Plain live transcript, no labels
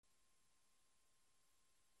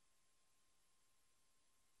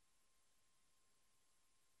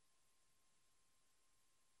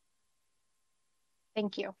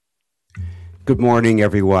Thank you. Good morning,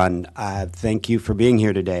 everyone. Thank you for being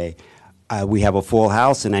here today. We have a full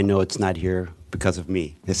house, and I know it's not here because of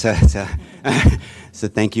me. So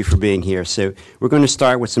thank you for being here. So we're going to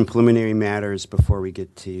start with some preliminary matters before we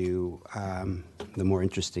get to the more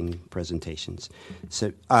interesting presentations.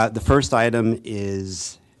 So the first item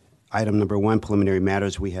is item number one, preliminary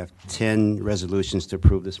matters. We have 10 resolutions to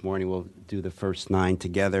approve this morning. We'll do the first 9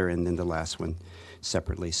 together and then the last one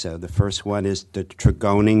separately. So the first one is the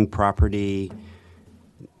Tregoning property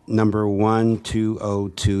number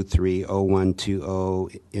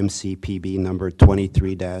 120230120 MCPB number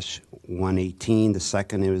 23-118. The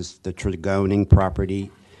second is the Tregoning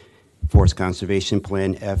property Forest Conservation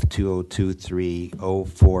Plan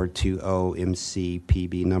F20230420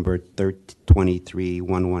 MCPB number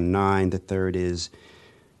 23119. The third is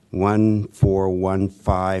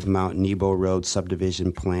 1415 Mount Nebo Road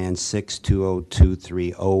Subdivision Plan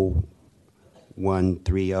 620230130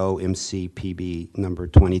 MCPB number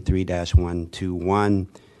 23-121.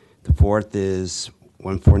 The fourth is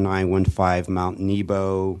 14915 Mount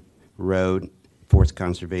Nebo Road Forest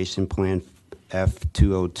Conservation Plan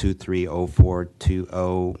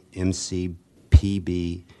F20230420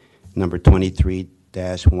 MCPB number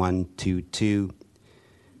 23-122.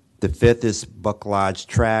 The fifth is Buck Lodge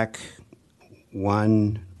Track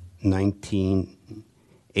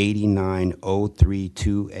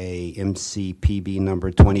 119890320 MCPB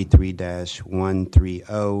number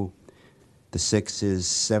 23-130. The sixth is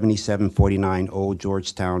 7749 Old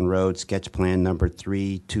Georgetown Road, sketch plan number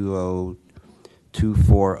 320240010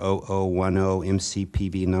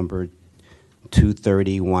 MCPB number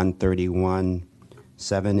 230-131.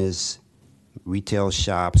 7 is Retail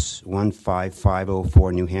Shops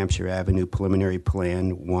 15504 New Hampshire Avenue, preliminary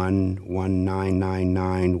plan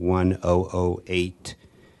 119991008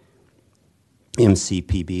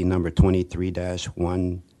 MCPB number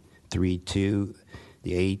 23-132.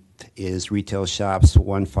 The 8th is Retail Shops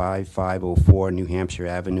 15504 New Hampshire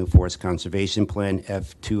Avenue, Forest Conservation Plan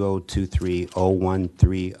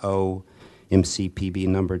F20230130 MCPB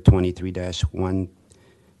number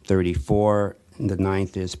 23-134. The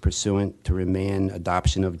 9th is pursuant to remand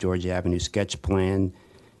adoption of Georgia Avenue Sketch Plan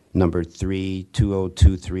number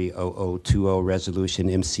 320230020 resolution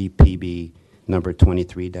MCPB number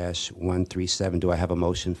 23-137. Do I have a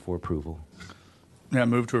motion for approval? Yeah,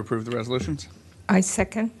 move to approve the resolutions. I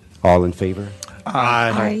second. All in favor?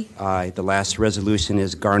 Aye. Aye. The last resolution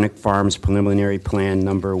is Garnick Farms preliminary plan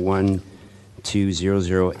number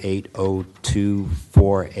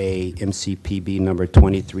 1200824A MCPB number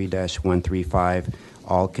 23-135.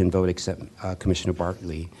 All can vote except Commissioner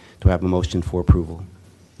Bartley. Do I have a motion for approval?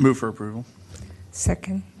 Move for approval.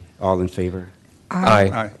 Second. All in favor?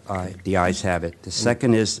 Aye. Aye. The ayes have it. The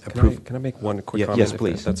second is approval. Can I make one quick Yeah, comment? yes, if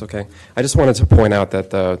please. That's okay. I just wanted to point out that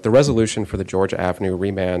the resolution for the Georgia Avenue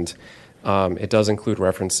remand, it does include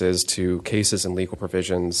references to cases and legal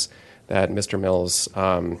provisions that Mr. Mills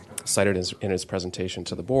cited in his presentation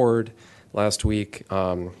to the board last week.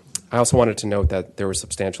 I also wanted to note that there was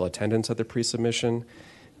substantial attendance at the pre-submission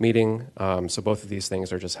meeting. So both of these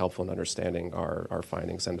things are just helpful in understanding our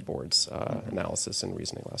findings and the board's analysis and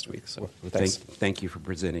reasoning last week. So thanks. Thank you for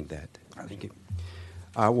presenting that. Thank you.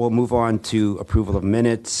 We'll move on to approval of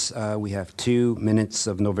minutes. We have 2 minutes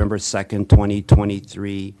of November 2nd,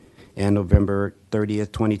 2023, and November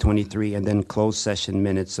 30th, 2023, and then closed session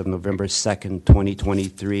minutes of November 2nd,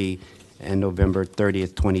 2023, and November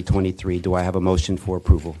 30th, 2023. Do I have a motion for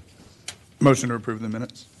approval? Motion to approve the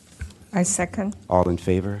minutes. I second. All in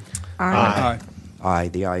favor? Aye. Aye.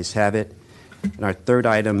 The ayes have it. And our third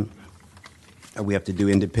item, we have to do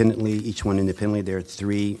independently, each one independently. There are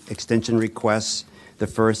 3 extension requests. The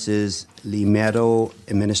first is Limedo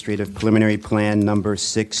Administrative Preliminary Plan number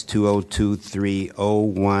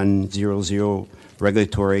 620230100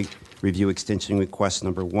 Regulatory Review Extension Request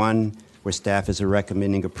number 1, where staff is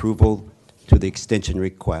recommending approval to the extension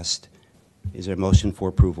request. Is there a motion for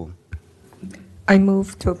approval? I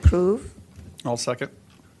move to approve. I'll second.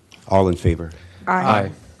 All in favor?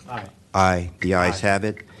 Aye. Aye. The ayes have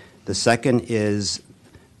it. The second is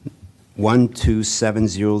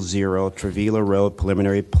 12700 Travilla Road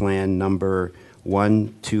Preliminary Plan number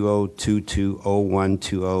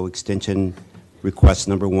 120220120 Extension Request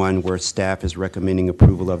number 1, where staff is recommending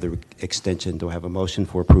approval of the extension. Do I have a motion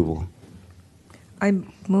for approval? I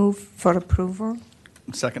move for approval.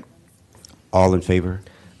 Second. All in favor?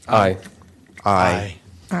 Aye. Aye.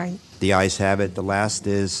 Aye. The ayes have it. The last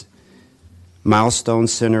is Milestone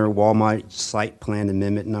Center Walmart Site Plan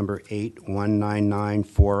Amendment Number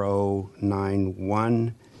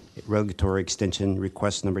 81994091, Regulatory Extension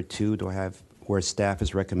Request Number 2. Do I have where staff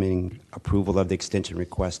is recommending approval of the extension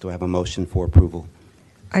request, do I have a motion for approval?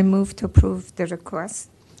 I move to approve the request.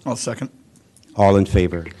 I'll second. All in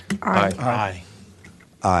favor? Aye. Aye.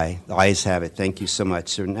 Aye. The ayes have it. Thank you so much.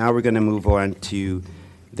 So now we're going to move on to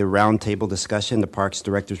the roundtable discussion, the Parks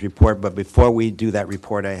Director's report. But before we do that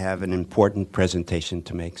report, I have an important presentation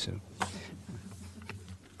to make. So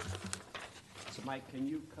Mike, can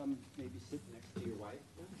you come maybe sit next to your wife?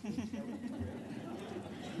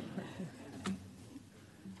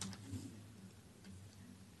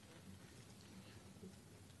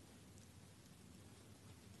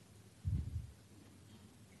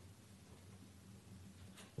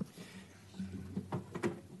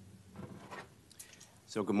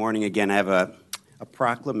 So good morning again. I have a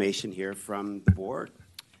proclamation here from the board.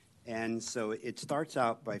 And so it starts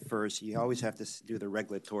out by first, you always have to do the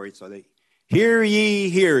regulatory, so they, hear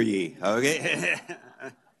ye, okay?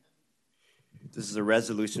 This is a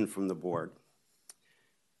resolution from the board.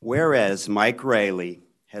 Whereas Mike Riley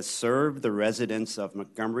has served the residents of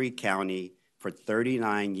Montgomery County for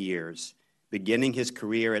 39 years, beginning his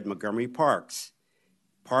career at Montgomery Parks,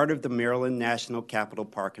 part of the Maryland National Capital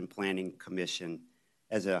Park and Planning Commission,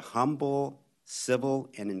 as a humble civil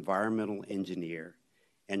and environmental engineer,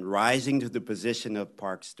 and rising to the position of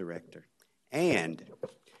Parks Director. And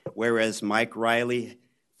whereas Mike Riley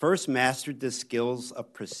first mastered the skills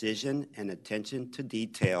of precision and attention to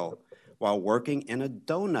detail while working in a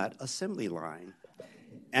donut assembly line,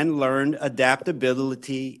 and learned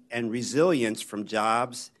adaptability and resilience from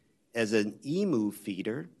jobs as an emu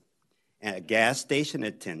feeder and a gas station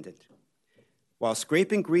attendant. While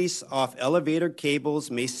scraping grease off elevator cables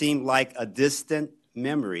may seem like a distant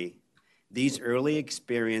memory, these early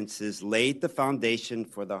experiences laid the foundation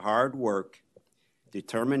for the hard work,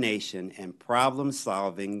 determination, and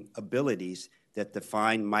problem-solving abilities that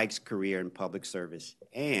defined Mike's career in public service.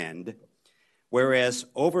 And whereas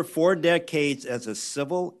over 4 decades as a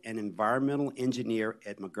civil and environmental engineer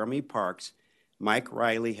at Montgomery Parks, Mike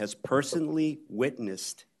Riley has personally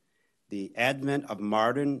witnessed the advent of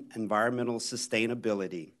modern environmental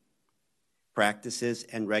sustainability practices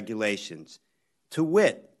and regulations. To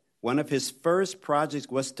wit, one of his first projects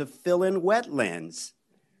was to fill in wetlands,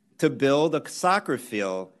 to build a soccer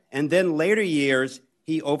field, and then later years,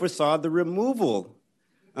 he oversaw the removal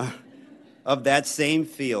of that same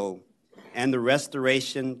field and the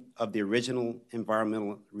restoration of the original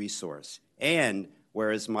environmental resource. And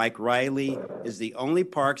whereas Mike Riley is the only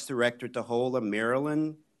Parks Director to hold a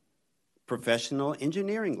Maryland professional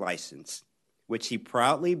engineering license, which he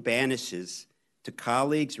proudly banishes to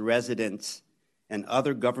colleagues, residents, and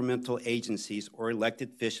other governmental agencies or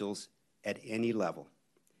elected officials at any level.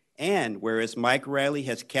 And whereas Mike Riley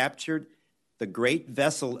has captured the great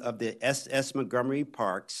vessel of the SS Montgomery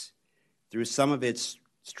Parks through some of its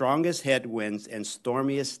strongest headwinds and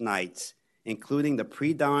stormiest nights, including the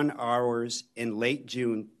pre-dawn hours in late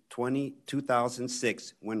June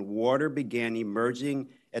 2006, when water began emerging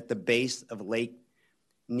at the base of Lake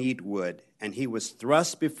Needwood, and he was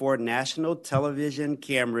thrust before national television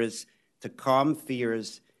cameras to calm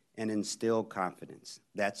fears and instill confidence.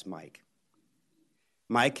 That's Mike.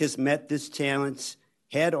 Mike has met this challenge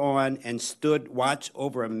head on and stood watch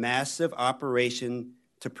over a massive operation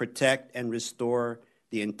to protect and restore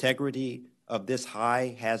the integrity of this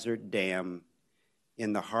high hazard dam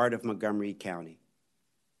in the heart of Montgomery County,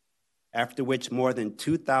 after which more than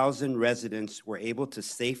 2,000 residents were able to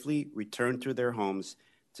safely return to their homes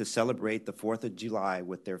to celebrate the 4th of July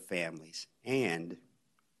with their families. And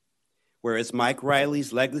whereas Mike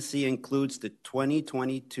Riley's legacy includes the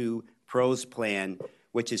 2022 PROS Plan,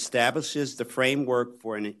 which establishes the framework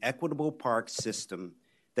for an equitable park system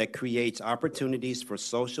that creates opportunities for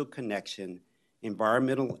social connection,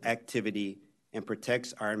 environmental activity, and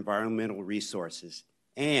protects our environmental resources.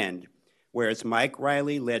 And whereas Mike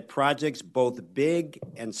Riley led projects both big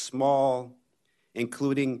and small,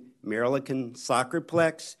 including Maryland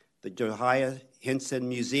Soccerplex, the Josiah Henson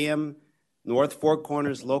Museum, North Four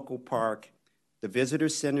Corners Local Park, the Visitor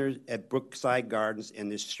Center at Brookside Gardens,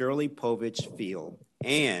 and the Shirley Povich Field.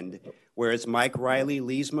 And whereas Mike Riley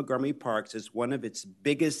leaves Montgomery Parks as one of its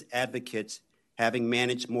biggest advocates, having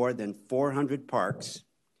managed more than 400 parks,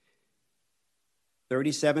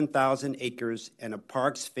 37,000 acres, and a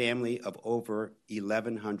parks family of over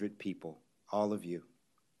 1,100 people, all of you.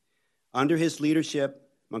 Under his leadership,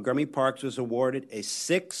 Montgomery Parks was awarded a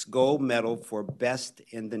 6th gold medal for Best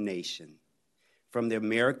in the Nation from the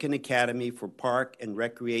American Academy for Park and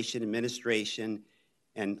Recreation Administration,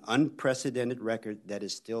 an unprecedented record that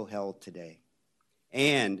is still held today.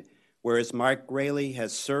 And whereas Mike Riley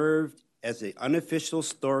has served as the unofficial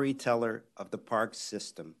storyteller of the park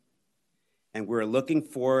system, and we're looking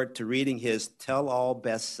forward to reading his tell-all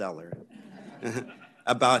bestseller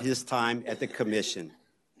about his time at the commission.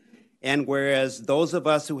 And whereas those of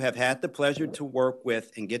us who have had the pleasure to work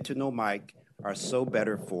with and get to know Mike are so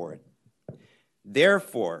better for it.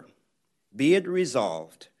 Therefore, be it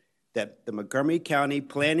resolved that the Montgomery County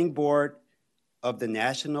Planning Board of the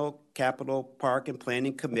National Capital Park and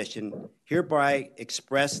Planning Commission hereby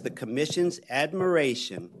express the Commission's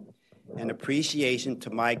admiration and appreciation to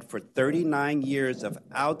Mike for 39 years of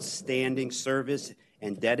outstanding service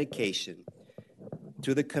and dedication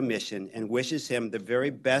to the Commission, and wishes him the very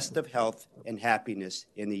best of health and happiness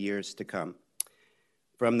in the years to come.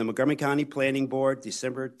 From the Montgomery County Planning Board,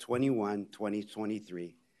 December 21,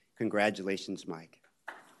 2023. Congratulations, Mike.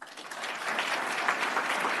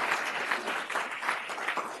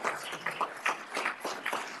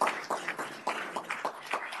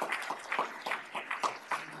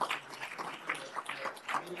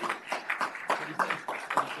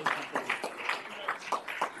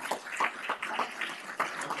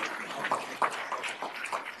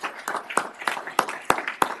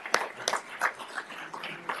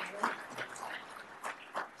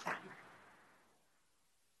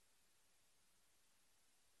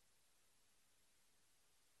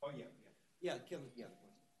 Oh, yeah. Yeah, kill it, yeah.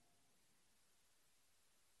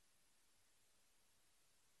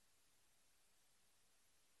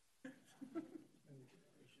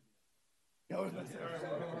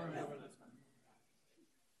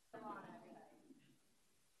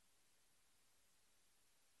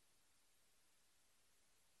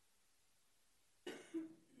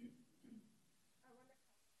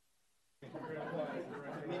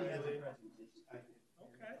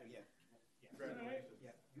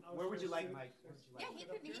 Where would you like Mike? Yeah,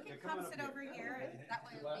 he could come sit over here, and that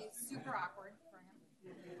way it'll be super awkward for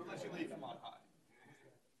him. Unless you leave him on high.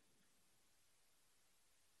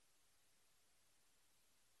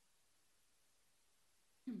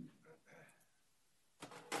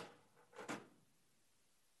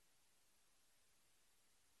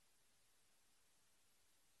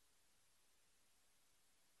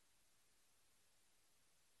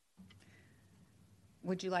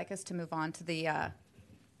 Would you like us to move on to the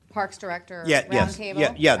Parks Director Yes,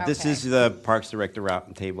 roundtable? yeah. This Okay. is the Parks Director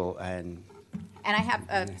roundtable, and And I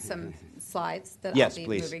have some slides that Yes, I'll be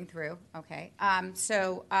please. moving through. Okay.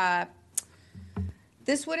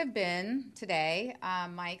 This would have been today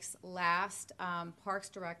Mike's last Parks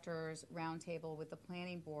Directors roundtable with the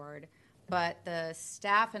Planning Board, but the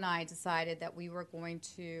staff and I decided that we were going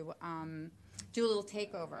to do a little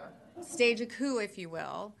takeover, stage a coup, if you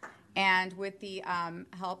will. And with the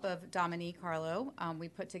help of Dominique Carlo, we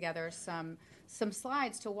put together some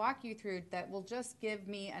slides to walk you through that will just give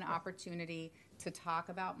me an opportunity to talk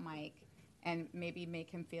about Mike and maybe make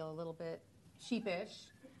him feel a little bit sheepish,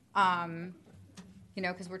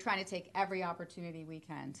 because we're trying to take every opportunity we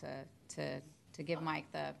can to give Mike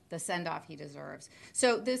the send-off he deserves.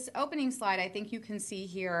 So this opening slide, I think you can see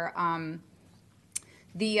here,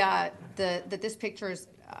 that this picture is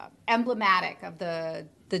emblematic of the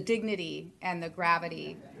dignity and the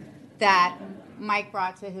gravity that Mike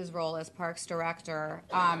brought to his role as Parks Director.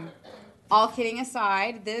 All kidding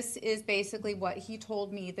aside, this is basically what he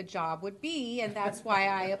told me the job would be, and that's why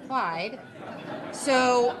I applied.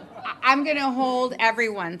 So I'm going to hold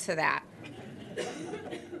everyone to that.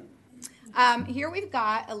 Here we've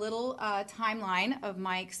got a little timeline of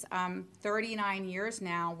Mike's 39 years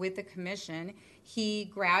now with the commission. He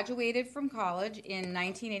graduated from college in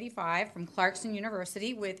 1985 from Clarkson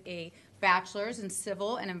University with a bachelor's in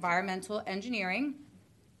civil and environmental engineering.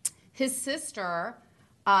 His sister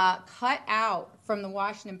cut out from the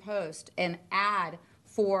Washington Post an ad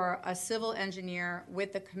for a civil engineer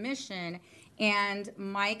with the commission, and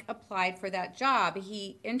Mike applied for that job.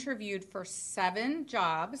 He interviewed for 7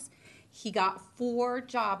 jobs. He got 4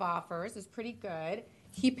 job offers. It's pretty good.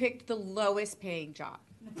 He picked the lowest paying job.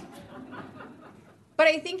 But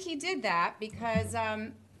I think he did that because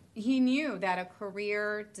he knew that a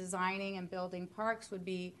career designing and building parks would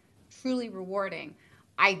be truly rewarding.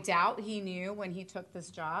 I doubt he knew when he took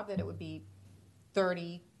this job that it would be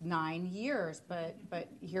 39 years, but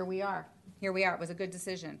here we are. Here we are. It was a good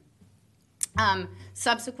decision.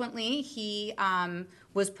 Subsequently, he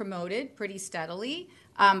was promoted pretty steadily.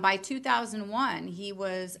 By 2001, he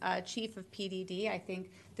was chief of PDD. I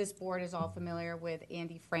think this board is all familiar with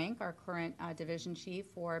Andy Frank, our current division chief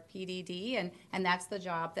for PDD, and that's the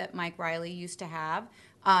job that Mike Riley used to have.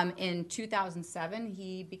 In 2007,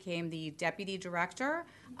 he became the deputy director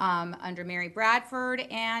under Mary Bradford,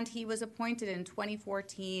 and he was appointed in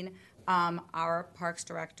 2014 our parks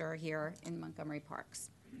director here in Montgomery Parks.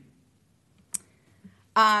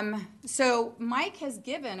 So Mike has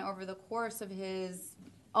given over the course of his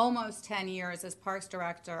almost 10 years as Parks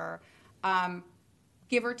Director,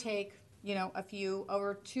 give or take, a few,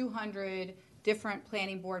 over 200 different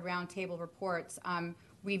planning board roundtable reports.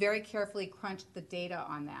 We very carefully crunched the data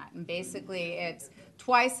on that. And basically it's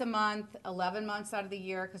twice a month, 11 months out of the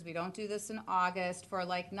year, because we don't do this in August, for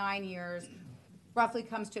like 9 years, roughly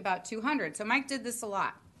comes to about 200. So Mike did this a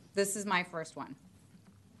lot. This is my first one.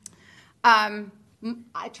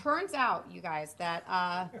 It turns out, you guys, that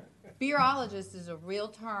beerologist is a real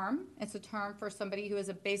term. It's a term for somebody who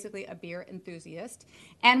is basically a beer enthusiast.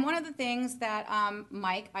 And one of the things that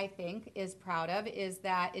Mike, I think, is proud of is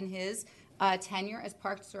that in his tenure as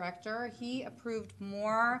Parks Director, he approved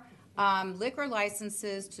more liquor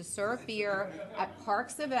licenses to serve beer at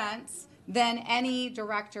Parks events than any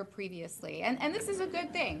director previously. And this is a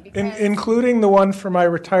good thing. Because Including the one for my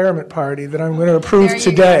retirement party that I'm going to There approve you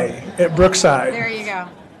today at Brookside. There you go.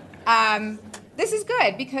 This is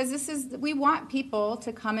good because we want people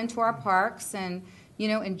to come into our parks and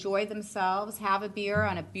enjoy themselves, have a beer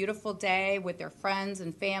on a beautiful day with their friends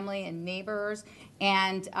and family and neighbors,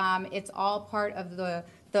 and it's all part of the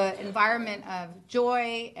environment of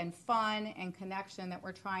joy and fun and connection that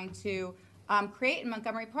we're trying to create in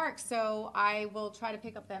Montgomery Park. So I will try to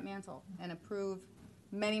pick up that mantle and approve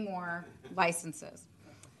many more licenses.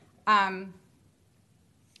 All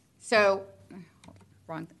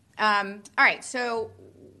right, so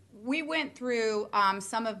we went through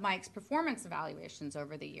some of Mike's performance evaluations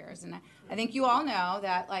over the years, and I think you all know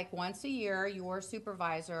that like once a year your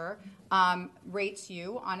supervisor rates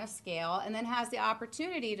you on a scale and then has the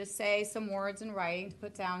opportunity to say some words in writing, to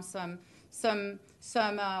put down some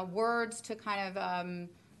words to kind of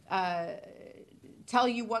tell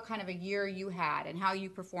you what kind of a year you had and how you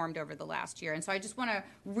performed over the last year. And so I just want to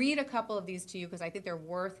read a couple of these to you because I think they're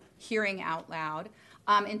worth hearing out loud.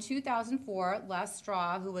 In 2004, Les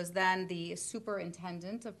Straw, who was then the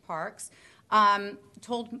superintendent of parks,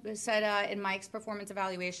 said in Mike's performance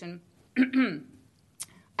evaluation,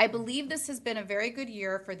 I believe this has been a very good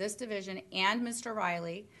year for this division and Mr.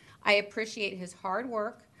 Riley. I appreciate his hard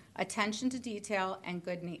work, attention to detail, and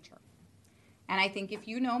good nature. And I think if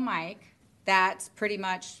you know Mike, that's pretty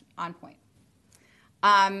much on point.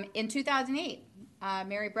 In 2008,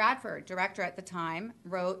 Mary Bradford, director at the time,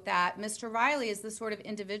 wrote that Mr. Riley is the sort of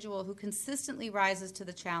individual who consistently rises to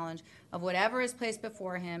the challenge of whatever is placed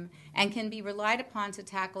before him and can be relied upon to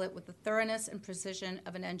tackle it with the thoroughness and precision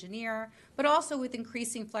of an engineer, but also with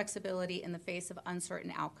increasing flexibility in the face of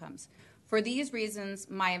uncertain outcomes. For these reasons,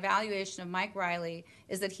 my evaluation of Mike Riley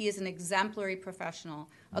is that he is an exemplary professional,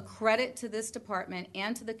 a credit to this department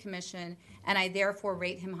and to the commission, and I therefore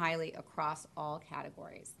rate him highly across all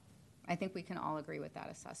categories. I think we can all agree with that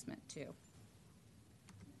assessment, too.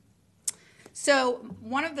 So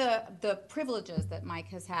one of the privileges that Mike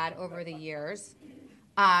has had over the years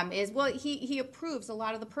is, well, he approves a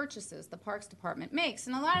lot of the purchases the Parks Department makes,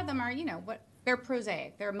 and a lot of them are, they're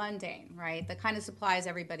prosaic, they're mundane, right? The kind of supplies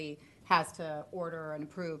everybody has to order and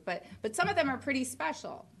approve, but some of them are pretty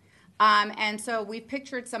special. And so we've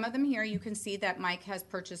pictured some of them here. You can see that Mike has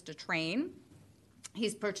purchased a train.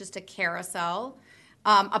 He's purchased a carousel,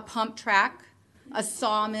 a pump track, a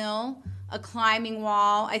sawmill, a climbing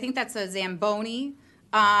wall. I think that's a Zamboni,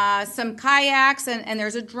 some kayaks, and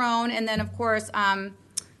there's a drone. And then, of course, I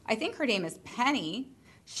think her name is Penny.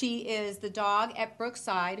 She is the dog at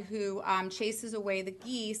Brookside who chases away the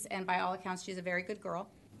geese, and by all accounts, she's a very good girl.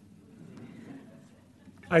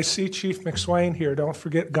 I see Chief McSwain here. Don't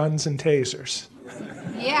forget guns and tasers.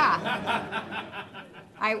 Yeah.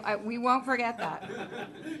 We won't forget that.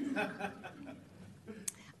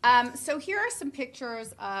 So here are some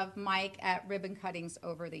pictures of Mike at ribbon cuttings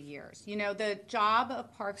over the years. The job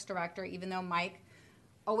of Parks Director, even though Mike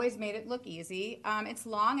always made it look easy, it's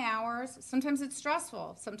long hours. Sometimes it's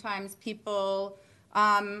stressful. Sometimes people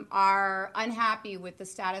are unhappy with the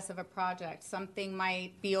status of a project. Something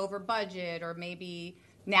might be over budget or maybe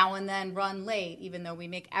now and then run late, even though we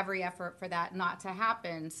make every effort for that not to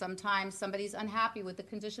happen. Sometimes somebody's unhappy with the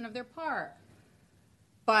condition of their park.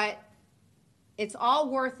 But it's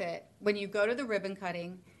all worth it when you go to the ribbon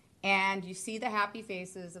cutting and you see the happy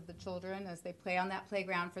faces of the children as they play on that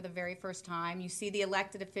playground for the very first time. You see the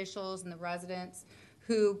elected officials and the residents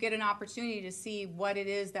who get an opportunity to see what it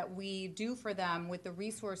is that we do for them with the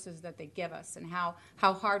resources that they give us and how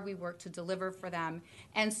hard we work to deliver for them.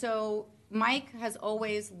 And so Mike has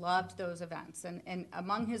always loved those events. And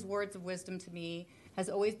among his words of wisdom to me has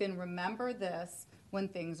always been, remember this when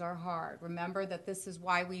things are hard. Remember that this is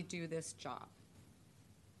why we do this job.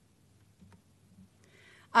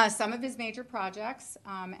 Some of his major projects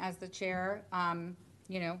as the chair,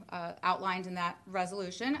 outlined in that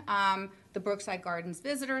resolution. The Brookside Gardens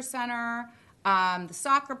Visitor Center, the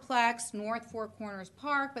Soccerplex, North Four Corners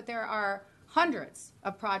Park, but there are hundreds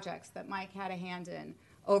of projects that Mike had a hand in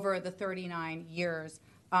over the 39 years.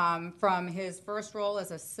 From his first role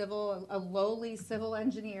as a lowly civil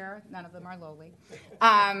engineer, none of them are lowly,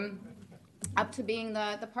 up to being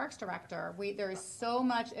the parks director. There is so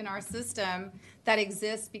much in our system that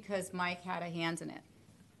exists because Mike had a hand in it.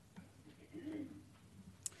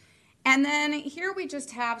 And then here we just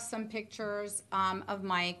have some pictures of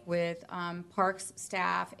Mike with parks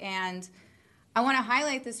staff. And I want to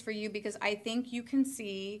highlight this for you because I think you can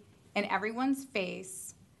see in everyone's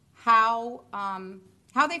face how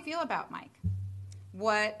they feel about Mike,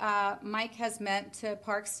 what Mike has meant to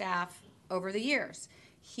park staff over the years.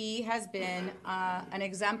 He has been an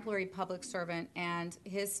exemplary public servant, and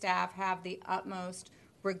his staff have the utmost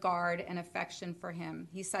regard and affection for him.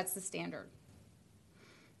 He sets the standard.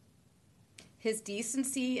 His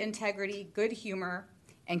decency, integrity, good humor,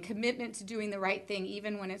 and commitment to doing the right thing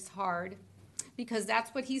even when it's hard, because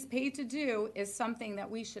that's what he's paid to do, is something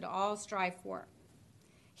that we should all strive for.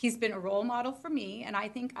 He's been a role model for me, and I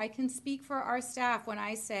think I can speak for our staff when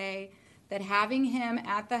I say that having him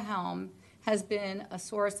at the helm has been a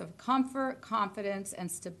source of comfort, confidence,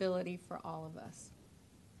 and stability for all of us.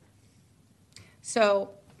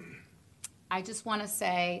 So I just want to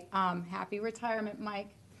say happy retirement,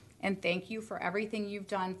 Mike, and thank you for everything you've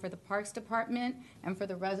done for the Parks Department and for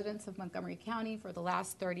the residents of Montgomery County for the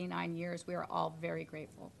last 39 years. We are all very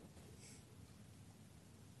grateful.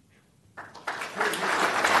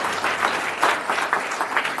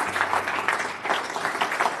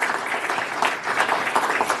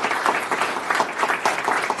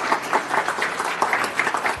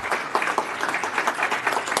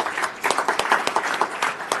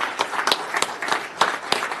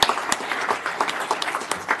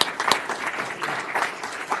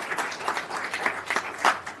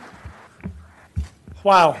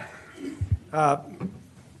 Wow.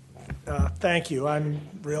 Thank you. I'm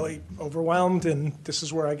really overwhelmed, and this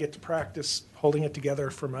is where I get to practice holding it together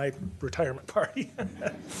for my retirement party.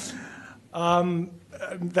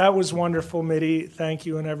 That was wonderful, Mitty. Thank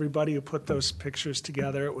you, and everybody who put those pictures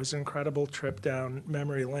together. It was an incredible trip down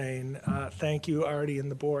memory lane. Thank you, Artie and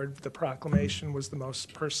the board. The proclamation was the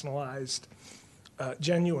most personalized,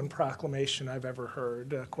 genuine proclamation I've ever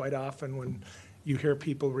heard. Quite often when you hear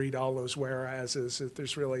people read all those whereases,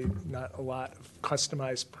 there's really not a lot of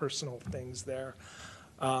customized personal things there.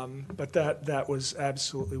 But that was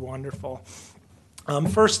absolutely wonderful.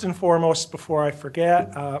 First and foremost, before I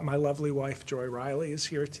forget, my lovely wife, Joy Riley, is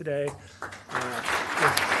here today.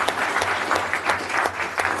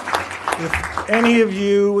 If any of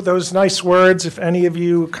you, those nice words, if any of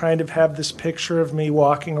you kind of have this picture of me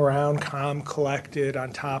walking around calm, collected,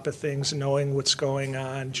 on top of things, knowing what's going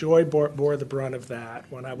on, Joy bore the brunt of that.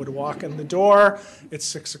 When I would walk in the door at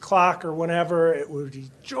 6 o'clock or whenever, it would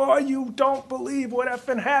be, Joy, you don't believe what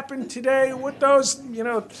effing happened today with those,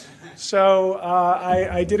 So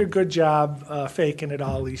I did a good job faking it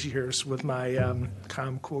all these years with my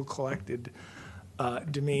calm, cool, collected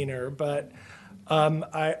demeanor. But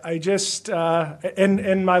I just,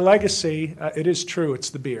 and my legacy, it is true, it's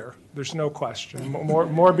the beer. There's no question.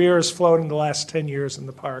 More beer has flowed in the last 10 years in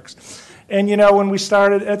the parks. And, when we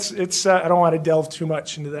started, I don't want to delve too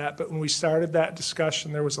much into that, but when we started that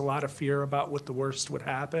discussion, there was a lot of fear about what the worst would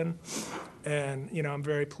happen. And, I'm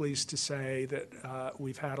very pleased to say that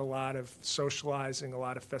we've had a lot of socializing, a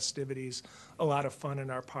lot of festivities, a lot of fun in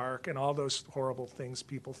our park, and all those horrible things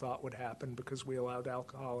people thought would happen because we allowed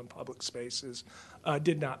alcohol in public spaces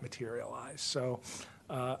did not materialize. So,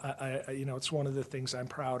 it's one of the things I'm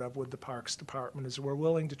proud of with the Parks Department is we're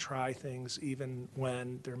willing to try things even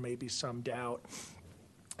when there may be some doubt,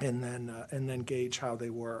 and then gauge how they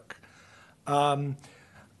work. One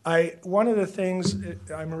of the things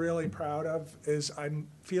I'm really proud of is I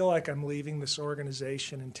feel like I'm leaving this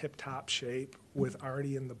organization in tip-top shape with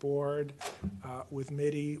Artie and the board, with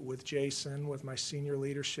Mitty, with Jason, with my senior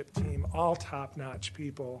leadership team, all top-notch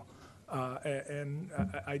people. And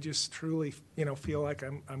I just truly, feel like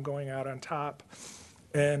I'm going out on top.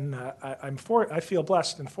 And I feel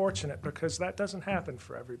blessed and fortunate because that doesn't happen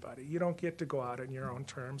for everybody. You don't get to go out on your own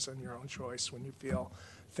terms, on your own choice when you feel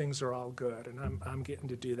things are all good, and I'm getting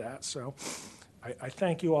to do that. So I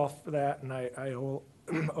thank you all for that, and I owe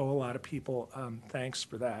a lot of people thanks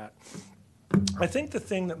for that. I think the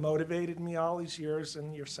thing that motivated me all these years,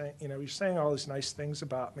 and you're saying all these nice things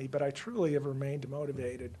about me, but I truly have remained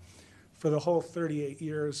motivated for the whole 38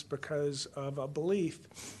 years because of a belief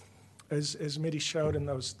as Mitty showed in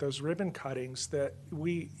those ribbon cuttings, that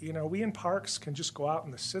we in parks can just go out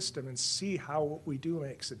in the system and see how what we do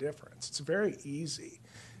makes a difference. It's very easy.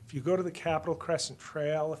 If you go to the Capitol Crescent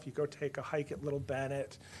Trail, if you go take a hike at Little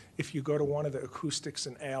Bennett, if you go to one of the Acoustics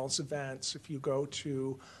and Ales events, if you go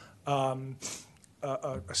to a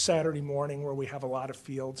Saturday morning where we have a lot of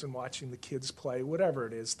fields and watching the kids play, whatever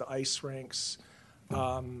it is, the ice rinks,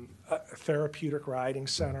 a therapeutic riding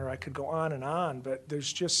center, I could go on, but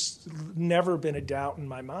there's just never been a doubt in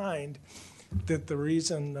my mind that the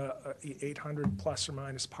reason 800 plus or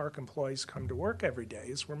minus park employees come to work every day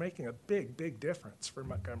is we're making a big, big difference for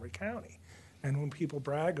Montgomery County. And when people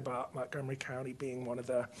brag about Montgomery County being one of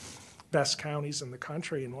the best counties in the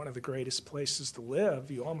country and one of the greatest places to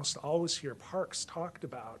live, you almost always hear parks talked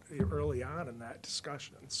about early on in that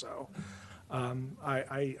discussion. So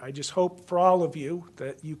I just hope for all of you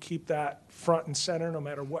that you keep that front and center no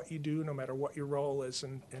matter what you do, no matter what your role is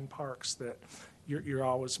in parks, that you're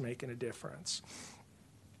always making a difference.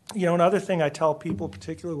 You know, another thing I tell people,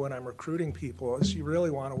 particularly when I'm recruiting people, is you really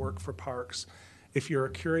want to work for parks if you're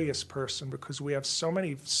a curious person, because we have so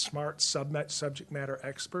many smart subject matter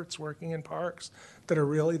experts working in parks that are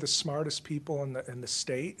really the smartest people in the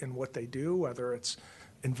state and what they do, whether it's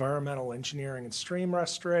environmental engineering and stream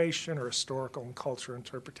restoration or historical and cultural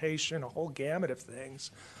interpretation, a whole gamut of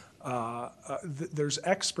things. There's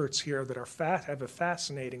experts here that have a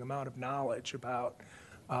fascinating amount of knowledge about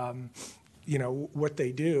what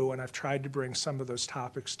they do, and I've tried to bring some of those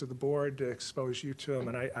topics to the board to expose you to them,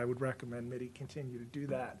 and I would recommend Mitty continue to do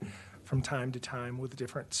that from time to time with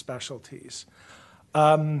different specialties.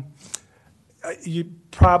 A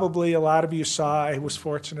lot of you saw, I was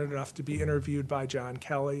fortunate enough to be interviewed by John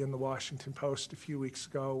Kelly in the Washington Post a few weeks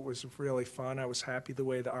ago. It was really fun. I was happy the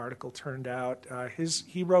way the article turned out.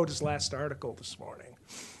 He wrote his last article this morning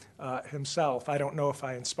himself. I don't know if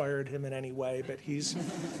I inspired him in any way, but he's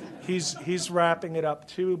wrapping it up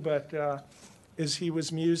too. But as he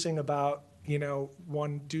was musing about, a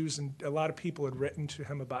lot of people had written to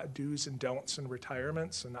him about do's and don'ts and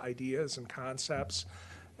retirements and ideas and concepts.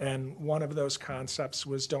 And one of those concepts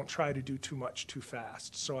was don't try to do too much too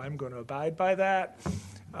fast. So I'm going to abide by that.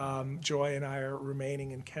 Joy and I are remaining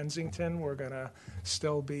in Kensington. We're going to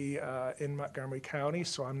still be in Montgomery County,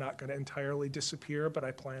 so I'm not going to entirely disappear, but I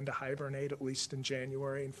plan to hibernate at least in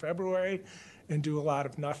January and February and do a lot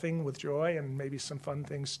of nothing with Joy and maybe some fun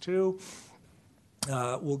things too.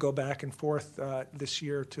 We'll go back and forth this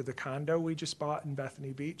year to the condo we just bought in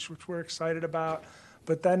Bethany Beach, which we're excited about.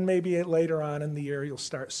 But then maybe later on in the year, you'll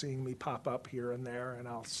start seeing me pop up here and there, and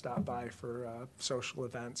I'll stop by for social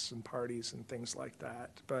events and parties and things like that.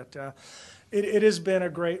 But it has been a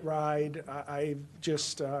great ride. I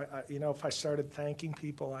just, if I started thanking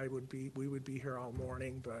people, we would be here all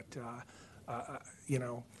morning. But,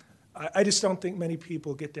 I just don't think many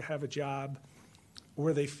people get to have a job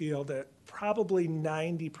where they feel that probably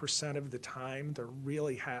 90% of the time they're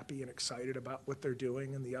really happy and excited about what they're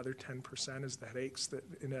doing, and the other 10% is the headaches that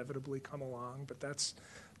inevitably come along. But that's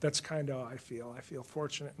kind of how I feel. I feel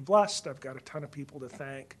fortunate and blessed. I've got a ton of people to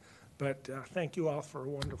thank. But thank you all for a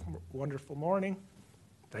wonderful, wonderful morning.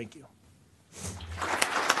 Thank you.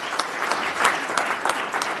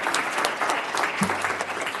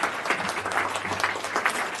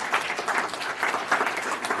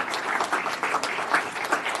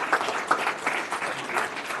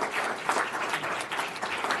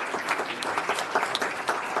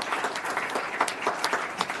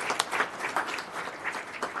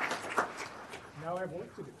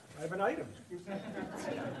 I have an item.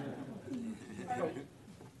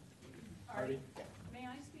 Artie, may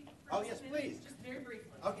I speak for Oh, yes, please. Just very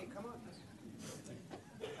briefly. Okay, come on.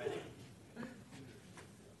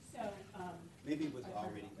 So, Maybe it was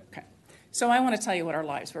already. Okay. So I want to tell you what our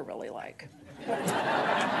lives were really like.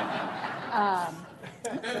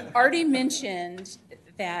 Artie mentioned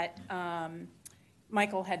that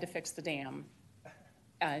Michael had to fix the dam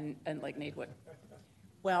in Lake Nadewood.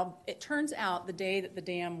 Well, it turns out the day that the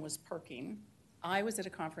dam was perking, I was at a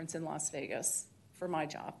conference in Las Vegas for my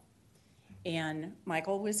job. And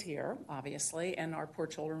Michael was here, obviously, and our poor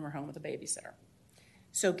children were home with a babysitter.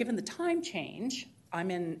 So given the time change,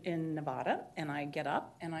 I'm in Nevada, and I get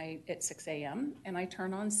up at 6 a.m., and I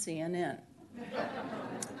turn on CNN.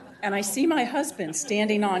 And I see my husband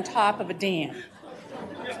standing on top of a dam.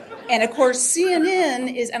 And of course,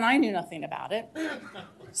 CNN is, and I knew nothing about it,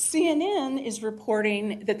 CNN is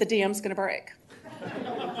reporting that the dam's going to break.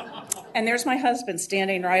 And there's my husband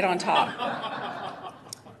standing right on top.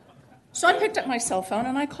 So I picked up my cell phone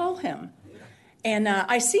and I call him. And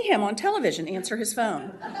I see him on television answer his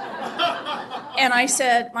phone. And I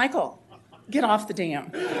said, Michael, get off the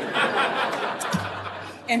dam.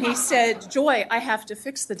 And he said, Joy, I have to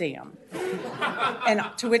fix the dam. And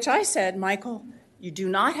to which I said, Michael, you do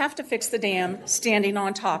not have to fix the dam standing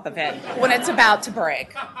on top of it when it's about to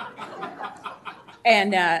break.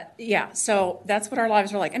 And yeah, so that's what our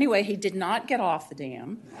lives were like. Anyway, he did not get off the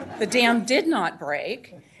dam. The dam did not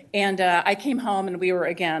break. And I came home and we were,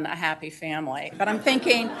 again, a happy family. But I'm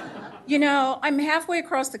thinking, you know, I'm halfway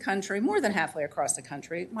across the country, more than halfway across the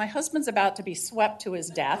country. My husband's about to be swept to his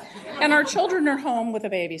death, and our children are home with a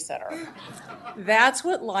babysitter. That's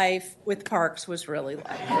what life with parks was really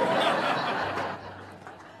like.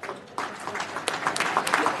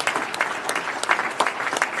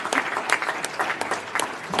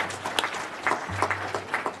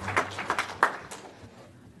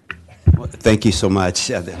 Well, thank you so much.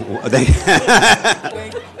 Sincerely.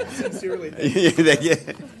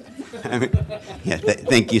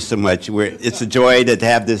 Thank you so much. It's a joy to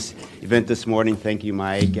have this event this morning. Thank you,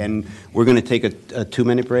 Mike. And we're going to take a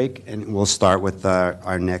 2-minute break, and we'll start with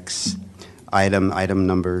our next item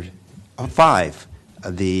number 5,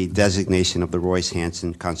 the designation of the Royce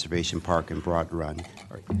Hanson Conservation Park and Broad Run.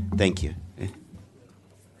 All right. Thank you.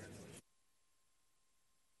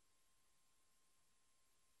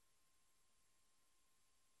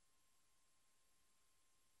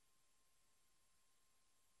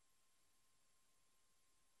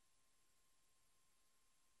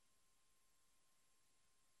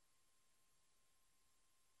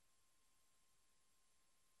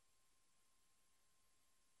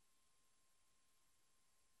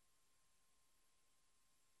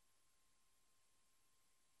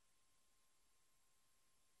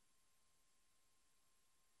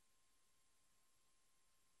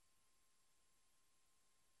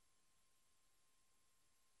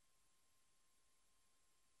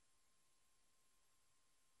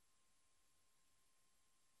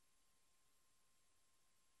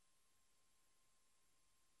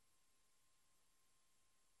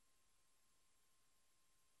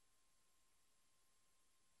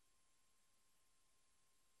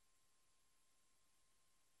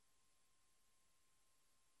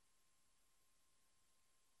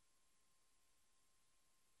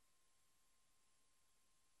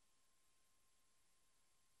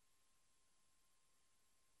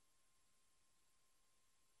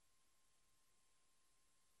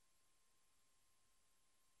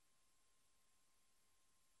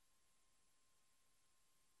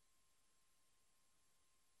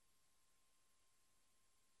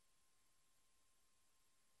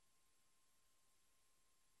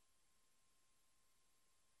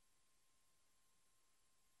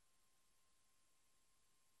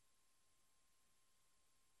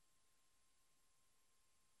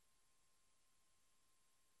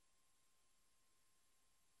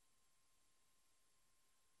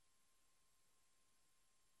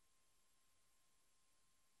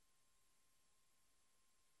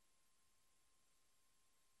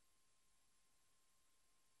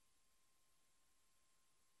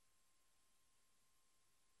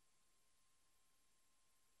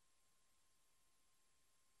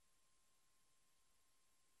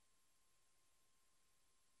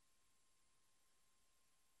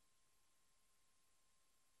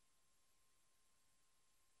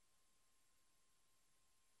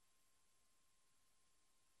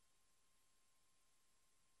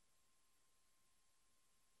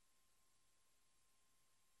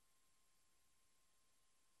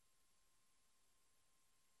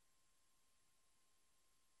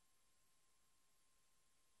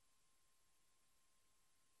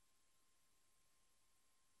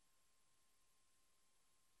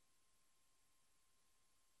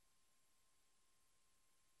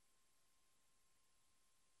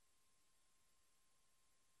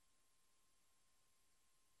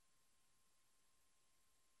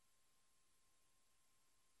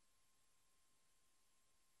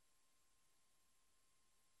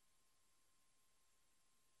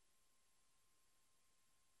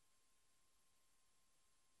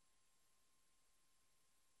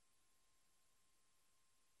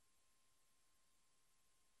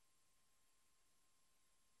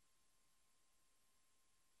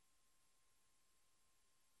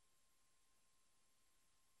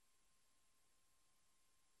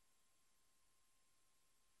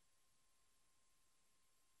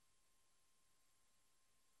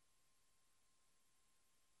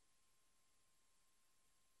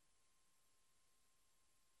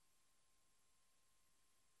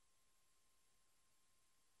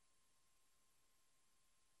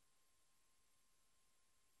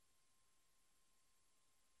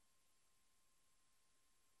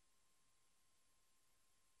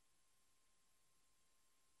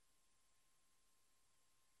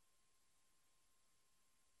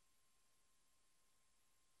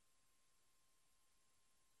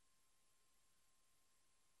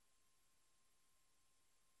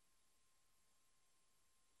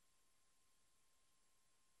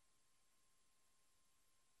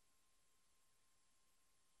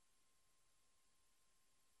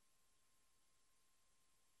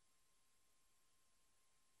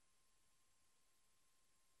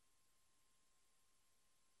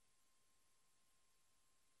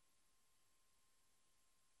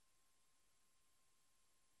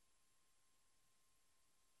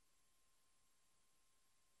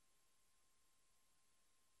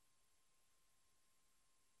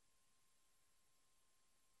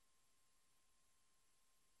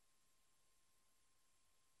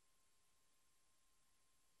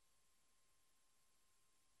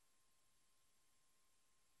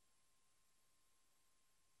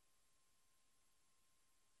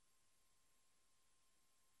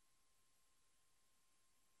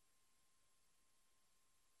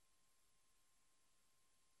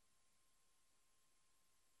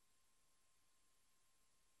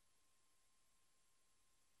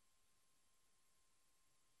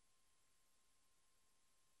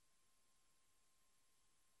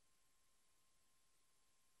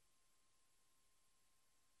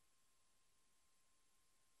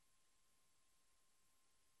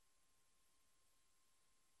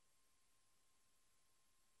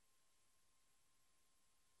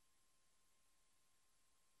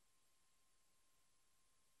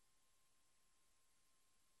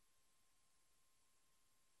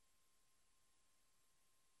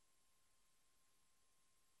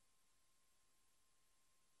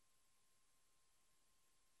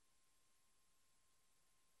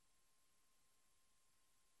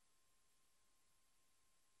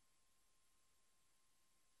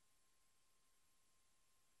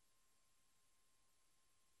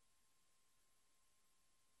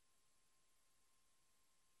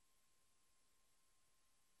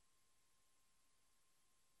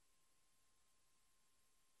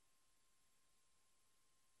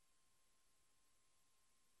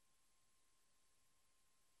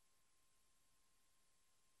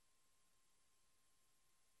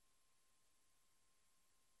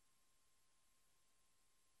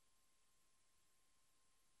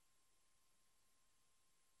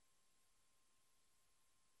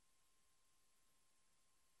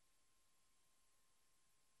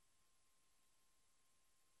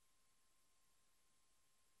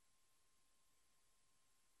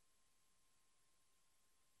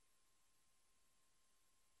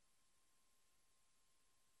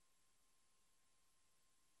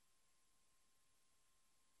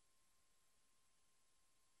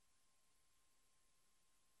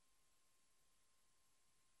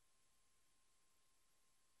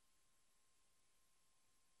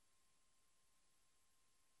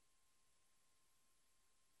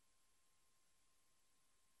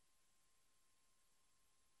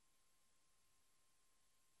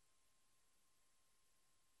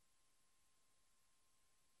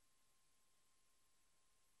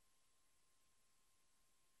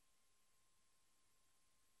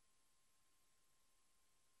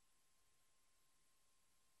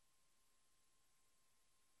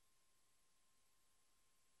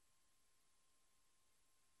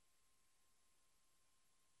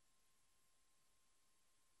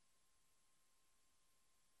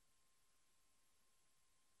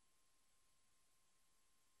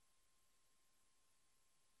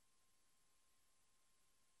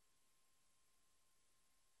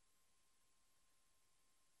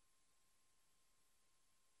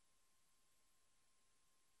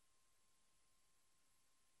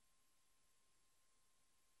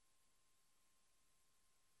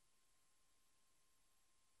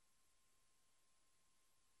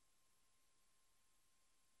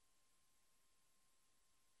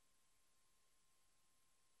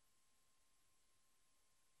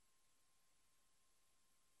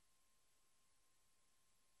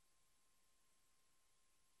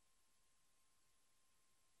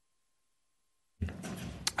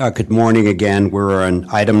 Good morning again. We're on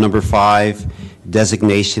item number 5,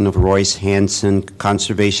 designation of Royce Hansen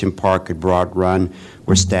Conservation Park at Broad Run,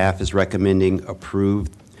 where staff is recommending approve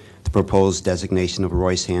the proposed designation of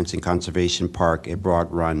Royce Hansen Conservation Park at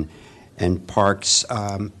Broad Run. And Parks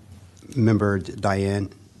member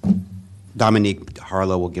Dominique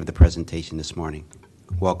Harlow will give the presentation this morning.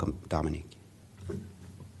 Welcome, Dominique.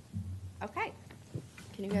 Okay.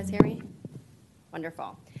 Can you guys hear me?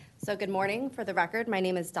 Wonderful. So good morning. For the record, my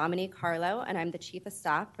name is Dominique Harlow, and I'm the Chief of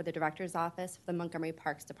Staff for the Director's Office for the Montgomery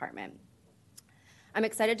Parks Department. I'm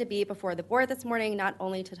excited to be before the board this morning, not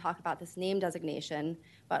only to talk about this name designation,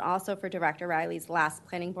 but also for Director Riley's last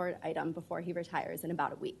planning board item before he retires in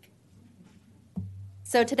about a week.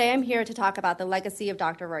 So today I'm here to talk about the legacy of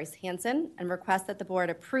Dr. Royce Hansen and request that the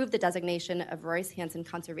board approve the designation of Royce Hansen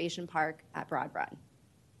Conservation Park at Broad Run.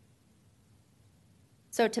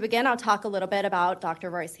 So to begin, I'll talk a little bit about Dr.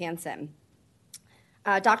 Royce Hansen.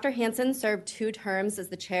 Dr. Hansen served 2 terms as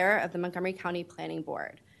the chair of the Montgomery County Planning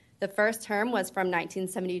Board. The first term was from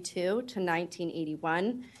 1972 to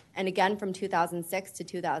 1981, and again from 2006 to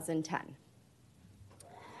 2010.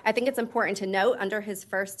 I think it's important to note, under his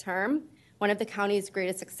first term, one of the county's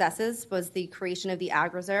greatest successes was the creation of the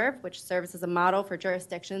Ag Reserve, which serves as a model for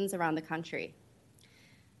jurisdictions around the country.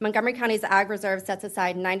 Montgomery County's Ag Reserve sets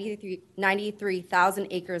aside 93,000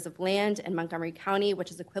 acres of land in Montgomery County, which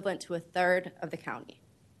is equivalent to 1/3 of the county.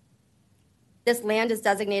 This land is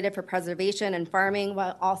designated for preservation and farming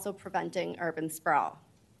while also preventing urban sprawl.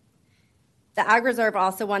 The Ag Reserve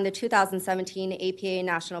also won the 2017 APA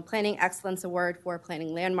National Planning Excellence Award for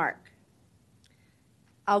Planning Landmark.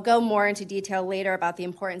 I'll go more into detail later about the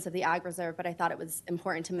importance of the Ag Reserve, but I thought it was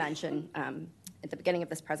important to mention at the beginning of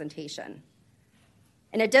this presentation.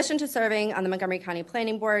 In addition to serving on the Montgomery County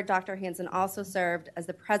Planning Board, Dr. Hansen also served as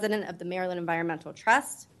the president of the Maryland Environmental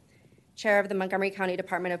Trust, chair of the Montgomery County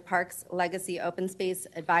Department of Parks Legacy Open Space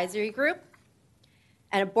Advisory Group,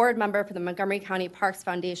 and a board member for the Montgomery County Parks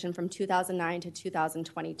Foundation from 2009 to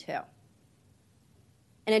 2022.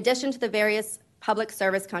 In addition to the various public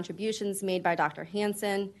service contributions made by Dr.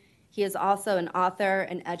 Hansen, he is also an author,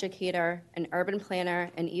 an educator, an urban planner,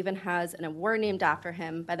 and even has an award named after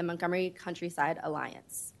him by the Montgomery Countryside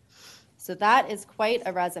Alliance. So that is quite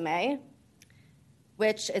a resume,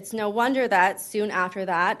 which it's no wonder that soon after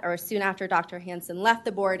Dr. Hansen left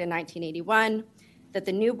the board in 1981, that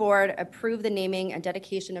the new board approved the naming and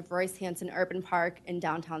dedication of Royce Hansen Urban Park in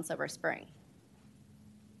downtown Silver Spring.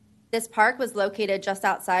 This park was located just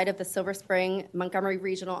outside of the Silver Spring Montgomery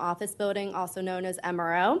Regional Office Building, also known as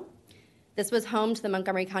MRO. This was home to the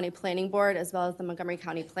Montgomery County Planning Board as well as the Montgomery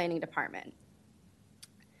County Planning Department.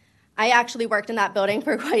 I actually worked in that building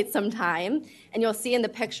for quite some time, and you'll see in the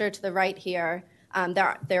picture to the right here,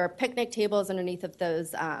 there are picnic tables underneath of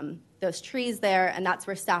those trees there, and that's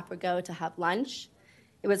where staff would go to have lunch.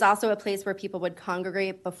 It was also a place where people would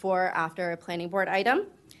congregate before or after a planning board item.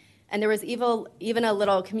 And there was even a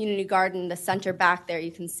little community garden in the center back there,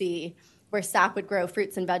 you can see, where staff would grow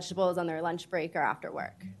fruits and vegetables on their lunch break or after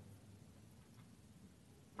work.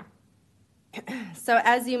 So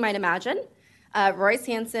as you might imagine, Royce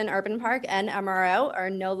Hansen Urban Park and MRO are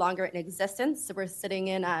no longer in existence. So we're sitting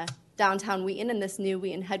in downtown Wheaton in this new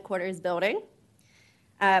Wheaton headquarters building.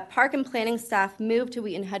 Park and planning staff moved to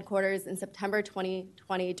Wheaton headquarters in September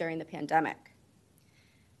 2020 during the pandemic.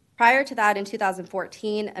 Prior to that, in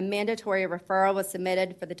 2014, a mandatory referral was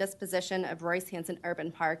submitted for the disposition of Royce Hansen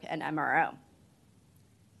Urban Park and MRO.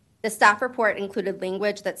 The staff report included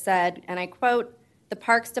language that said, and I quote, "The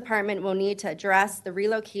Parks Department will need to address the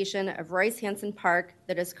relocation of Royce Hansen Park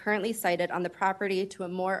that is currently sited on the property to a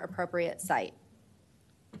more appropriate site."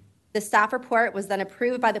 The staff report was then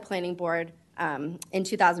approved by the Planning Board in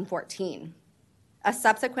 2014. A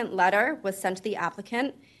subsequent letter was sent to the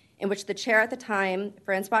applicant in which the chair at the time,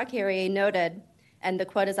 Francois Carrier, noted, and the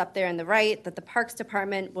quote is up there on the right, that the Parks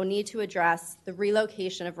Department will need to address the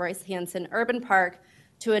relocation of Royce Hansen Urban Park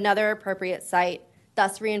to another appropriate site,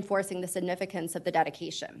 thus reinforcing the significance of the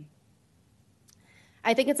dedication.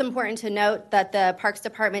 I think it's important to note that the Parks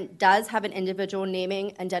Department does have an individual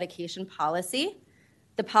naming and dedication policy.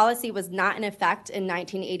 The policy was not in effect in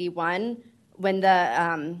 1981 when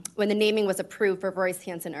the naming was approved for Royce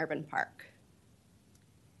Hansen Urban Park.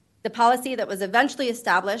 The policy that was eventually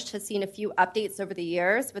established has seen a few updates over the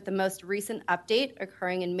years, with the most recent update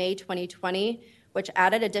occurring in May 2020, which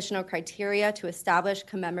added additional criteria to establish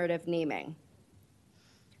commemorative naming.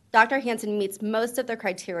 Dr. Hansen meets most of the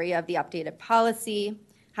criteria of the updated policy.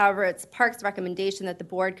 However, it's Parks' recommendation that the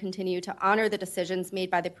board continue to honor the decisions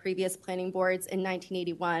made by the previous planning boards in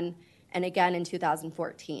 1981 and again in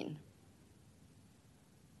 2014.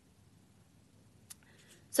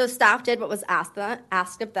 So staff did what was asked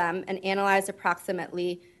of them and analyzed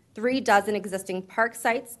approximately 36 existing park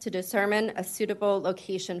sites to determine a suitable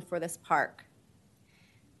location for this park.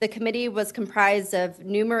 The committee was comprised of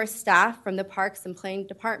numerous staff from the Parks and Planning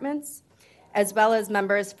departments, as well as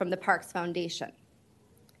members from the Parks Foundation.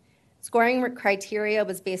 Scoring criteria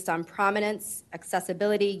was based on prominence,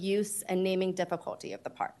 accessibility, use, and naming difficulty of the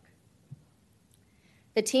park.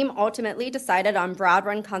 The team ultimately decided on Broad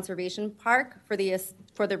Run Conservation Park for the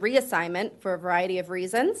reassignment for a variety of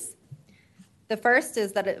reasons. The first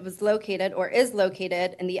is that it was located or is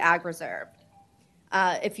located in the Ag Reserve.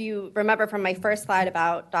 If you remember from my first slide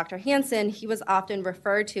about Dr. Hansen, he was often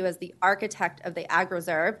referred to as the architect of the Ag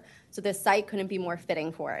Reserve, so this site couldn't be more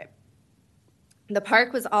fitting for it. The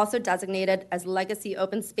park was also designated as Legacy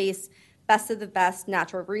Open Space Best of the Best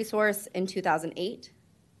Natural Resource in 2008.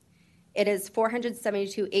 It is a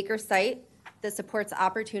 472-acre site that supports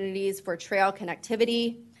opportunities for trail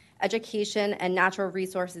connectivity, education, and natural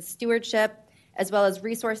resources stewardship, as well as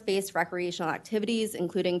resource-based recreational activities,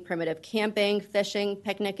 including primitive camping, fishing,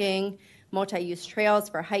 picnicking, multi-use trails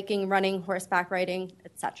for hiking, running, horseback riding,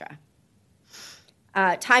 etc.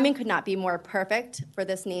 Timing could not be more perfect for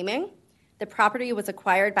this naming. The property was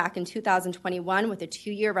acquired back in 2021 with a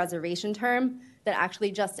 2-year reservation term that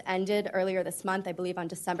actually just ended earlier this month, I believe on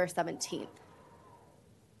December 17th.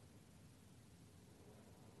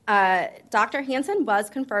 Dr. Hansen was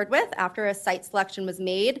conferred with after a site selection was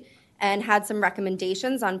made and had some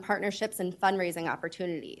recommendations on partnerships and fundraising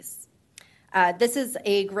opportunities. This is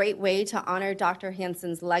a great way to honor Dr.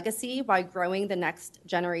 Hansen's legacy while growing the next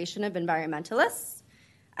generation of environmentalists.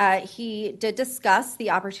 He did discuss the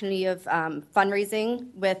opportunity of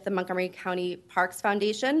fundraising with the Montgomery County Parks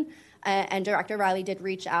Foundation, and Director Riley did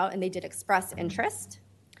reach out and they did express interest.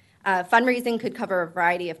 Fundraising could cover a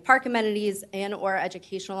variety of park amenities and or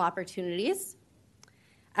educational opportunities.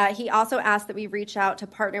 He also asked that we reach out to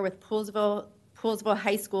partner with Poolsville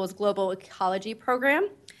High School's Global Ecology Program.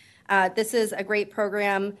 This is a great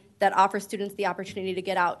program that offers students the opportunity to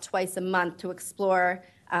get out twice a month to explore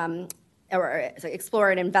and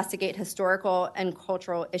investigate historical and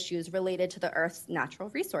cultural issues related to the Earth's natural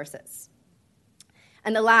resources.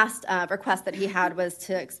 And the last request that he had was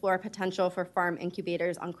to explore potential for farm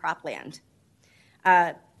incubators on cropland.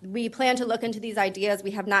 We plan to look into these ideas.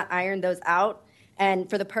 We have not ironed those out. And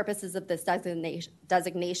for the purposes of this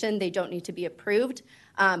designation, they don't need to be approved.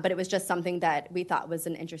 But it was just something that we thought was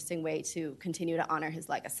an interesting way to continue to honor his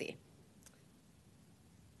legacy.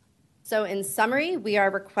 So in summary, we are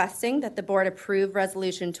requesting that the board approve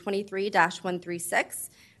Resolution 23-136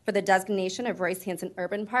 for the designation of Royce Hansen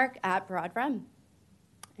Urban Park at Broad Run.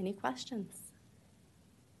 Any questions?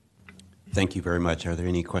 Thank you very much. Are there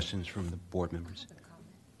any questions from the board members?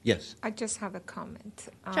 Yes. I just have a comment.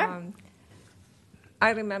 Sure. I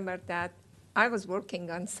remember that I was working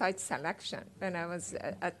on site selection when I was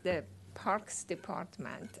at the Parks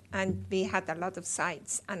Department, and we had a lot of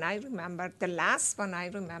sites. And I remember the last one I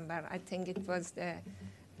think it was the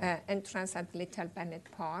entrance at Little Bennett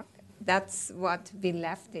Park. That's what we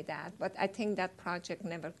left it at. But I think that project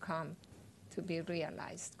never come to be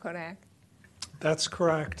realized, correct? That's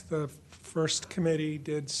correct. The first committee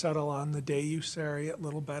did settle on the day use area at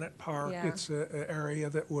Little Bennett Park. Yeah. It's an area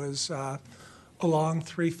that was along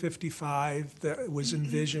 355 that was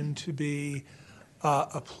envisioned to be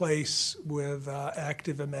a place with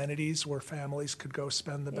active amenities where families could go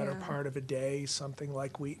spend the better part of a day, something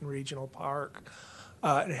like Wheaton Regional Park.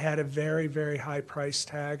 It had a very, very high price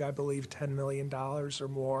tag, I believe $10 million or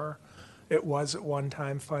more. It was at one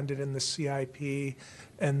time funded in the CIP,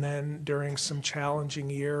 and then during some challenging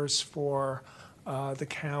years for the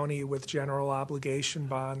county with general obligation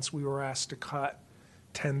bonds, we were asked to cut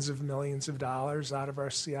tens of millions of dollars out of our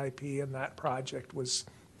CIP, and that project was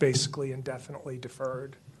basically indefinitely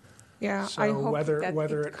deferred. Yeah, So I hope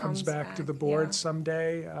whether it comes back to the board yeah.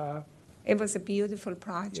 someday, It was a beautiful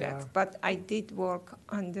project, Yeah. but I did work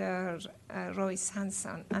under Royce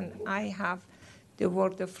Hansen, and I have the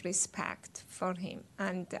word of respect for him.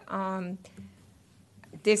 And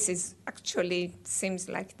this is actually seems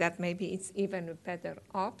like that maybe it's even a better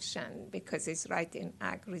option because it's right in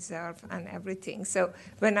Ag Reserve and everything. So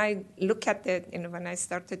when I look at it, when I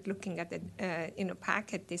started looking at the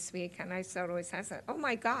packet this week, and I saw Royce Hansen, oh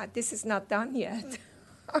my God, this is not done yet.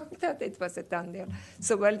 I thought it was a done deal.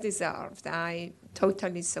 So well deserved. I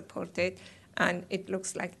totally support it, and it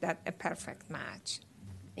looks like that a perfect match.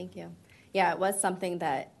 Thank you. Yeah, it was something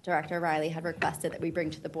that Director Riley had requested that we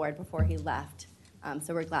bring to the board before he left.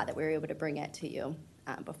 So we're glad that we were able to bring it to you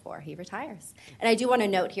before he retires. And I do want to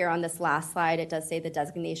note here on this last slide, it does say the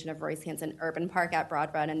designation of Royce Hansen Urban Park at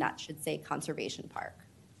Broad Run, and that should say Conservation Park.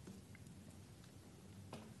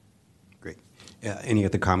 Any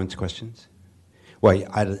other comments, questions? Well,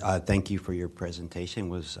 thank you for your presentation. It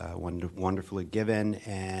was wonderfully given,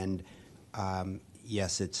 and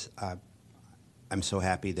yes, I'm so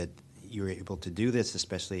happy that you were able to do this,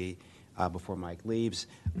 especially before Mike leaves.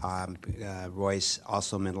 Royce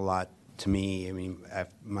also meant a lot to me. I mean,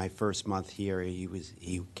 my first month here,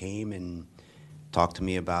 he came and talked to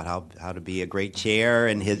me about how to be a great chair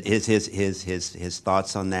and his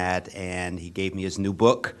thoughts on that, and he gave me his new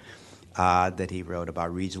book that he wrote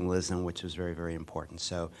about regionalism, which was very, very important.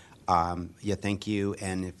 So, yeah, thank you.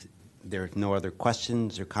 And if there are no other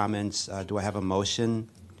questions or comments, do I have a motion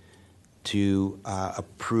to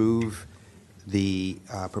approve the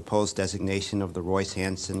proposed designation of the Royce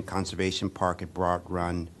Hansen Conservation Park at Broad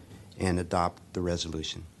Run and adopt the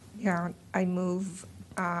resolution? Yeah, I move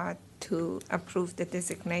to approve the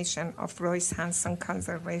designation of Royce Hansen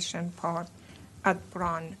Conservation Park at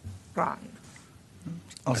Broad Run.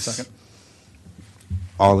 I'll second.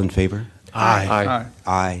 All in favor? Aye. Aye.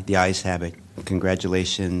 Aye. The ayes have it.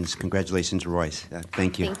 Congratulations, Royce.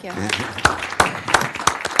 Thank you. Thank you.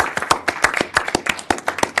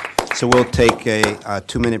 So we'll take a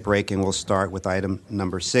 2-minute break, and we'll start with item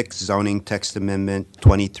number 6, zoning text amendment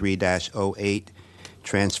 23-08,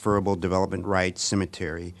 transferable development rights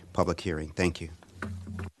cemetery, public hearing. Thank you.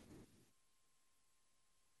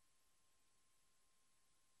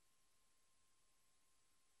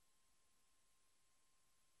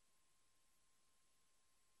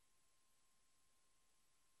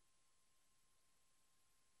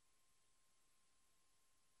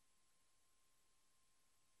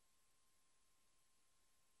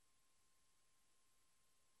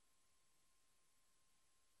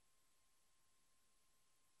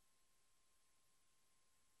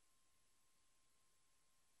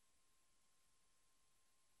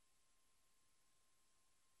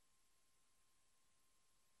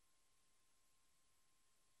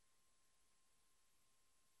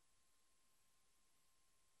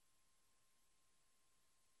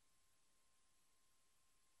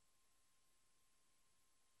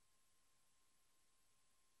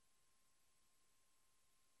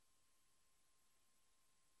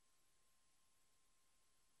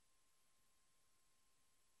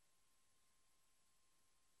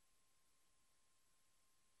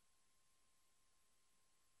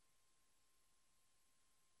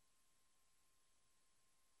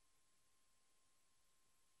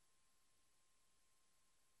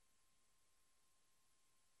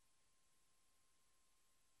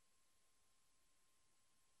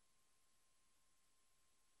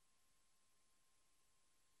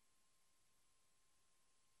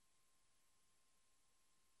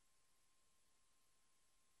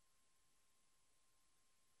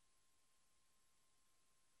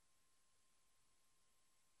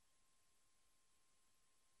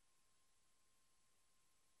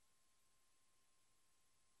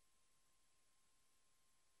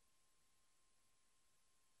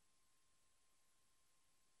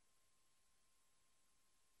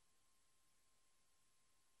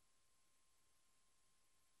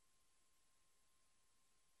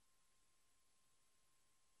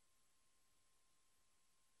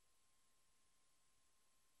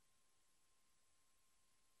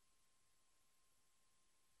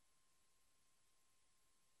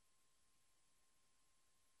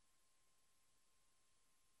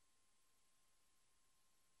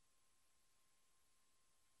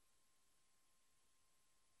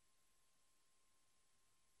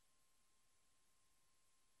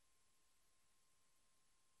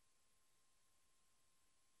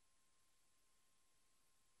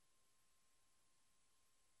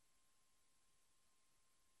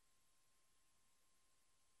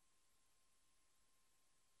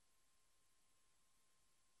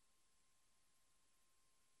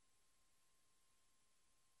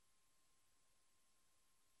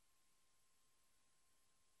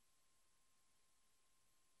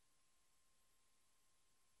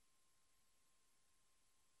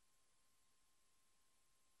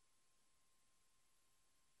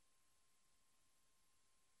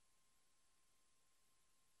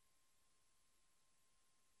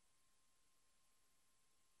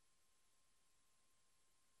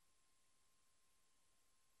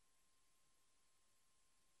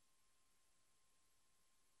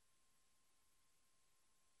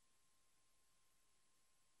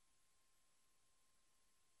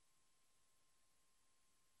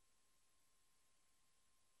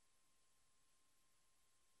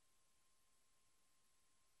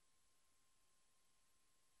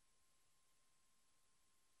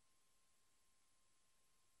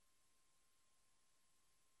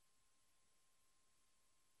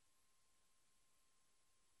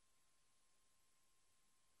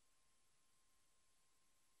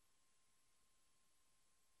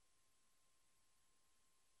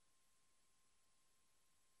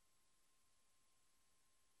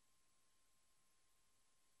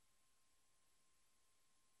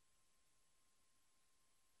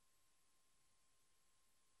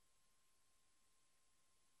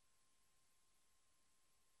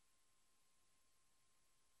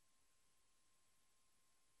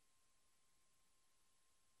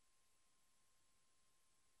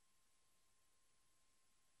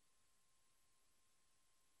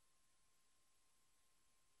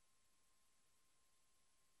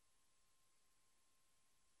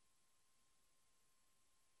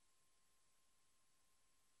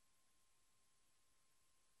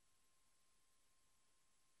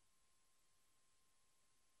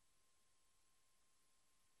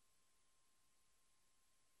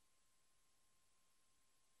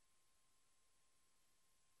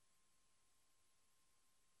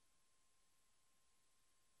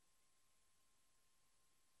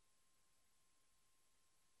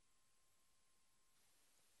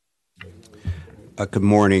 Good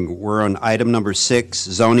morning. We're on item number 6,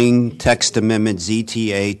 zoning text amendment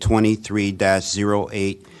ZTA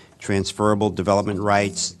 23-08, transferable development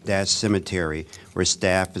rights - cemetery, where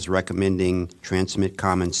staff is recommending transmit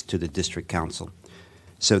comments to the district council.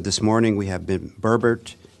 So this morning we have Ben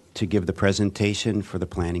Berbert to give the presentation for the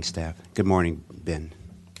planning staff. Good morning, Ben.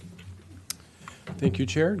 Thank you,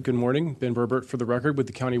 Chair. Good morning. Ben Berbert for the record with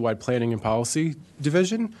the Countywide Planning and Policy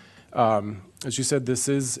Division. As you said, this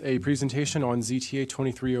is a presentation on ZTA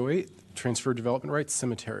 2308, Transfer Development Rights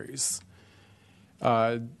Cemeteries.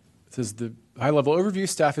 This is the high-level overview.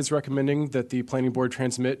 Staff is recommending that the Planning Board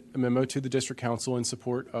transmit a memo to the District Council in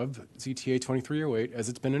support of ZTA 2308 as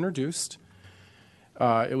it's been introduced.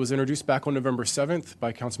 It was introduced back on November 7th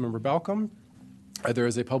by Councilmember Balcom. There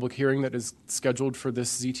is a public hearing that is scheduled for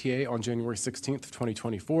this ZTA on January 16th,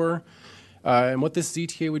 2024. And what this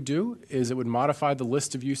ZTA would do is it would modify the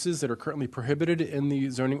list of uses that are currently prohibited in the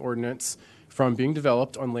zoning ordinance from being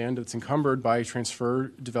developed on land that's encumbered by transfer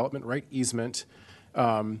development right easement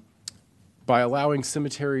by allowing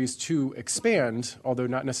cemeteries to expand, although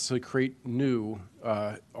not necessarily create new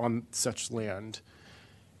on such land.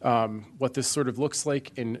 What this sort of looks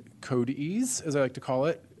like in Code Ease, as I like to call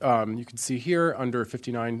it, you can see here under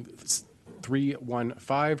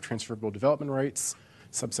 59315, transferable development rights,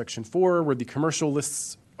 subsection 4, where the commercial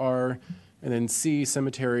lists are, and then C,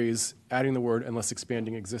 cemeteries, adding the word unless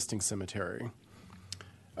expanding existing cemetery.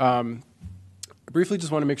 Briefly,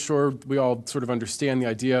 just want to make sure we all sort of understand the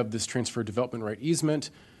idea of this transfer development right easement.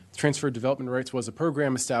 Transfer development rights was a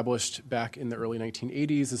program established back in the early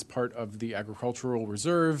 1980s as part of the Agricultural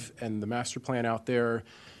Reserve and the master plan out there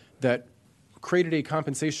that created a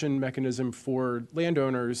compensation mechanism for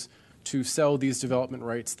landowners to sell these development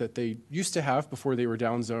rights that they used to have before they were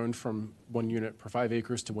downzoned from 1 unit per 5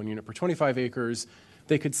 acres to 1 unit per 25 acres.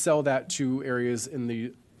 They could sell that to areas in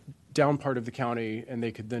the down part of the county, and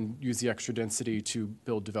they could then use the extra density to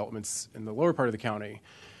build developments in the lower part of the county.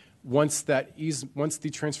 Once the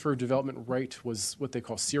transfer of development right was what they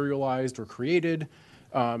call serialized or created,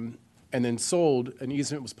 and then sold, an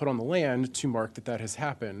easement was put on the land to mark that that has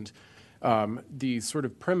happened. The sort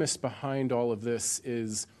of premise behind all of this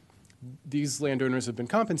is these landowners have been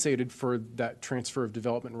compensated for that transfer of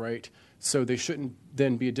development right, so they shouldn't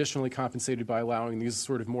then be additionally compensated by allowing these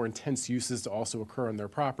sort of more intense uses to also occur on their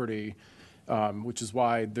property, which is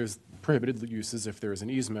why there's prohibited uses if there is an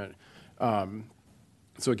easement.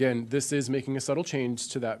 So again, this is making a subtle change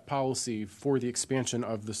to that policy for the expansion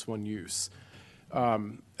of this one use.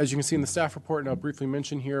 As you can see in the staff report, and I'll briefly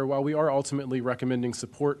mention here, while we are ultimately recommending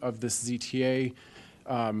support of this ZTA,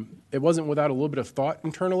 it wasn't without a little bit of thought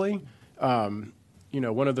internally.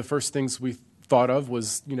 One of the first things we thought of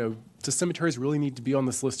was, do cemeteries really need to be on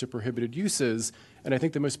this list of prohibited uses? And I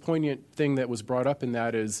think the most poignant thing that was brought up in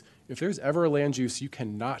that is, if there's ever a land use you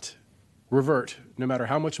cannot revert, no matter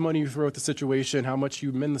how much money you throw at the situation, how much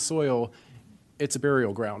you mend the soil, it's a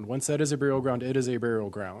burial ground. Once that is a burial ground, it is a burial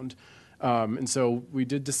ground. And so we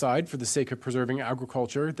did decide, for the sake of preserving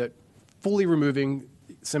agriculture, that fully removing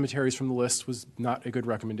cemeteries from the list was not a good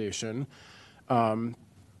recommendation.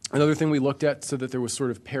 Another thing we looked at so that there was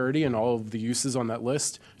sort of parity in all of the uses on that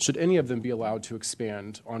list, should any of them be allowed to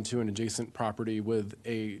expand onto an adjacent property with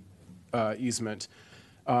a easement.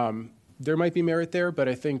 There might be merit there, but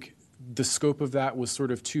I think the scope of that was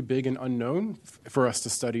sort of too big and unknown for us to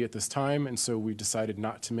study at this time, and so we decided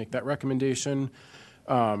not to make that recommendation.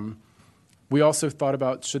 We also thought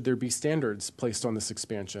about, should there be standards placed on this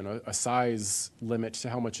expansion, a size limit to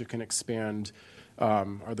how much it can expand?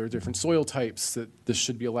 Are there different soil types that this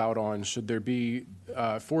should be allowed on? Should there be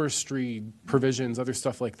forestry provisions, other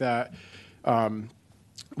stuff like that?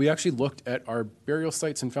 We actually looked at our burial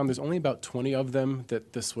sites and found there's only about 20 of them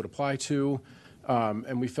that this would apply to.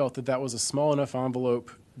 And we felt that that was a small enough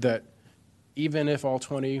envelope that even if all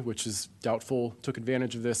 20, which is doubtful, took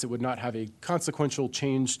advantage of this, it would not have a consequential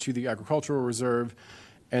change to the agricultural reserve,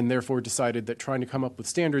 and therefore decided that trying to come up with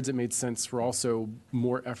standards that made sense for also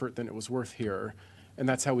more effort than it was worth here. And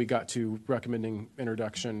that's how we got to recommending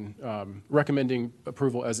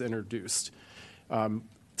approval as introduced.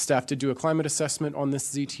 Staff did do a climate assessment on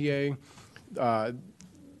this ZTA.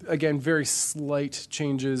 Again, very slight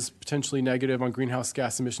changes, potentially negative on greenhouse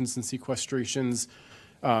gas emissions and sequestrations,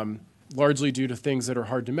 largely due to things that are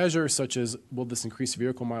hard to measure, such as, will this increase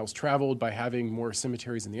vehicle miles traveled by having more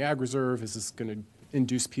cemeteries in the ag reserve? Is this going to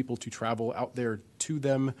induce people to travel out there to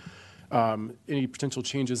them? Any potential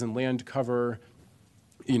changes in land cover?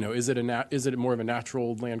 Is it more of a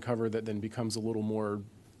natural land cover that then becomes a little more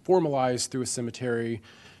formalized through a cemetery?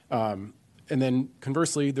 And then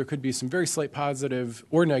conversely, there could be some very slight positive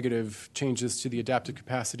or negative changes to the adaptive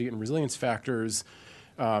capacity and resilience factors.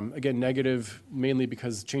 Again, negative mainly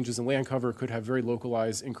because changes in land cover could have very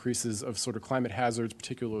localized increases of sort of climate hazards,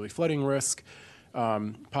 particularly flooding risk.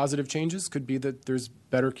 Positive changes could be that there's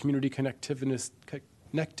better community connectiveness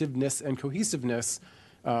and cohesiveness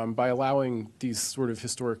by allowing these sort of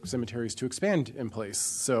historic cemeteries to expand in place.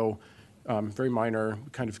 So very minor,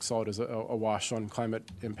 kind of saw it as a wash on climate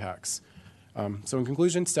impacts. So in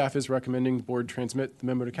conclusion, staff is recommending the board transmit the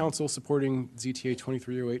memo to council supporting ZTA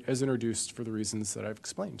 2308 as introduced for the reasons that I've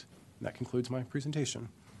explained. And that concludes my presentation.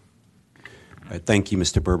 All right, thank you,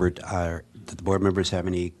 Mr. Berbert. Do the board members have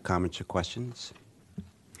any comments or questions?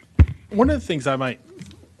 One of the things I might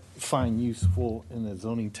find useful in the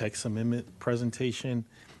zoning text amendment presentation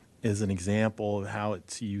is an example of how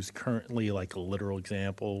it's used currently, like a literal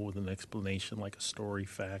example with an explanation, like a story,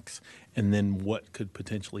 facts, and then what could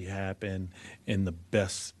potentially happen in the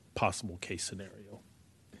best possible case scenario.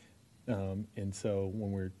 And so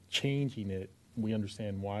when we're changing it, we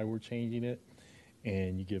understand why we're changing it,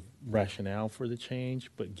 and you give rationale for the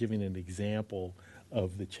change, but giving an example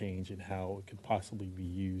of the change and how it could possibly be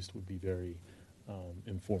used would be very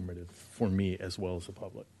informative for me as well as the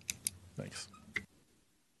public. Thanks.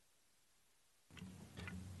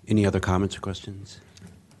 Any other comments or questions?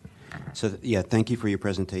 So, yeah, thank you for your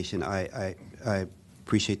presentation. I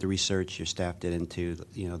appreciate the research your staff did into,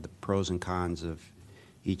 the pros and cons of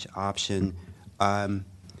each option. Yes,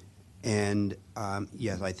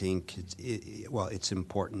 I think it's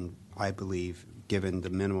important, I believe, given the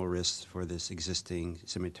minimal risks for this existing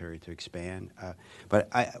cemetery to expand. But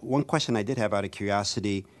one question I did have out of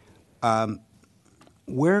curiosity,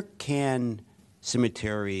 where can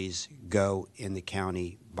cemeteries go in the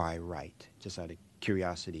county by right? Just out of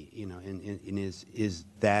curiosity, and is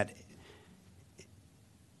that,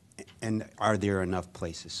 and are there enough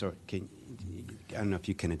places? So I don't know if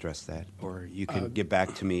you can address that, or you can get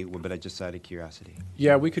back to me, but I just out of curiosity.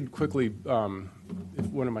 Yeah, we could quickly, if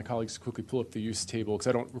one of my colleagues quickly pull up the use table, because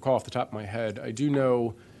I don't recall off the top of my head. I do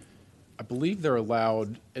know, I believe they're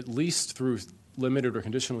allowed at least through limited or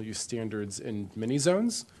conditional use standards in mini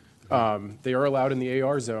zones. They are allowed in the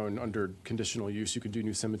AR zone under conditional use. You can do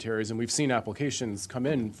new cemeteries, and we've seen applications come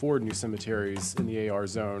in for new cemeteries in the AR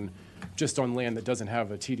zone just on land that doesn't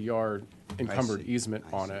have a TDR encumbered easement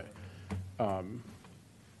on it.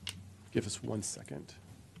 Give us 1 second.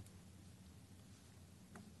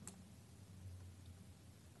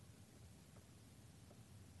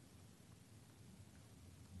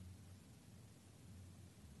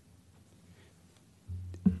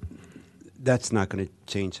 That's not going to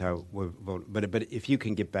change how we're voting, but if you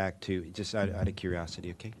can get back to, just out of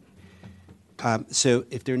curiosity, okay? So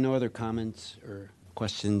if there are no other comments or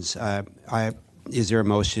questions, is there a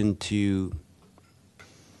motion to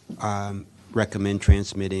recommend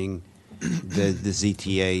transmitting the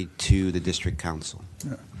ZTA to the district council?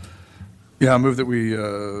 Yeah, I move that we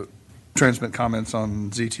transmit comments on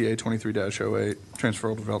ZTA 23-08,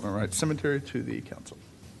 transferable development rights cemetery, to the council.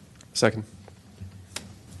 Second.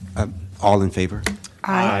 All in favor?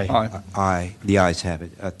 Aye. Aye. The ayes have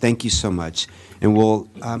it. Thank you so much. And we'll,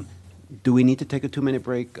 do we need to take a 2-minute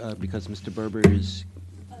break because Mr. Berber is?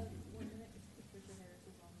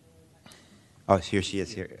 Oh, here she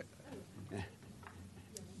is here.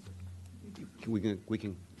 We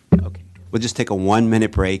can, okay. We'll just take a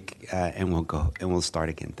 1-minute break and we'll go, and we'll start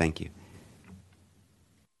again. Thank you.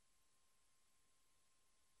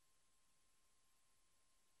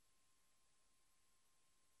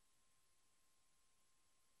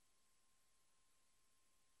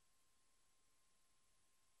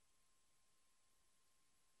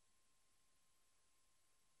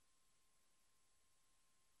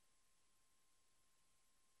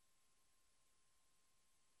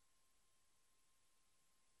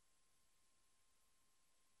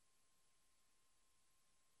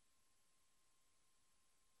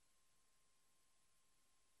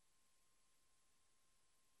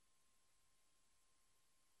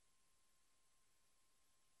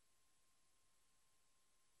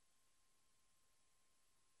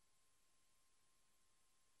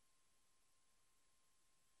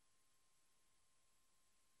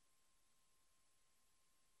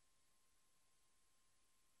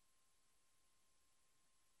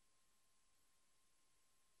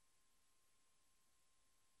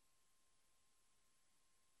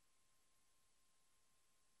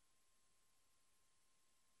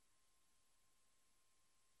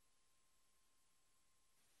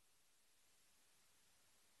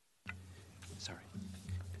 Sorry.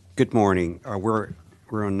 Good morning.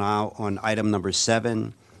 We're now on item number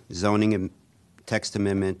 7, zoning text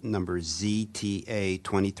amendment number ZTA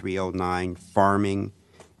 2309, farming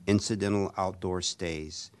incidental outdoor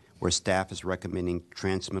stays, where staff is recommending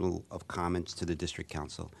transmittal of comments to the district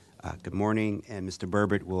council. Good morning, and Mr.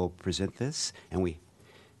 Burbert will present this, and we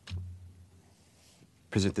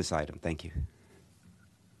present this item. Thank you.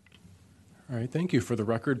 All right, thank you. For the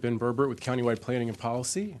record, Ben Burbert with Countywide Planning and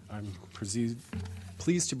Policy. I'm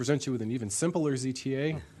pleased to present you with an even simpler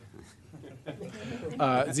ZTA.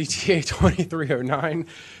 ZTA 2309,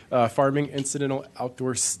 farming incidental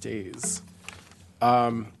outdoor stays.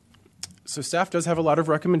 So staff does have a lot of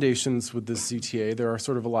recommendations with this ZTA. There are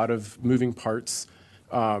sort of a lot of moving parts.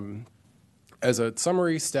 As a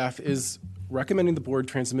summary, staff is recommending the board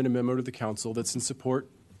transmit a memo to the council that's in support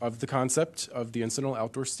of the concept of the incidental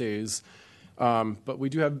outdoor stays. But we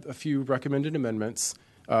do have a few recommended amendments.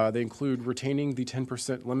 They include retaining the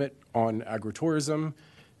 10% limit on agritourism,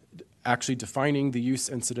 actually defining the use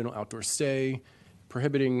incidental outdoor stay,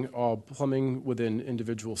 prohibiting all plumbing within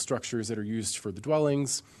individual structures that are used for the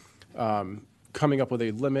dwellings, coming up with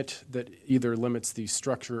a limit that either limits the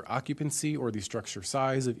structure occupancy or the structure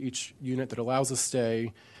size of each unit that allows a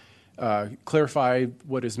stay, clarify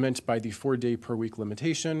what is meant by the 4-day per week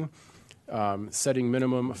limitation, setting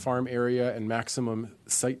minimum farm area and maximum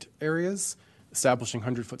site areas, establishing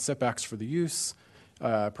 100-foot setbacks for the use,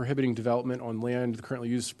 prohibiting development on land currently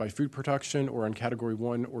used by food production or on Category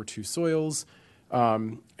 1 or 2 soils,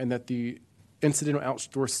 and that the incidental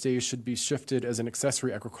outdoor stays should be shifted as an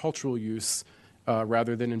accessory agricultural use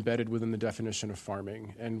rather than embedded within the definition of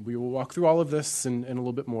farming. And we will walk through all of this and a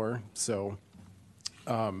little bit more. So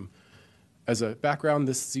as a background,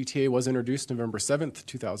 this ZTA was introduced November 7th,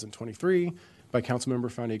 2023 by Councilmember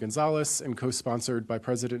Fani Gonzalez and co-sponsored by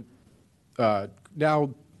now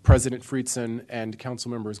President Friedson and Council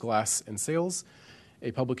members Glass and Sales.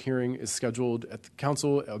 A public hearing is scheduled at the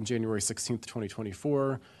Council on January 16th,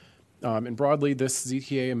 2024. And broadly, this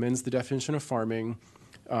ZTA amends the definition of farming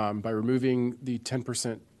by removing the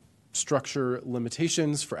 10% structure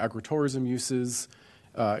limitations for agritourism uses,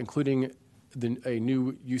 including a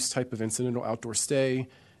new use type of incidental outdoor stay,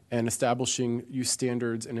 and establishing use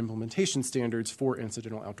standards and implementation standards for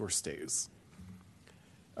incidental outdoor stays.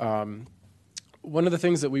 One of the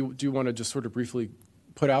things that we do want to just sort of briefly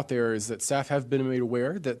put out there is that staff have been made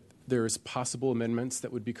aware that there's possible amendments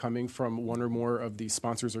that would be coming from one or more of the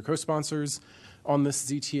sponsors or co-sponsors on this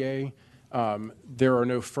ZTA. There are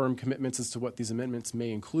no firm commitments as to what these amendments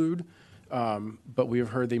may include, but we have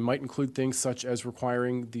heard they might include things such as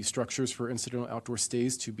requiring the structures for incidental outdoor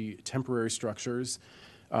stays to be temporary structures,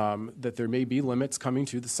 that there may be limits coming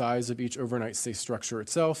to the size of each overnight stay structure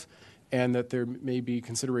itself, and that there may be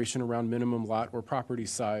consideration around minimum lot or property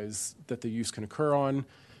size that the use can occur on.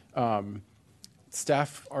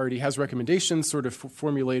 Staff already has recommendations sort of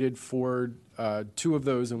formulated for 2 of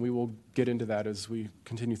those, and we will get into that as we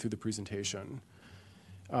continue through the presentation.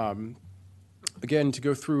 Again, to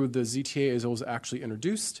go through the ZTA as it was actually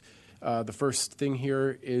introduced, the first thing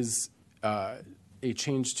here is a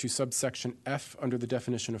change to subsection F under the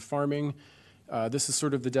definition of farming. This is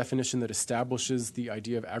sort of the definition that establishes the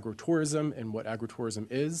idea of agritourism and what agritourism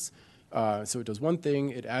is. So it does one thing,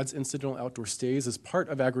 it adds incidental outdoor stays as part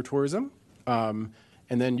of agritourism. And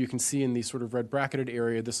then you can see in the sort of red bracketed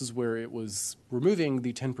area, this is where it was removing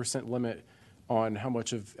the 10% limit on how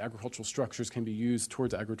much of agricultural structures can be used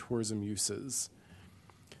towards agritourism uses.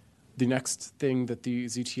 The next thing that the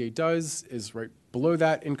ZTA does is right below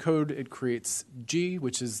that in code, it creates G,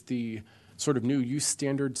 which is the sort of new use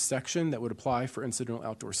standard section that would apply for incidental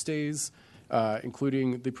outdoor stays,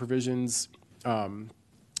 including the provisions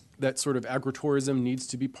that sort of agritourism needs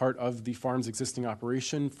to be part of the farm's existing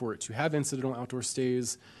operation for it to have incidental outdoor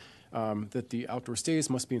stays, that the outdoor stays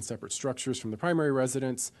must be in separate structures from the primary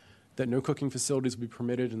residence, that no cooking facilities will be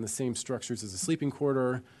permitted in the same structures as a sleeping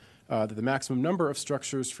quarter, that the maximum number of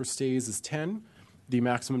structures for stays is 10, the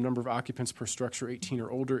maximum number of occupants per structure 18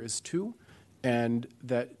 or older is 2, and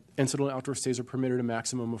that incidental outdoor stays are permitted a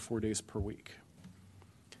maximum of 4 days per week.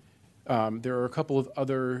 There are a couple of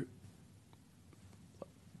other,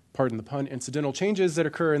 pardon the pun, incidental changes that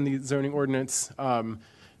occur in the zoning ordinance.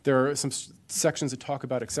 There are some sections that talk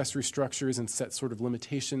about accessory structures and set sort of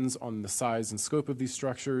limitations on the size and scope of these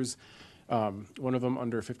structures. One of them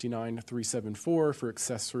under 59374 for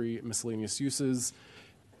accessory miscellaneous uses.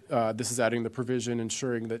 This is adding the provision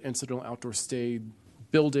ensuring that incidental outdoor stay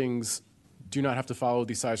buildings do not have to follow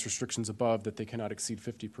the size restrictions above, that they cannot exceed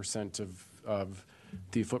 50% of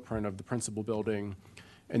the footprint of the principal building.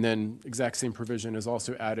 And then exact same provision is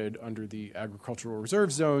also added under the agricultural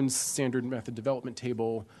reserve zones standard method development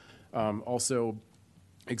table, also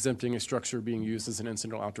exempting a structure being used as an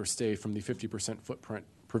incidental outdoor stay from the 50% footprint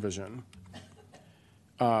provision.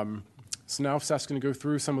 So now staff's going to go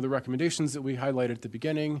through some of the recommendations that we highlighted at the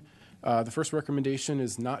beginning. The first recommendation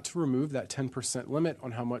is not to remove that 10% limit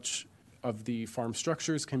on how much of the farm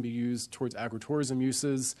structures can be used towards agritourism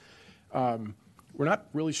uses. We're not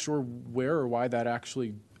really sure where or why that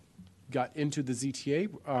actually got into the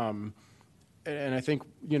ZTA. And I think,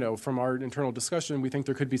 from our internal discussion, we think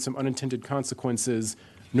there could be some unintended consequences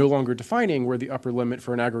no longer defining where the upper limit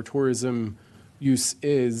for an agritourism use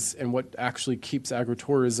is and what actually keeps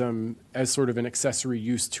agritourism as sort of an accessory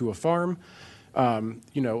use to a farm.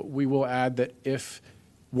 We will add that if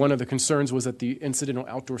one of the concerns was that the incidental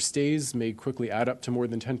outdoor stays may quickly add up to more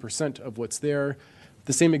than 10% of what's there,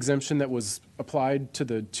 the same exemption that was applied to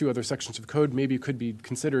the two other sections of code maybe could be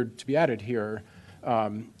considered to be added here.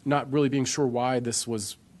 Not really being sure why this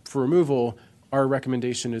was for removal, our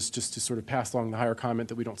recommendation is just to sort of pass along the higher comment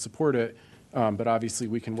that we don't support it, but obviously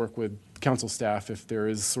we can work with council staff if there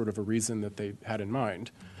is sort of a reason that they had in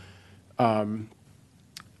mind.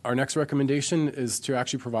 Our next recommendation is to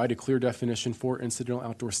actually provide a clear definition for incidental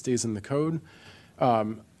outdoor stays in the code.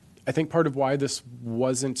 I think part of why this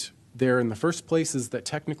wasn't there in the first place is that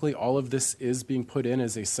technically all of this is being put in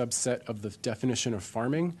as a subset of the definition of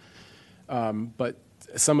farming. But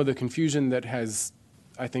some of the confusion that has,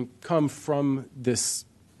 I think, come from this,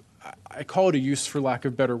 I call it a use for lack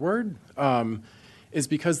of a better word, is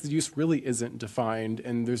because the use really isn't defined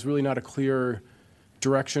and there's really not a clear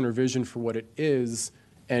direction or vision for what it is.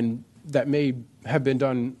 And that may have been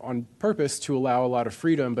done on purpose to allow a lot of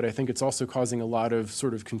freedom, but I think it's also causing a lot of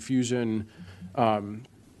sort of confusion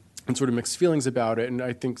and sort of mixed feelings about it. And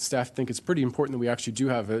I think staff think it's pretty important that we actually do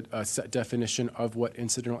have a set definition of what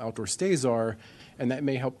incidental outdoor stays are, and that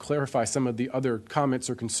may help clarify some of the other comments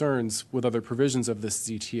or concerns with other provisions of this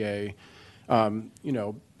ZTA.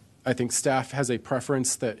 I think staff has a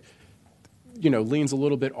preference that, leans a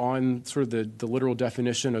little bit on sort of the literal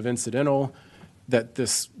definition of incidental, that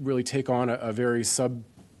this really take on a very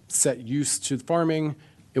subset use to farming.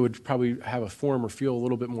 It would probably have a form or feel a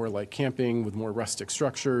little bit more like camping with more rustic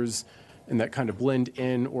structures and that kind of blend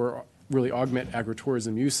in or really augment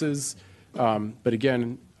agritourism uses. But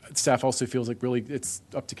again, staff also feels like really it's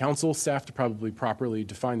up to council staff to probably properly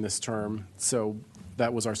define this term. So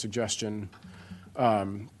that was our suggestion.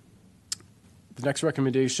 The next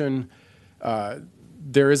recommendation,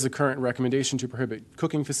 there is a current recommendation to prohibit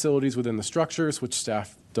cooking facilities within the structures, which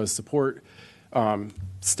staff does support.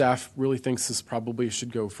 Staff really thinks this probably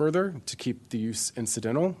should go further to keep the use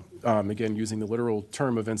incidental, again, using the literal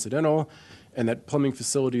term of incidental, and that plumbing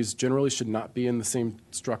facilities generally should not be in the same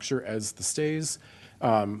structure as the stays.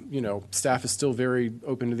 Staff is still very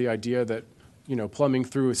open to the idea that, plumbing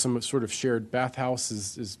through some sort of shared bathhouse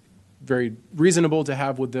is very reasonable to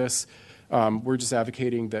have with this. We're just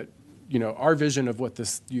advocating that, our vision of what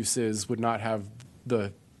this use is would not have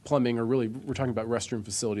the plumbing, or really, we're talking about restroom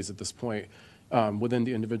facilities at this point, within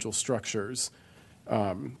the individual structures.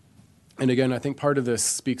 And again, I think part of this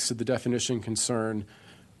speaks to the definition concern.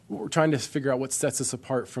 We're trying to figure out what sets us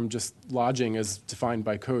apart from just lodging as defined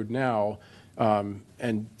by code now.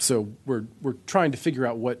 And so we're trying to figure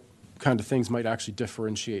out what kind of things might actually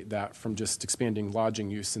differentiate that from just expanding lodging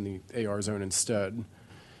use in the AR zone instead.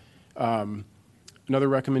 Another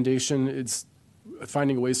recommendation is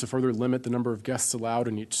finding ways to further limit the number of guests allowed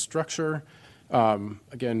in each structure.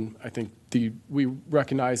 Again, I think we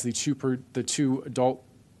recognize the two adult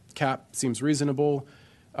cap seems reasonable.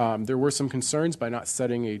 There were some concerns by not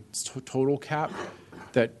setting a total cap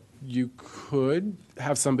that you could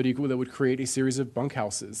have somebody that would create a series of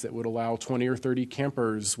bunkhouses that would allow 20 or 30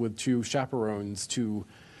 campers with 2 chaperones to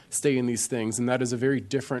stay in these things. And that is a very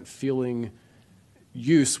different feeling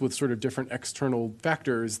use with sort of different external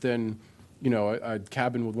factors than, a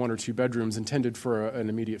cabin with 1 or 2 bedrooms intended for an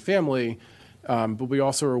immediate family. But we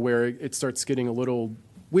also are aware it starts getting a little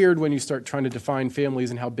weird when you start trying to define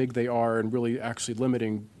families and how big they are and really actually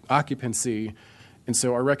limiting occupancy. And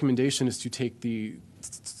so our recommendation is to take the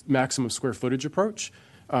maximum square footage approach.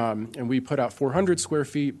 And we put out 400 square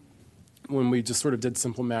feet when we just sort of did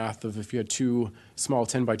simple math of if you had 2 small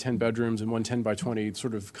 10 by 10 bedrooms and 1 10 by 20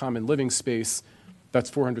 sort of common living space, that's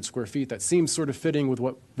 400 square feet. That seems sort of fitting with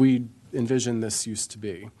what we envision this use to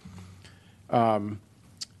be.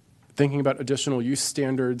 Thinking about additional use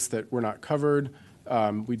standards that were not covered,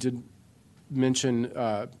 we did mention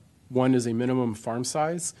one is a minimum farm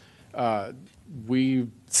size. We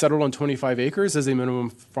settled on 25 acres as a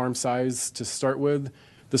minimum farm size to start with.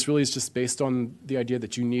 This really is just based on the idea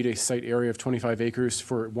that you need a site area of 25 acres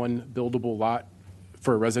for one buildable lot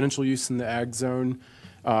for residential use in the ag zone.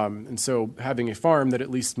 And so having a farm that at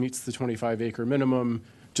least meets the 25-acre minimum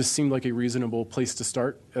just seemed like a reasonable place to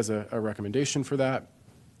start as a recommendation for that.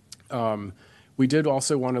 We did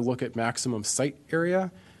also want to look at maximum site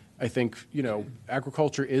area. I think,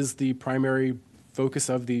 agriculture is the primary focus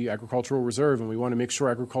of the agricultural reserve, and we want to make sure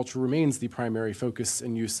agriculture remains the primary focus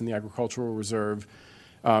and use in the agricultural reserve.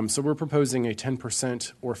 So we're proposing a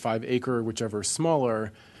 10% or 5-acre, whichever is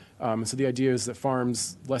smaller. So the idea is that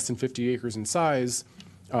farms less than 50 acres in size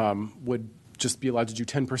would just be allowed to do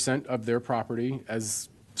 10% of their property as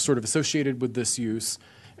sort of associated with this use,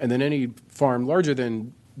 and then any farm larger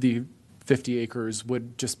than the 50 acres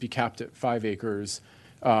would just be capped at 5 acres.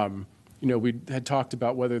 We had talked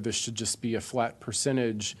about whether this should just be a flat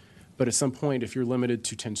percentage, but at some point, if you're limited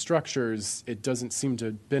to 10 structures, it doesn't seem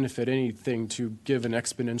to benefit anything to give an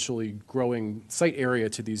exponentially growing site area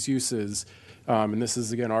to these uses. And this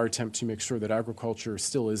is, again, our attempt to make sure that agriculture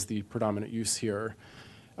still is the predominant use here.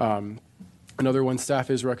 Another one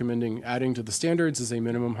staff is recommending adding to the standards is a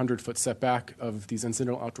minimum 100-foot setback of these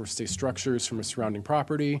incidental outdoor stay structures from a surrounding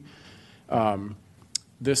property.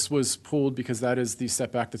 This was pulled because that is the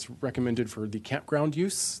setback that's recommended for the campground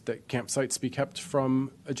use, that campsites be kept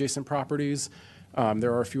from adjacent properties.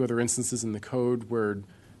 There are a few other instances in the code where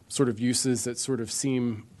sort of uses that sort of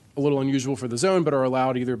seem a little unusual for the zone but are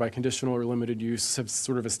allowed either by conditional or limited use have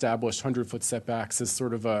sort of established 100-foot setbacks as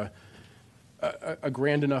sort of a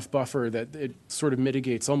grand enough buffer that it sort of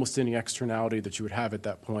mitigates almost any externality that you would have at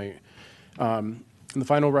that point. And the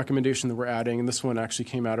final recommendation that we're adding, and this one actually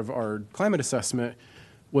came out of our climate assessment,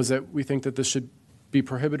 was that we think that this should be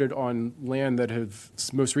prohibited on land that have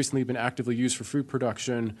most recently been actively used for food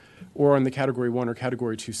production or on the Category 1 or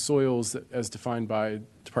Category 2 soils as defined by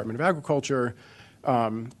Department of Agriculture.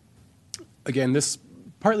 Again, this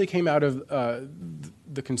partly came out of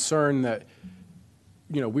the concern that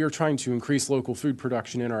we are trying to increase local food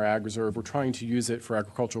production in our ag reserve. We're trying to use it for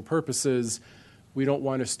agricultural purposes. We don't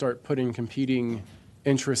want to start putting competing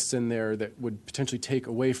interests in there that would potentially take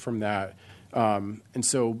away from that. And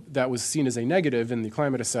so that was seen as a negative in the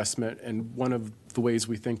climate assessment, and one of the ways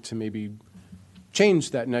we think to maybe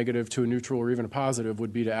change that negative to a neutral or even a positive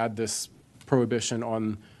would be to add this prohibition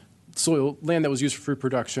on land that was used for food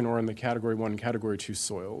production or in the Category 1 and Category 2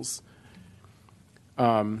 soils.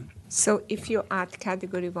 So if you add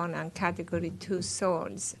Category 1 and Category 2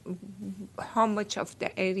 soils, how much of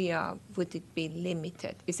the area would it be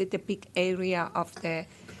limited? Is it a big area of the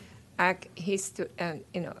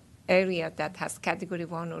area that has Category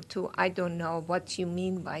 1 or 2? I don't know what you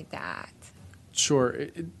mean by that. Sure.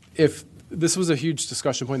 If this was a huge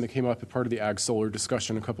discussion point that came up as part of the ag solar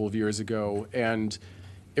discussion a couple of years ago, and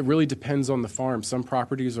it really depends on the farm. Some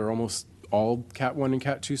properties are almost all Cat 1 and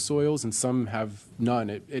Cat 2 soils, and some have none.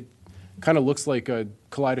 It kind of looks like a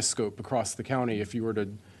kaleidoscope across the county if you were to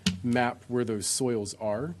map where those soils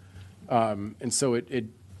are. And so it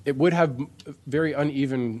would have very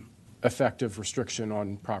uneven effective restriction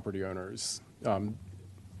on property owners.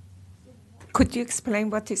 Could you explain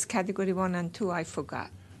what is Category 1 and 2? I forgot.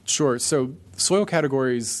 Sure. So soil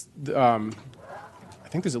categories, I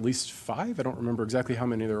think there's at least 5. I don't remember exactly how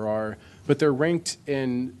many there are, but they're ranked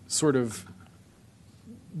in sort of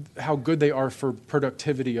how good they are for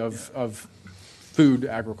productivity of food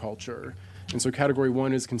agriculture. And so Category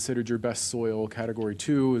 1 is considered your best soil. Category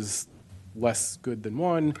 2 is less good than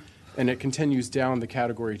 1. And it continues down the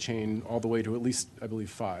category chain all the way to at least, I believe,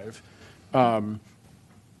 5. And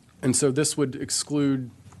so this would exclude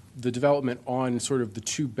the development on sort of the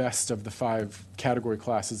 2 best of the 5 category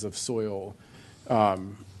classes of soil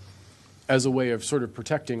as a way of sort of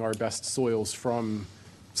protecting our best soils from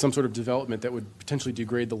some sort of development that would potentially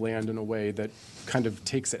degrade the land in a way that kind of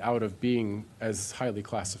takes it out of being as highly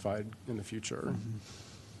classified in the future.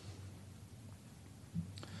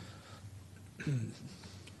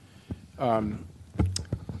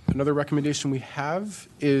 Another recommendation we have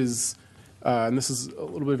is, and this is a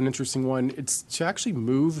little bit of an interesting one, it's to actually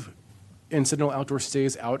move incidental outdoor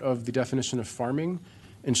stays out of the definition of farming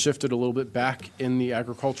and shift it a little bit back in the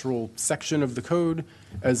agricultural section of the code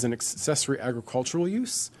as an accessory agricultural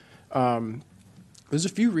use. There's a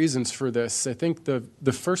few reasons for this. I think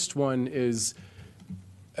the first one is,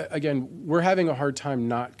 again, we're having a hard time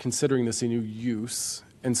not considering this a new use,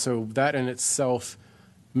 and so that in itself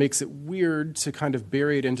makes it weird to kind of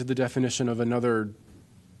bury it into the definition of another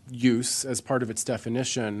use as part of its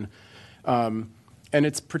definition. And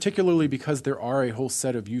it's particularly because there are a whole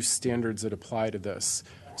set of use standards that apply to this.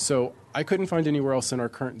 So I couldn't find anywhere else in our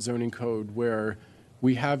current zoning code where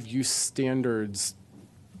we have use standards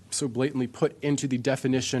so blatantly put into the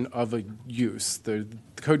definition of a use. The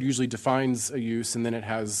code usually defines a use, and then it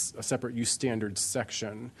has a separate use standards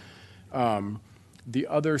section. The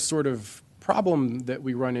other sort of problem that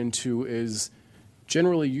we run into is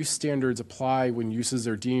generally use standards apply when uses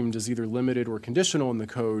are deemed as either limited or conditional in the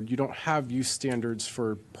code. You don't have use standards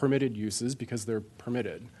for permitted uses because they're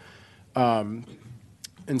permitted. And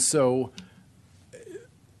so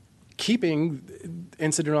keeping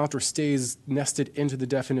incidental outdoor stays nested into the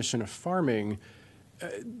definition of farming,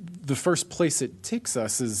 the first place it takes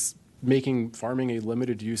us is making farming a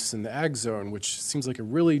limited use in the ag zone, which seems like a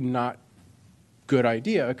really not good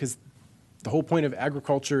idea because the whole point of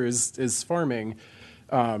agriculture is farming.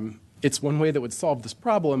 It's one way that would solve this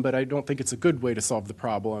problem, but I don't think it's a good way to solve the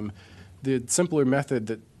problem. The simpler method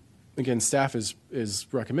that, again, staff is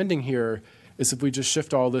recommending here is if we just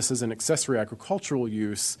shift all this as an accessory agricultural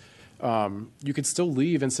use, you could still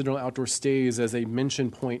leave incidental outdoor stays as a mention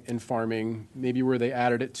point in farming, maybe where they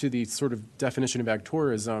added it to the sort of definition of ag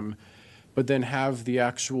tourism, but then have the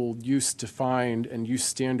actual use defined and use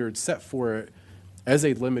standards set for it as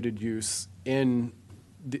a limited use in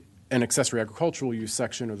an accessory agricultural use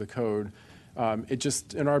section of the code. It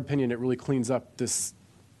just, in our opinion, it really cleans up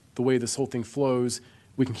the way this whole thing flows.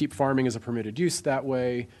 We can keep farming as a permitted use that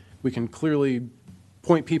way. We can clearly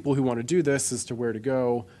point people who want to do this as to where to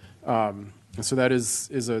go. And so that is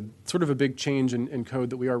a sort of a big change in code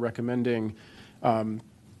that we are recommending.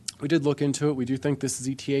 We did look into it. We do think this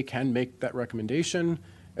ZTA can make that recommendation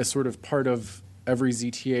as sort of part of every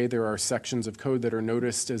ZTA. There are sections of code that are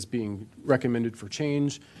noticed as being recommended for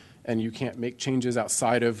change, and you can't make changes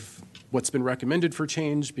outside of what's been recommended for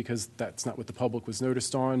change because that's not what the public was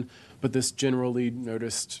noticed on. But this generally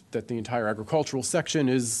noticed that the entire agricultural section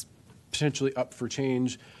is potentially up for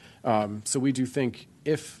change. So we do think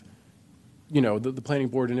if the planning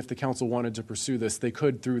board and if the council wanted to pursue this, they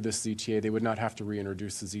could through this ZTA. They would not have to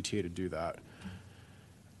reintroduce the ZTA to do that.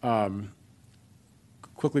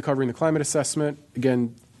 Quickly covering the climate assessment,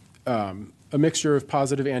 again, a mixture of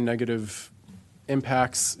positive and negative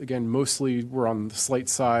impacts. Again, mostly we're on the slight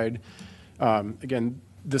side. Again,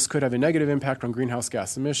 this could have a negative impact on greenhouse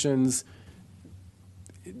gas emissions.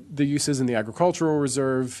 The uses in the agricultural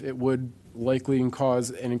reserve, it would likely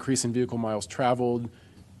cause an increase in vehicle miles traveled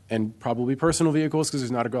and probably personal vehicles because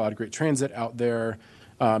there's not a lot of great transit out there.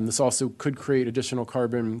 This also could create additional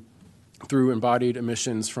carbon through embodied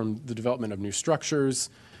emissions from the development of new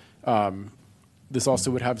structures. This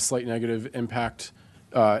also would have a slight negative impact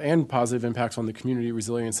and positive impacts on the community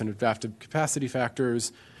resilience and adaptive capacity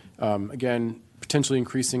factors. Again, potentially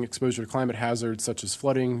increasing exposure to climate hazards such as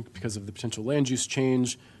flooding because of the potential land use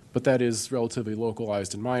change, but that is relatively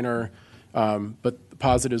localized and minor. But the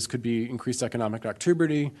positives could be increased economic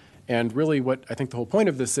activity. And really what I think the whole point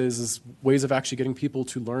of this is ways of actually getting people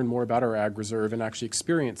to learn more about our ag reserve and actually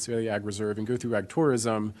experience the ag reserve and go through ag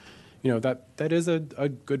tourism. That is a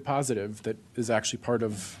good positive that is actually part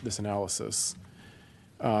of this analysis.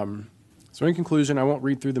 So in conclusion, I won't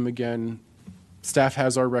read through them again. Staff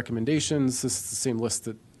has our recommendations. This is the same list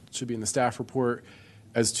that should be in the staff report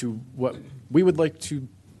as to what we would like to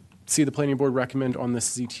see the planning board recommend on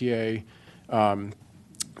this ZTA.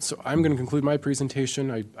 So I'm going to conclude my presentation.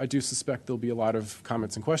 I do suspect there'll be a lot of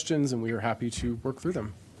comments and questions, and we are happy to work through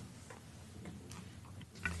them.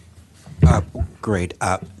 Great.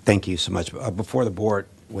 Thank you so much. Before the board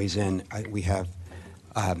weighs in, we have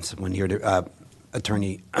someone here,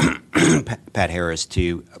 Attorney Pat Harris,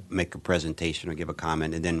 to make a presentation or give a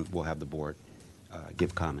comment, and then we'll have the board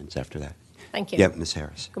give comments after that. Thank you. Yeah, Ms.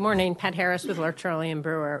 Harris. Good morning. Pat Harris with Lark, Charlie, and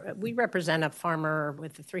Brewer. We represent a farmer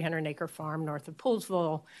with a 300-acre farm north of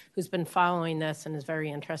Poolesville who's been following this and is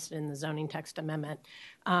very interested in the zoning text amendment,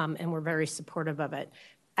 and we're very supportive of it.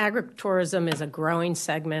 Agritourism is a growing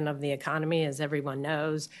segment of the economy, as everyone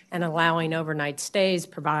knows, and allowing overnight stays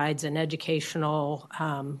provides an educational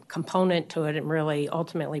component to it and really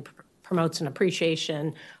ultimately promotes an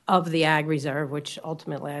appreciation of the ag reserve, which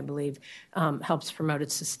ultimately, I believe, helps promote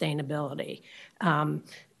its sustainability.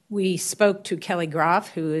 We spoke to Kelly Groff,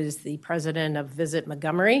 who is the president of Visit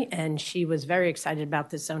Montgomery, and she was very excited about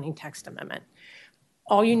this zoning text amendment.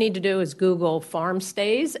 All you need to do is Google farm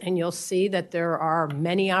stays, and you'll see that there are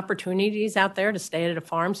many opportunities out there to stay at a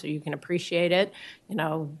farm so you can appreciate it,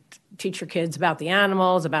 teach your kids about the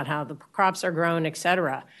animals, about how the crops are grown, et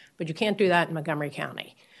cetera. But you can't do that in Montgomery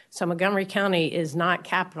County. So Montgomery County is not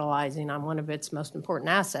capitalizing on one of its most important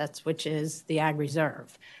assets, which is the ag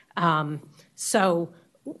reserve. So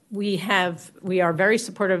we are very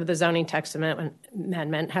supportive of the zoning text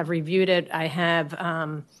amendment, have reviewed it.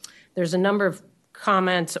 There's a number of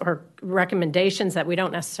comments or recommendations that we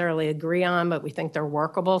don't necessarily agree on, but we think they're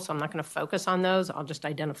workable, so I'm not going to focus on those. I'll just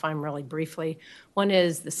identify them really briefly. One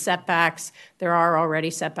is the setbacks. There are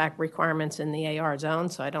already setback requirements in the AR zone,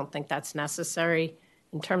 so I don't think that's necessary.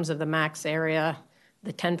 In terms of the max area,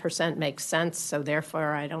 the 10% makes sense, so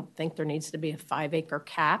therefore I don't think there needs to be a 5-acre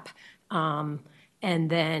cap. And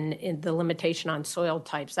then in the limitation on soil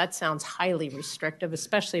types, that sounds highly restrictive,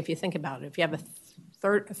 especially if you think about it. If you have a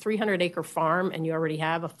 300-acre farm and you already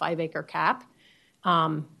have a 5-acre cap,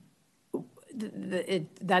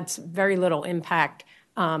 that's very little impact.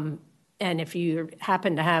 And if you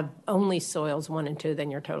happen to have only soils 1 and 2, then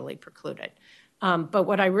you're totally precluded. But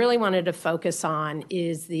what I really wanted to focus on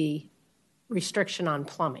is the restriction on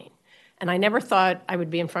plumbing. And I never thought I would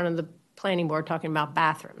be in front of the planning board talking about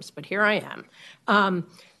bathrooms, but here I am.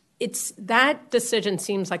 That decision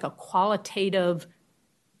seems like a qualitative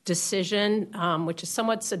decision, which is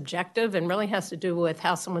somewhat subjective and really has to do with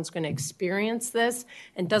how someone's going to experience this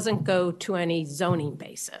and doesn't go to any zoning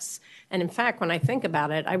basis. And in fact, when I think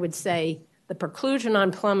about it, I would say the preclusion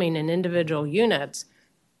on plumbing in individual units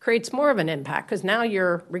creates more of an impact because now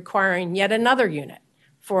you're requiring yet another unit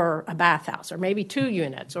for a bathhouse, or maybe 2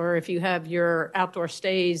 units, or if you have your outdoor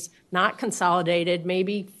stays not consolidated,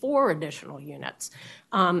 maybe 4 additional units.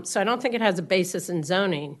 So I don't think it has a basis in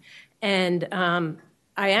zoning. And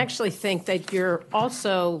I actually think that you're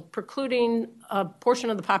also precluding a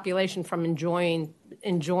portion of the population from enjoying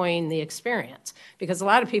the experience, because a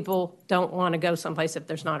lot of people don't want to go someplace if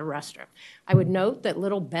there's not a restroom. I would note that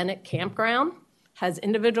Little Bennett Campground has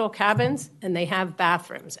individual cabins and they have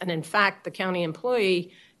bathrooms. And in fact, the county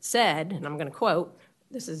employee said, and I'm going to quote,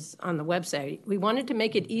 this is on the website, "We wanted to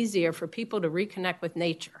make it easier for people to reconnect with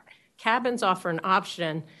nature. Cabins offer an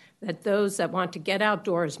option that those that want to get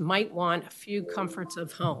outdoors might want a few comforts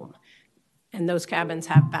of home." And those cabins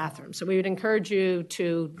have bathrooms. So we would encourage you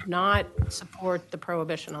to not support the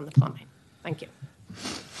prohibition on the plumbing. Thank you.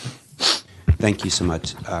 Thank you so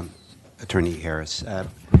much, Attorney Harris.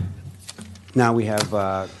 Now we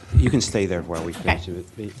have, you can stay there while we finish.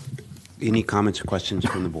 Okay. Any comments or questions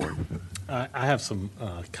from the board? I have some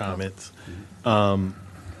comments. Mr.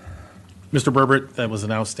 Burbert, that was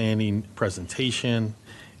an outstanding presentation.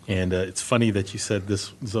 And it's funny that you said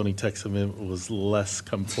this zoning text amendment was less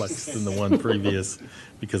complex than the one previous,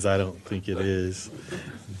 because I don't think it is.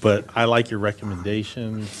 But I like your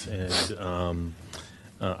recommendations, and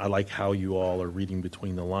I like how you all are reading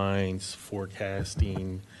between the lines,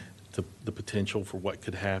 forecasting the potential for what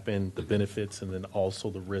could happen, the benefits, and then also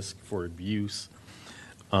the risk for abuse.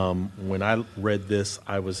 When I read this,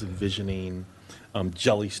 I was envisioning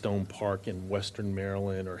Jellystone Park in Western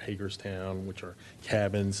Maryland or Hagerstown, which are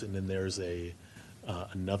cabins, and then there's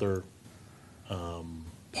another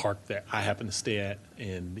park that I happen to stay at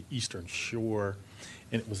in the Eastern Shore,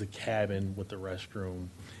 and it was a cabin with a restroom,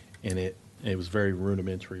 and it was very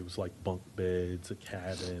rudimentary. It was like bunk beds, a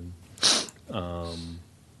cabin,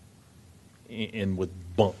 and with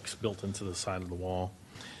bunks built into the side of the wall.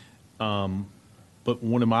 But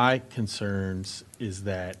one of my concerns is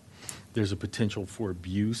that there's a potential for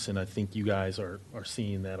abuse, and I think you guys are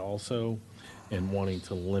seeing that also, and wanting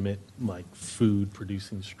to limit like food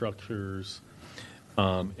producing structures,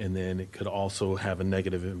 and then it could also have a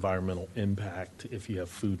negative environmental impact if you have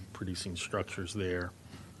food producing structures there.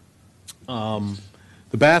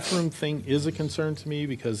 The bathroom thing is a concern to me,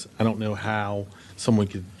 because I don't know how someone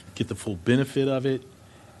could get the full benefit of it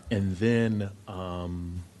and then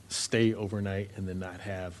stay overnight and then not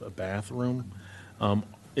have a bathroom.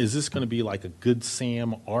 Is this going to be like a Good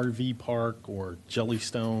Sam RV park or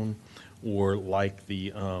Jellystone, or like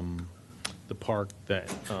the park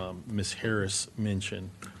that Ms. Harris mentioned?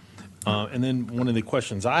 And then one of the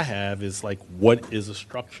questions I have is like, what is a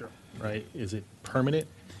structure, right? Is it permanent?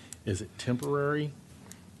 Is it temporary?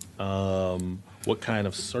 What kind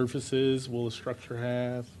of surfaces will a structure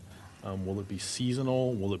have? Will it be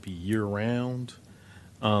seasonal? Will it be year-round?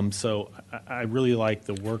 So I really like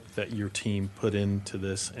the work that your team put into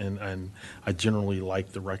this, and I generally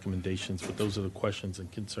like the recommendations, but those are the questions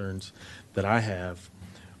and concerns that I have.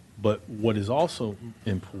 But what is also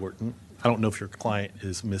important, I don't know if your client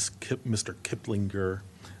is Mr. Kiplinger,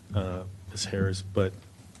 Ms. Harris, but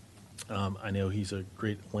I know he's a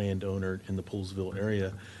great landowner in the Poolesville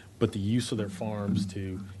area. But the use of their farms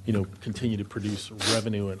to, continue to produce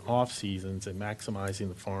revenue in off seasons and maximizing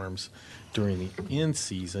the farms during the in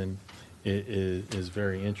season is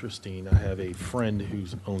very interesting. I have a friend who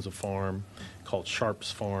owns a farm called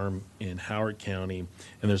Sharps Farm in Howard County,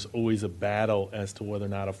 and there's always a battle as to whether or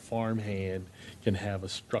not a farmhand can have a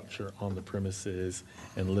structure on the premises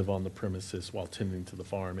and live on the premises while tending to the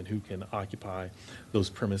farm, and who can occupy those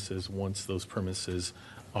premises once those premises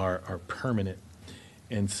are permanent.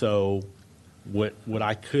 And so what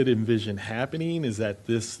I could envision happening is that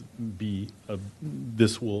this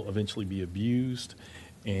will eventually be abused,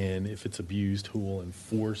 and if it's abused, who will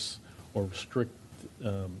enforce or restrict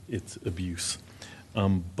its abuse?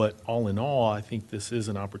 But all in all, I think this is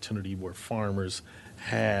an opportunity where farmers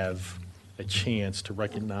have a chance to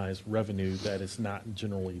recognize revenue that is not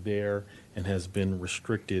generally there and has been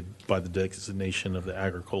restricted by the designation of the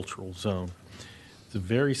agricultural zone. It's a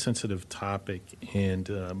very sensitive topic,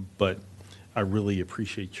 and but I really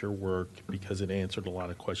appreciate your work because it answered a lot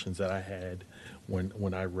of questions that I had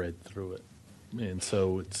when I read through it. And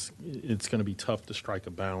so it's going to be tough to strike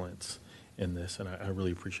a balance in this, and I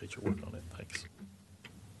really appreciate your work on it. Thanks.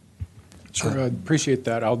 Sure, I appreciate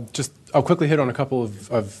that. I'll quickly hit on a couple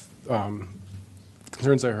of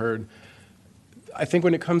concerns I heard. I think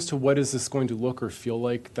when it comes to what is this going to look or feel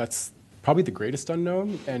like, that's probably the greatest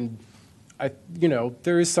unknown. And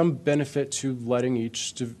there is some benefit to letting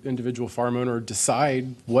each individual farm owner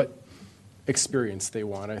decide what experience they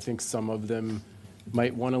want. I think some of them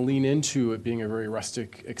might want to lean into it being a very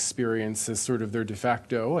rustic experience as sort of their de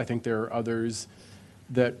facto. I think there are others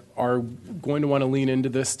that are going to want to lean into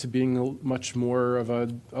this to being much more of a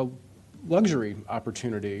luxury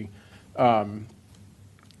opportunity. And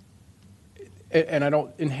I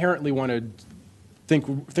don't inherently want to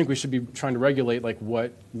think we should be trying to regulate like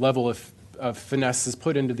what level of finesse is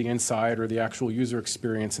put into the inside or the actual user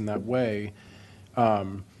experience in that way.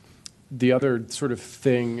 The other sort of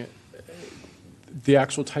thing, the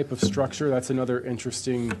actual type of structure, that's another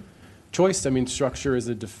interesting choice. I mean, structure is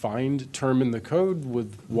a defined term in the code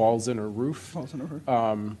with walls and a roof.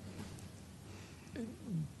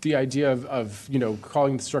 The idea of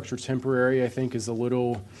calling the structure temporary, I think, is a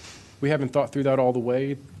little, we haven't thought through that all the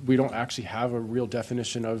way. We don't actually have a real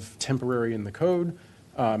definition of temporary in the code.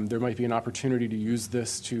 There might be an opportunity to use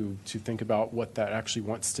this to think about what that actually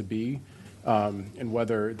wants to be, and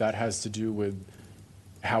whether that has to do with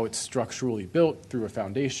how it's structurally built through a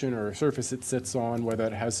foundation or a surface it sits on, whether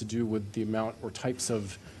it has to do with the amount or types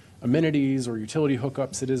of amenities or utility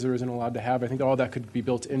hookups it is or isn't allowed to have. I think all that could be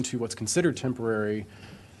built into what's considered temporary.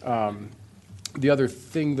 The other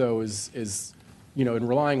thing, though, is in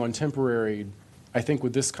relying on temporary, I think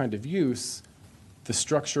with this kind of use, the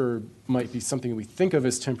structure might be something we think of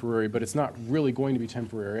as temporary, but it's not really going to be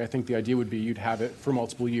temporary. I think the idea would be you'd have it for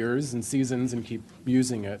multiple years and seasons and keep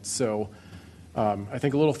using it. So I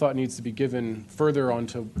think a little thought needs to be given further on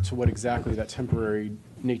to what exactly that temporary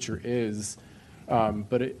nature is.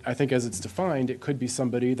 But I think as it's defined, it could be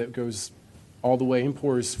somebody that goes all the way and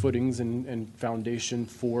pours footings and foundation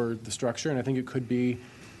for the structure. And I think it could be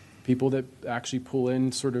people that actually pull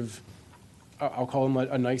in sort of, I'll call them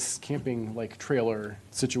a nice camping like trailer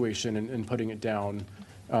situation and putting it down.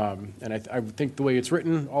 And I think the way it's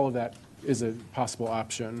written, all of that is a possible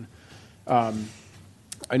option.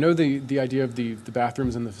 I know the idea of the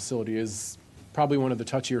bathrooms in the facility is probably one of the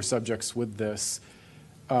touchier subjects with this.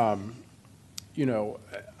 I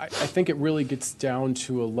think it really gets down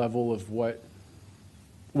to a level of what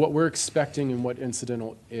we're expecting and what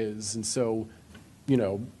incidental is. And so,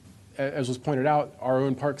 as was pointed out, our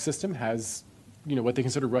own park system has, what they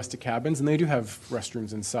consider rustic cabins, and they do have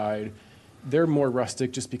restrooms inside. They're more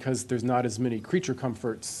rustic just because there's not as many creature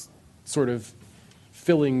comforts sort of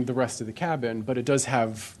filling the rest of the cabin, but it does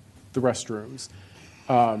have the restrooms.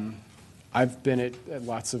 I've been at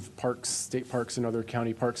lots of parks, state parks and other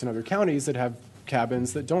county parks in other counties that have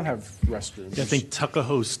cabins that don't have restrooms. I think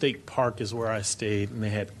Tuckahoe State Park is where I stayed, and they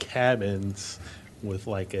had cabins with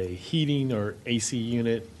like a heating or AC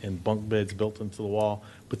unit and bunk beds built into the wall,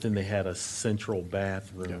 but then they had a central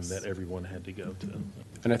bathroom that everyone had to go to.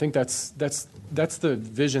 And I think that's the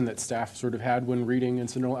vision that staff sort of had when reading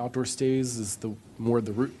incidental outdoor stays, is the more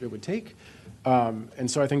the route it would take. And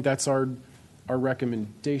so I think that's our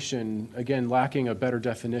recommendation, again, lacking a better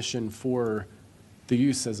definition for the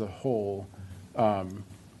use as a whole.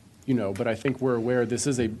 But I think we're aware this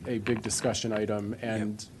is a big discussion item,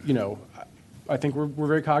 and I think we're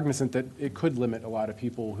very cognizant that it could limit a lot of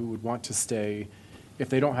people who would want to stay if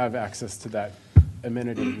they don't have access to that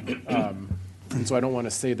amenity. And so I don't want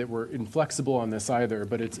to say that we're inflexible on this either,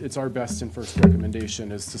 but it's our best and first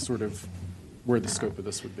recommendation as to sort of where the scope of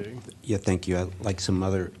this would be. Yeah, thank you. I'd like some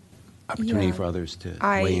other opportunity for others to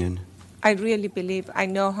weigh in. I really believe, I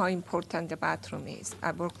know how important the bathroom is.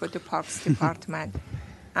 I work with the Parks Department,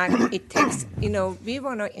 and it takes, we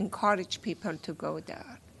want to encourage people to go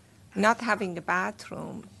there. Not having the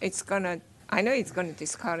bathroom, I know it's going to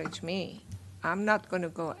discourage me. I'm not going to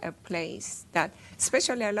go a place that,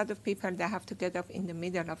 especially a lot of people that have to get up in the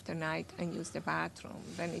middle of the night and use the bathroom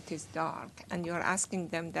when it is dark, and you're asking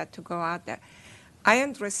them that to go out there. I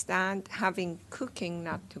understand having cooking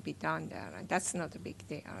not to be done there, and that's not a big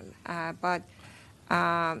deal. But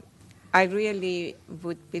I really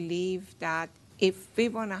would believe that if we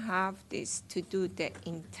want to have this to do the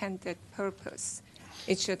intended purpose,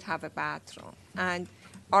 it should have a bathroom. And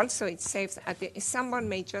also, it saves, someone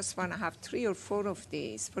may just want to have 3 or 4 of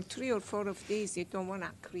these. For 3 or 4 of these, you don't want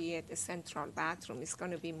to create a central bathroom. It's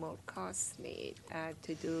going to be more costly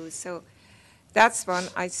to do. So that's one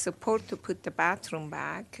I support, to put the bathroom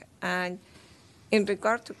back. And in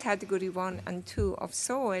regard to category 1 and 2 of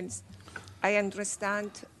soils, I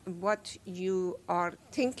understand what you are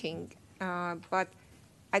thinking, but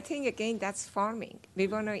I think, again, that's farming. We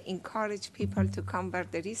want to encourage people to come where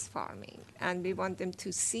there is farming, and we want them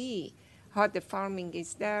to see how the farming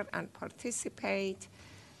is there and participate.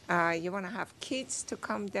 You want to have kids to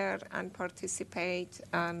come there and participate.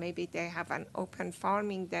 Maybe they have an open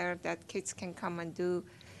farming there that kids can come and do.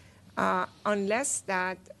 Unless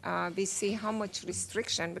that we see how much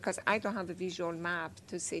restriction, because I don't have a visual map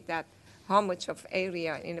to see that how much of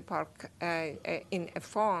area in a park, in a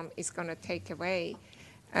farm is going to take away.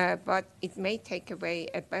 But it may take away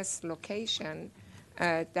a best location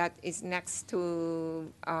that is next to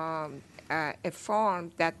a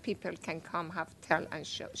farm that people can come tell and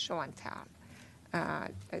show and tell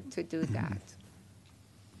to do that.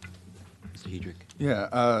 Mr. Hedrick. Yeah,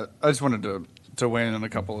 I just wanted to weigh in on a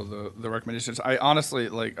couple of the recommendations. I honestly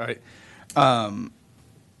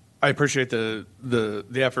I appreciate the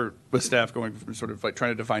effort with staff going from sort of like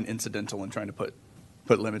trying to define incidental and trying to put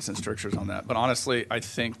limits and strictures on that. But honestly, I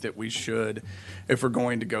think that we should, if we're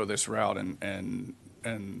going to go this route and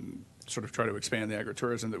sort of try to expand the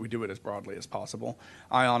agritourism, that we do it as broadly as possible.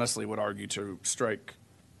 I honestly would argue to strike,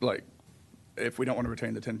 like, if we don't want to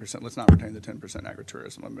retain the 10%, let's not retain the 10%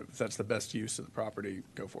 agritourism limit. If that's the best use of the property,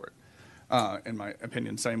 go for it, in my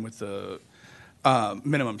opinion. Same with the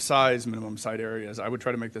minimum size, minimum site areas. I would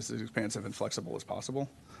try to make this as expansive and flexible as possible.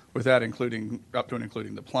 With that, including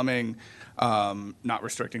the plumbing, not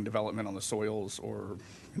restricting development on the soils, or,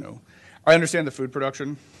 I understand the food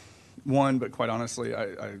production one, but quite honestly,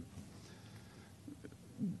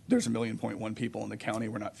 there's 1.1 million people in the county.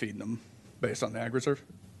 We're not feeding them based on the ag reserve.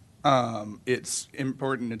 It's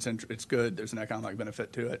important. It's good. There's an economic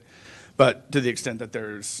benefit to it, but to the extent that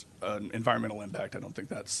there's an environmental impact, I don't think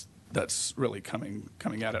that's really coming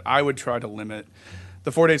at it. I would try to limit.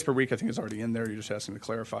 The 4 days per week, I think, is already in there. You're just asking to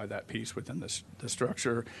clarify that piece within the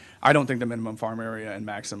structure. I don't think the minimum farm area and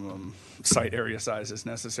maximum site area size is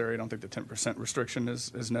necessary. I don't think the 10% restriction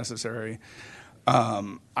is necessary.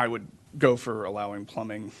 I would go for allowing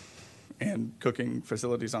plumbing and cooking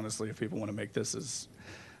facilities, honestly, if people want to make this as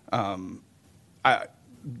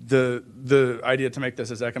the idea to make this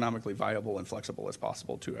as economically viable and flexible as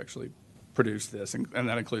possible to actually produce this, and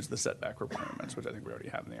that includes the setback requirements, which I think we already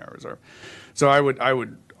have in the ag reserve. So I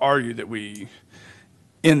would argue that we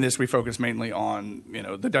focus mainly on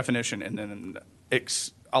the definition, and then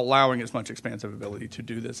allowing as much expansive ability to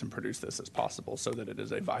do this and produce this as possible, so that it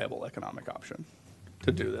is a viable economic option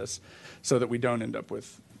to do this, so that we don't end up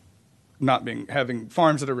with having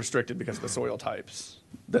farms that are restricted because of the soil types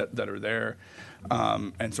that are there,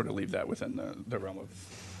 and sort of leave that within the realm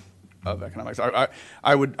of economics.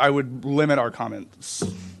 I would limit our comments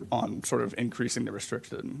on sort of increasing the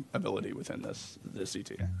restricted ability within this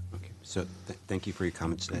ETA. Okay, so thank you for your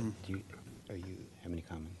comments. Do you have any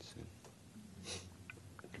comments?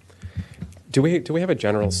 Do we have a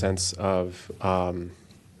general sense of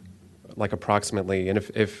like approximately, and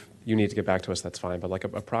if you need to get back to us, that's fine, but like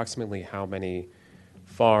approximately how many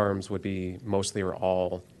farms would be mostly or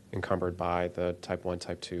all encumbered by the type 1,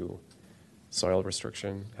 type 2 soil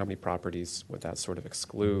restriction? How many properties would that sort of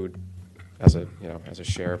exclude as a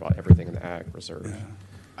share of everything in the ag reserve? Yeah.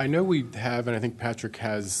 I know we have, and I think Patrick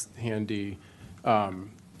has handy,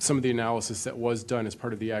 some of the analysis that was done as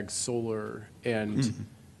part of the ag solar, and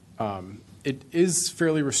it is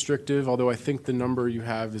fairly restrictive, although I think the number you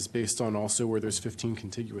have is based on also where there's 15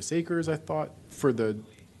 contiguous acres, I thought, for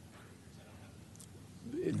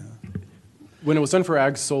when it was done for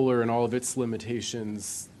ag solar and all of its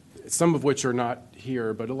limitations, some of which are not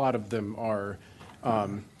here, but a lot of them are,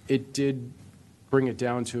 it did bring it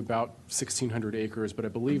down to about 1,600 acres, but I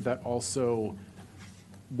believe that also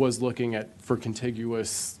was looking at for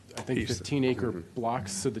contiguous, I think, 15-acre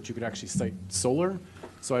blocks so that you could actually site solar.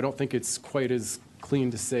 So I don't think it's quite as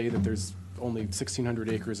clean to say that there's only 1,600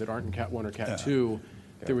 acres that aren't in Cat 1 or Cat 2.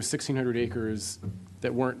 There was 1,600 acres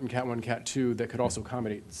that weren't in Cat 1, Cat 2 that could also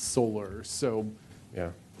accommodate solar. So Yeah.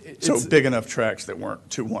 So big enough tracks that weren't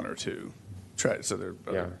 2-1 or 2 tracks, so they're.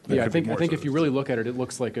 Yeah. I think if you really look at it, it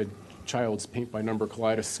looks like a child's paint-by-number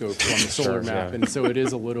kaleidoscope on the solar Sure, map, yeah. and so it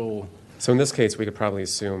is a little. So in this case, we could probably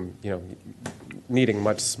assume, needing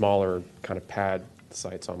much smaller kind of pad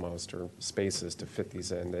sites almost, or spaces to fit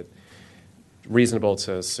these in, that reasonable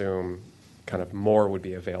to assume kind of more would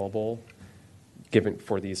be available given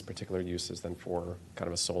for these particular uses than for kind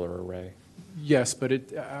of a solar array. Yes, but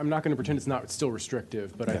I'm not going to pretend it's not still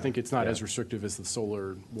restrictive, but I think it's not as restrictive as the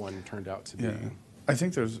solar one turned out to be. Yeah. I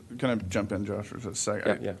think there's, can I jump in, Josh, for just a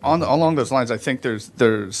second? Yeah. Along those lines, I think I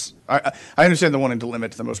understand the wanting to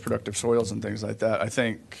limit to the most productive soils and things like that. I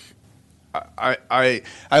think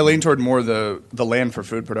I lean toward more the land for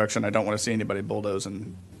food production. I don't want to see anybody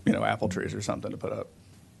bulldozing, apple trees or something to put up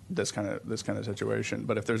this kind of situation.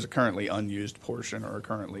 But if there's a currently unused portion or a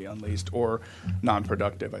currently unleased or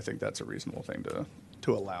non-productive, I think that's a reasonable thing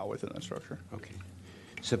to allow within that structure. Okay.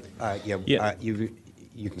 So,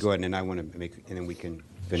 you can go ahead, and I want to make, and then we can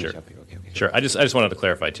finish Sure. up here. Okay. Sure. I just wanted to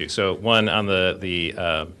clarify too. So one on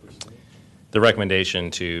the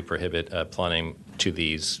recommendation to prohibit plumbing to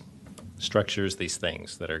these structures, these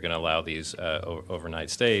things that are going to allow these overnight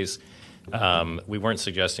stays. We weren't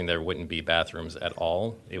suggesting there wouldn't be bathrooms at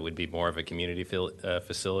all. It would be more of a community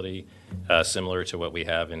facility, similar to what we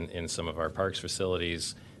have in some of our parks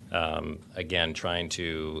facilities. Again, trying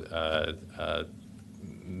to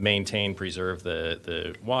maintain, preserve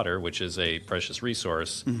the water, which is a precious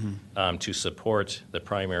resource, to support the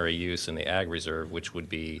primary use in the ag reserve, which would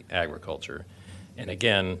be agriculture. And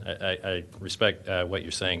again, I respect what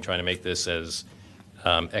you're saying, trying to make this as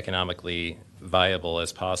economically viable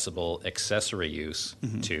as possible accessory use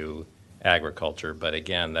to agriculture. But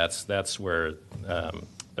again, that's where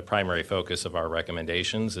the primary focus of our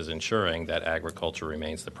recommendations is ensuring that agriculture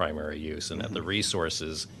remains the primary use and that the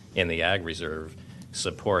resources in the ag reserve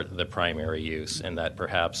support the primary use, and that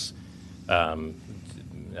perhaps some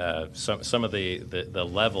of the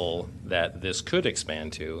level that this could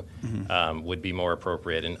expand to would be more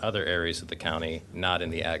appropriate in other areas of the county, not in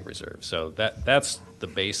the ag reserve. So that's the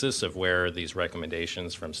basis of where these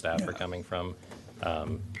recommendations from staff are coming from. I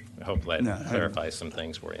hope that clarifies some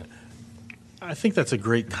things for you. I think that's a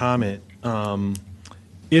great comment.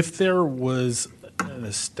 If there was an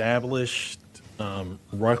established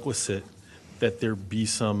requisite that there be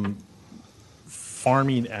some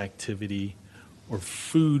farming activity or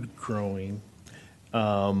food growing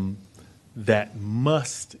that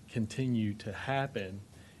must continue to happen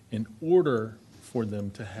in order for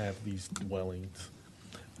them to have these dwellings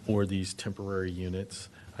or these temporary units,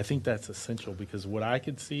 I think that's essential, because what I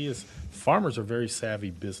could see is farmers are very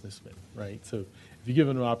savvy businessmen, right? So if you give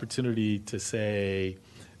them an opportunity to, say,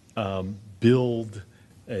 build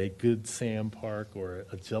a Good Sam Park or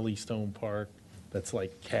a Jellystone Park that's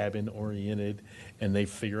like cabin oriented, and they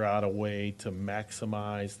figure out a way to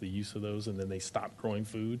maximize the use of those, and then they stop growing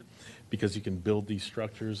food because you can build these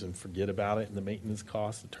structures and forget about it, and the maintenance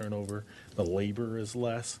costs, the turnover, the labor is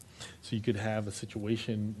less. So you could have a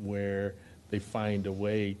situation where they find a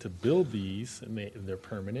way to build these, and they're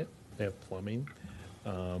permanent, they have plumbing,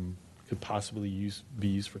 could possibly be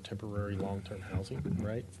used for temporary long-term housing,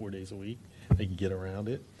 right? 4 days a week, they can get around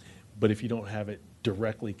it. But if you don't have it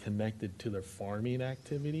directly connected to their farming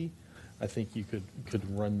activity, I think you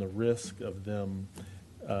could run the risk of them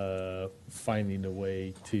finding a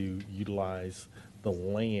way to utilize the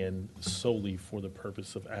land solely for the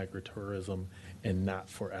purpose of agritourism and not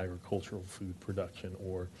for agricultural food production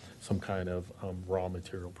or some kind of raw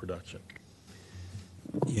material production.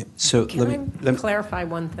 Yeah. So Can I clarify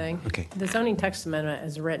one thing? Okay. The zoning text amendment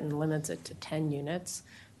as written limits it to 10 units.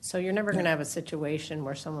 So you're never going to have a situation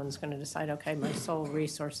where someone's going to decide, okay, my sole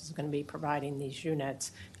resource is going to be providing these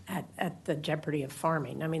units at the jeopardy of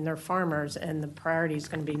farming. I mean, they're farmers, and the priority is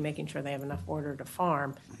going to be making sure they have enough order to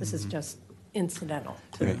farm. This is just incidental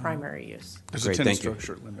to the primary use. There's Great, a thank you.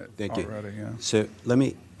 structure limit Thank you. already, yeah. So let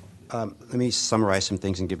me summarize some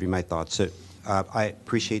things and give you my thoughts. So I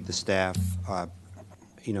appreciate the staff,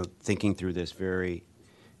 thinking through this very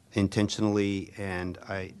intentionally, and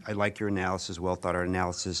I like your analysis, well thought out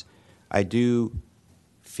analysis. I do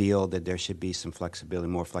feel that there should be some flexibility,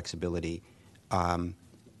 more flexibility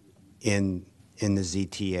in the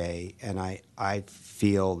ZTA, and I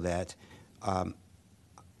feel that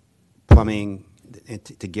plumbing,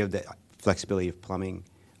 to give the flexibility of plumbing,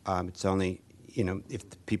 it's only if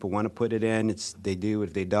the people want to put it in, they do.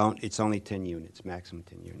 If they don't, it's only 10 units, maximum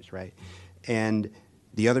 10 units, right? And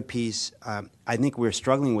the other piece, I think we're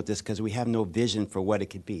struggling with this because we have no vision for what it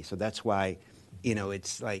could be. So that's why,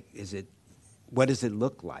 it's like, what does it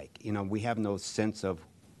look like? We have no sense of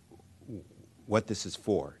what this is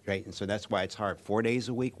for, right? And so that's why it's hard. 4 days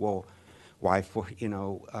a week, well, why for,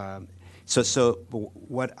 so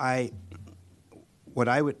what I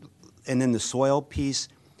would, and then the soil piece,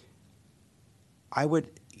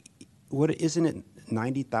 isn't it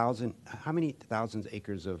 90,000, how many thousands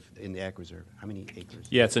acres in the ag reserve? How many acres?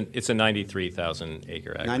 Yeah, it's a 93,000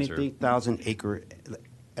 acre ag reserve. 93,000 acre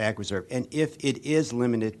ag reserve. And if it is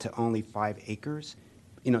limited to only 5 acres,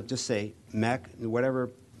 just say whatever,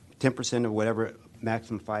 10% of whatever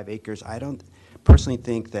maximum 5 acres, I don't personally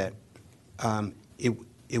think that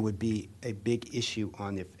it would be a big issue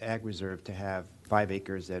on the ag reserve to have 5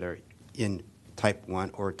 acres that are in type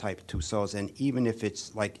 1 or type 2 soils. And even if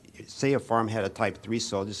it's like, say a farm had a type 3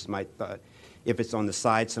 soil, this is my thought, if it's on the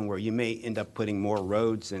side somewhere, you may end up putting more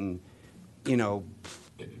roads and,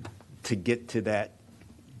 to get to that,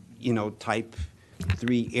 type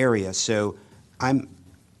 3 area. So I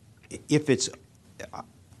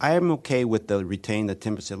am okay with retain the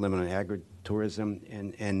 10% limit on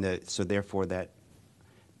agritourism and so therefore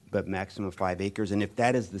but maximum of 5 acres. And if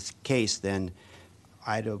that is the case, then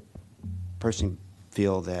I don't personally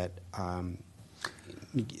feel that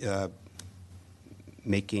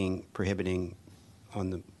prohibiting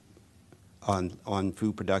on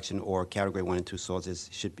food production or category 1 and 2 soils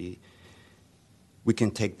should be, we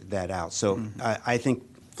can take that out. So I think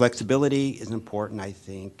flexibility is important. I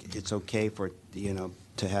think it's okay for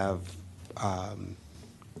to have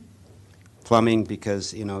plumbing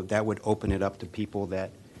because that would open it up to people that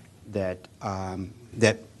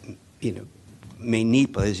may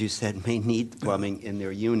need, as you said, may need plumbing in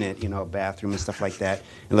their unit, a bathroom and stuff like that,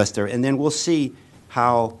 and then we'll see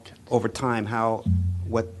how, over time,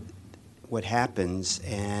 what happens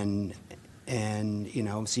and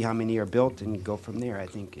see how many are built and go from there. I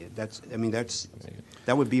think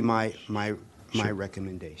that would be my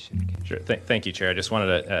recommendation. Sure. Thank you, Chair. I just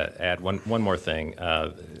wanted to add one more thing.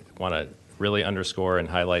 Want to really underscore and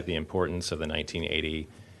highlight the importance of the 1980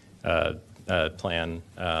 plan,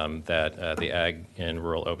 the Ag and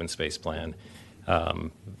Rural Open Space Plan,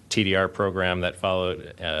 TDR program that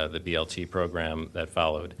followed, the BLT program that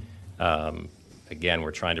followed. Again,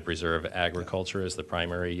 we're trying to preserve agriculture as the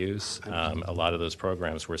primary use. A lot of those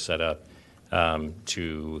programs were set up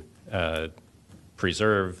to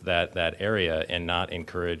preserve that area and not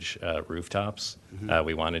encourage rooftops.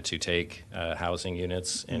 We wanted to take housing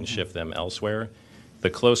units and shift them elsewhere. The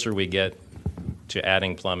closer we get to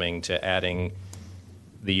adding plumbing, to adding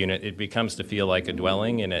the unit, it becomes to feel like a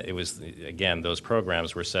dwelling. And it was, again, those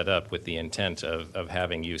programs were set up with the intent of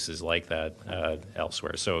having uses like that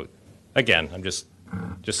elsewhere. So, again, I'm just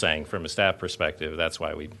saying, from a staff perspective, that's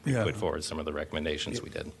why we put forward some of the recommendations we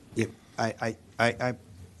did. Yeah, I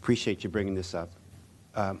appreciate you bringing this up.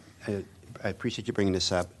 I appreciate you bringing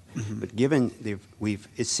this up. But given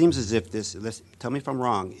it seems as if tell me if I'm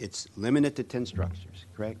wrong, it's limited to 10 structures,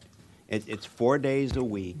 correct? It's 4 days a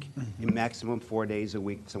week, maximum 4 days a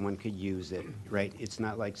week someone could use it, right? It's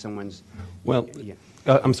not like someone's... Well,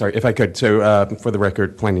 I'm sorry, if I could. So for the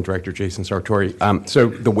record, Planning Director Jason Sartori. So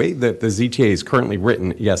the way that the ZTA is currently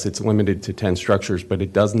written, yes, it's limited to 10 structures, but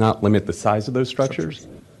it does not limit the size of those structures.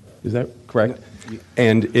 Is that correct? No.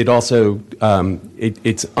 And it also,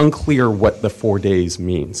 it's unclear what the 4 days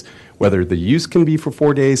means. Whether the use can be for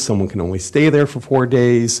 4 days, someone can only stay there for 4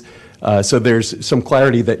 days. So there's some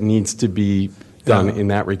clarity that needs to be done in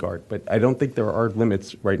that regard. But I don't think there are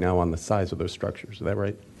limits right now on the size of those structures. Is that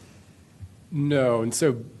right? No, and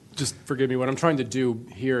so just forgive me, what I'm trying to do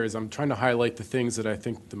here is I'm trying to highlight the things that I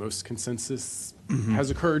think the most consensus has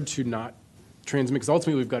occurred to not transmit, because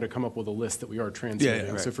ultimately we've got to come up with a list that we are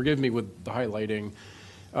transmitting. Right. So forgive me with the highlighting.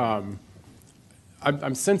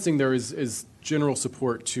 I'm sensing there is general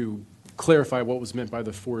support to clarify what was meant by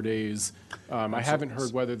the 4 days. I haven't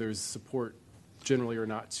heard whether there's support generally or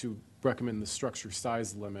not to recommend the structure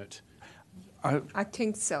size limit. I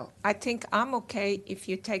think so. I think I'm okay if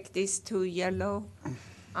you take these two yellow.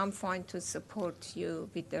 I'm fine to support you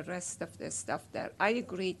with the rest of the stuff there. I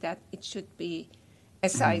agree that it should be a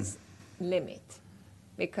size limit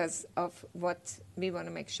because of what we want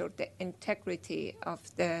to make sure the integrity of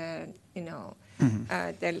the,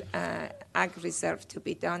 the ag reserve to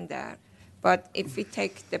be done there. But if we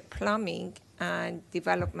take the plumbing and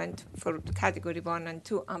development for category 1 and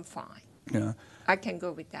 2, I'm fine. Yeah. I can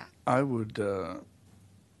go with that. I would,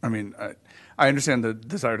 I understand the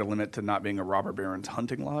desire to limit to not being a robber baron's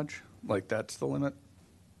hunting lodge, like that's the limit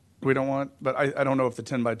we don't want. But I don't know if the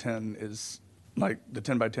 10 by 10 is like the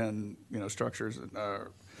 10 by 10, structures,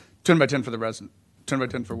 10 by 10 for the resident, 10 by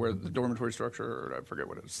 10 for where the dormitory structure, or I forget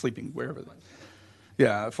what it is, sleeping, wherever.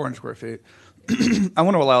 Yeah, 400 square feet. I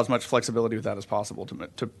want to allow as much flexibility with that as possible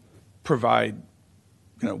to provide,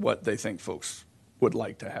 what they think folks would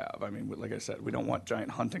like to have. I mean, like I said, we don't want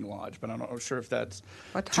giant hunting lodge, but I'm not sure if that's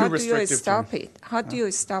But too how do restrictive. you stop it? How do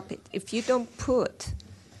you stop it? If you don't put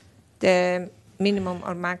the minimum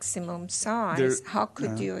or maximum size, how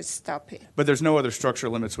could you stop it? But there's no other structure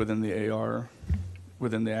limits within the AR,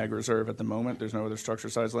 within the Ag Reserve at the moment. There's no other structure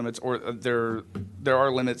size limits, or there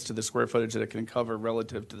are limits to the square footage that it can cover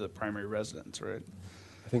relative to the primary residence, right?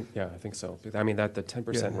 I think so. I mean, that the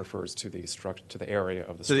 10% refers to the to the area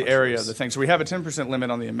of the To the area of the thing. So we have a 10% limit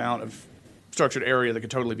on the amount of structured area that could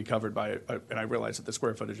totally be covered by, and I realize that the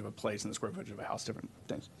square footage of a place and the square footage of a house, different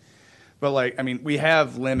things. But we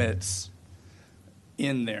have limits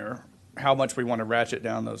in there. How much we want to ratchet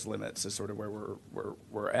down those limits is sort of where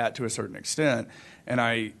we're at to a certain extent.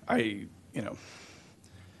 And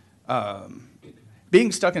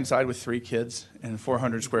being stuck inside with 3 kids in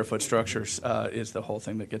 400 square foot structures is the whole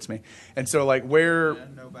thing that gets me. And so where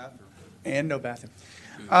and no bathroom.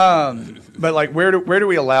 But where do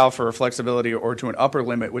we allow for flexibility or to an upper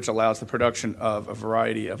limit which allows the production of a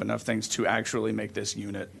variety of enough things to actually make this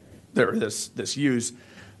unit or this use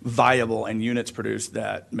viable, and units produced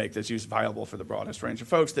that make this use viable for the broadest range of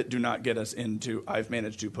folks that do not get us into, I've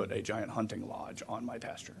managed to put a giant hunting lodge on my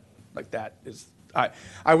pasture. That is,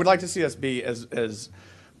 I would like to see us be as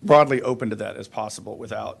broadly open to that as possible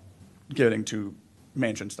without getting to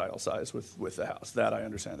mansion style size with the house. That I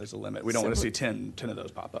understand there's a limit. We don't want to see 10 of those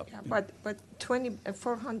pop up. Yeah, but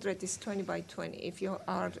 400 is 20 by 20. If you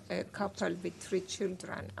are a couple with 3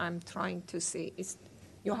 children, I'm trying to see,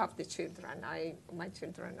 you have the children. My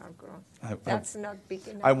children are grown. That's not big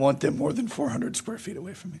enough. I want them more than 400 square feet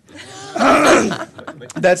away from me.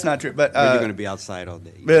 That's not true. But You're going to be outside all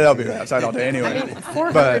day. But they'll be outside all day anyway.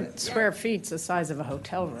 400 square feet's the size of a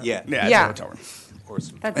hotel room. Yeah, it's a hotel room.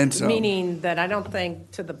 That's meaning that I don't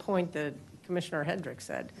think, to the point that Commissioner Hedrick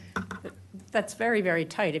said, that's very, very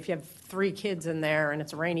tight. If you have 3 kids in there and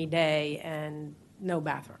it's a rainy day and no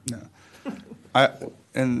bathroom. No.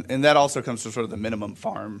 And that also comes to sort of the minimum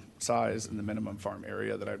farm size and the minimum farm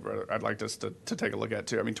area that I'd like us to take a look at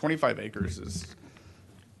too. I mean, 25 acres is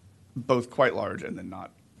both quite large and then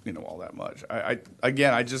not all that much. I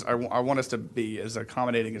want us to be as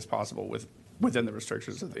accommodating as possible within the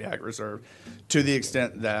restrictions of the Ag Reserve, to the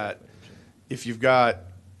extent that if you've got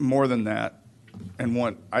more than that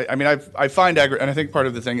and I find and I think part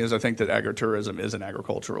of the thing is I think that agritourism is an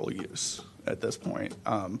agricultural use at this point.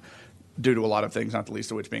 Due to a lot of things, not the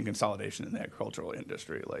least of which being consolidation in the agricultural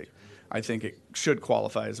industry. I think it should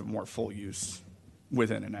qualify as a more full use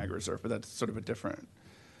within an ag reserve, but that's sort of a different,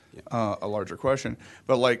 a larger question.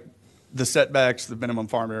 But the setbacks, the minimum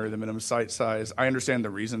farm area, the minimum site size, I understand the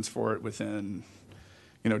reasons for it within,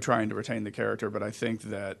 trying to retain the character, but I think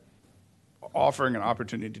that offering an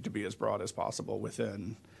opportunity to be as broad as possible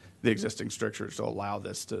within the existing strictures to allow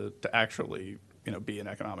this to actually be an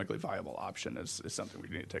economically viable option is something we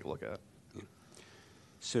need to take a look at. Yeah.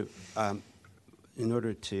 So, in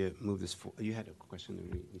order to move this forward, you had a question that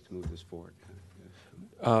we need to move this forward.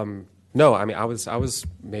 No, I mean, I was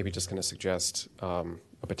maybe just going to suggest a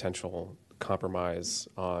potential compromise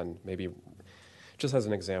on maybe, just as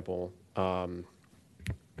an example,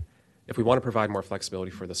 if we want to provide more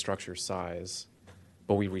flexibility for the structure size,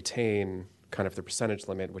 but we retain kind of the percentage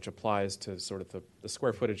limit, which applies to sort of the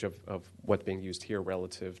square footage of what's being used here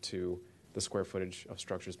relative to the square footage of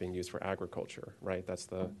structures being used for agriculture, right? That's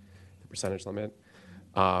the percentage limit.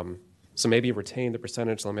 So maybe retain the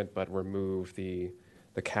percentage limit, but remove the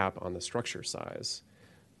cap on the structure size,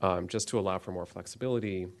 just to allow for more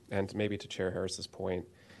flexibility. And maybe to Chair Harris's point,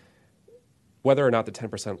 whether or not the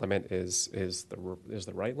 10% limit is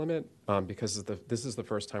the right limit, because this is the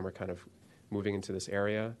first time we're kind of moving into this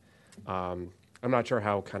area. I'm not sure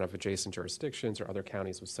how kind of adjacent jurisdictions or other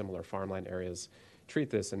counties with similar farmland areas treat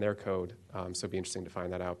this in their code, so it'd be interesting to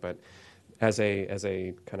find that out. But as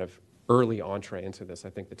a kind of early entree into this, I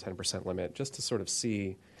think the 10% limit, just to sort of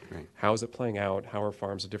see how is it playing out, how are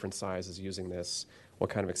farms of different sizes using this, what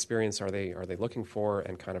kind of experience are they looking for,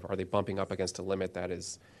 and kind of are they bumping up against a limit that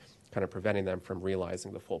is kind of preventing them from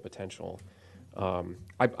realizing the full potential.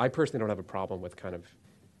 I personally don't have a problem with kind of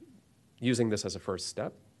using this as a first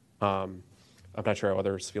step. I'm not sure how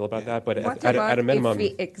others feel about that, but at a minimum,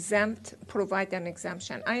 if we provide an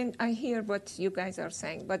exemption? I hear what you guys are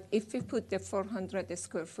saying, but if we put the 400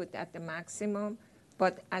 square foot at the maximum,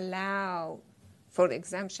 but allow for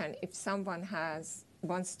exemption, if someone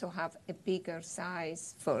wants to have a bigger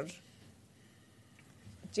size for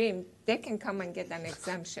gym, they can come and get an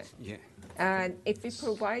exemption. Yeah. And if we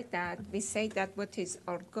provide that, we say that what is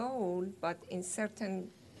our goal, but in certain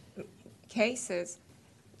cases,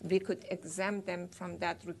 we could exempt them from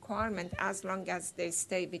that requirement as long as they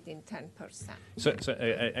stay within 10%.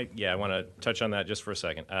 I want to touch on that just for a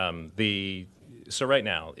second. So right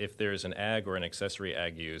now, if there's an ag or an accessory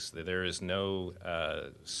ag use, there is no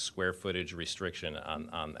square footage restriction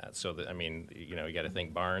on that. So you got to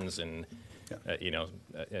think barns and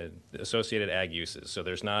associated ag uses. So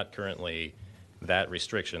there's not currently that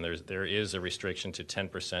restriction. There is a restriction to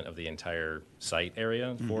 10% of the entire site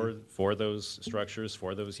area for those structures,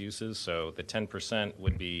 for those uses. So the 10%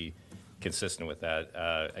 would be consistent with that.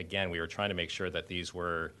 Again, we were trying to make sure that these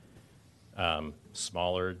were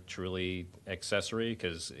smaller, truly accessory,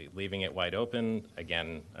 because leaving it wide open,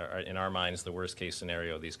 again, in our minds, the worst case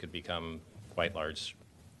scenario, these could become quite large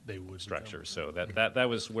structures. So that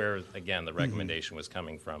was where, again, the recommendation was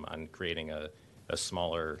coming from on creating a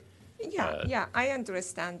smaller. Yeah, I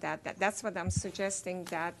understand that. That's what I'm suggesting,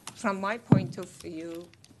 that from my point of view,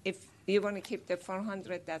 if you want to keep the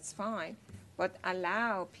 400, that's fine, but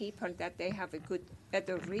allow people that they have a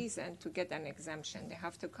better reason to get an exemption. They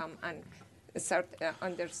have to come and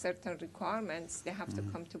under certain requirements, they have to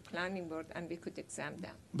come to planning board and we could exempt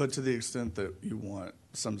them. But to the extent that you want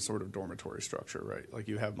some sort of dormitory structure, right? Like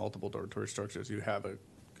you have multiple dormitory structures, you have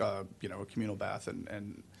a communal bath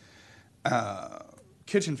and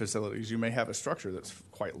kitchen facilities, you may have a structure that's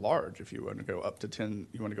quite large. If you want to go up to 10,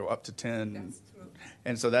 That's true.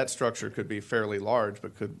 And so that structure could be fairly large,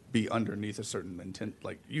 but could be underneath a certain intent,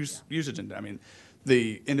 like usage. I mean,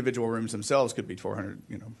 the individual rooms themselves could be 400,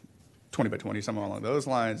 20 by 20, somewhere along those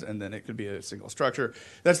lines, and then it could be a single structure.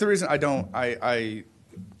 That's the reason I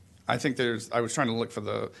think I was trying to look for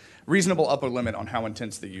the reasonable upper limit on how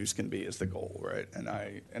intense the use can be is the goal, right? And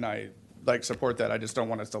I support that. I just don't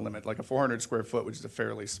want us to limit like a 400 square foot, which is a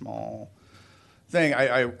fairly small thing.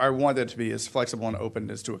 I want it to be as flexible and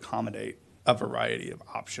open as to accommodate a variety of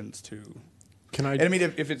options to. Can I? And I mean,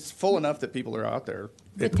 if it's full enough that people are out there,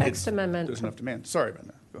 The text amendment. there's enough demand. Sorry,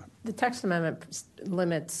 Brenda. Go ahead. The text amendment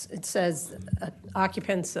limits, it says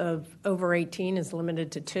occupants of over 18 is limited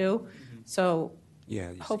to 2. So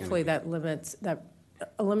Yeah, it's hopefully gonna that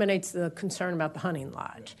eliminates the concern about the hunting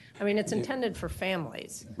lodge. I mean, it's intended for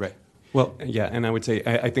families. Right. Well, yeah, and I would say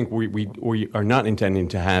I think we are not intending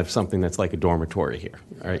to have something that's like a dormitory here.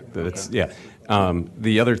 All right, that's yeah.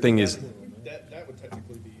 The other thing is That would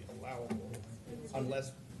technically be allowable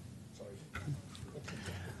unless.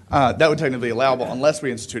 That would technically be allowable unless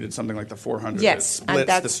we instituted something like the 400. Yes, that and splits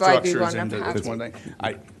that's the why we structures wanna into have it's one thing.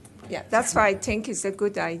 Yeah, that's why I think it's a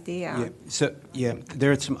good idea. Yeah. So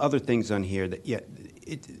there are some other things on here that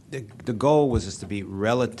the goal was just to be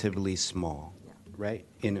relatively small, right?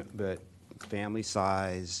 But family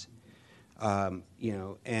size, and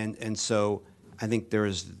so I think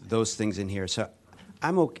there's those things in here. So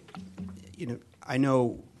I'm okay.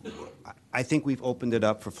 I think we've opened it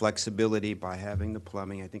up for flexibility by having the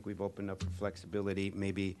plumbing. I think we've opened up for flexibility,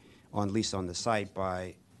 maybe at least on the site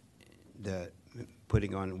by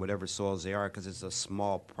putting on whatever soils they are, because it's a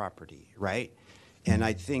small property, right? And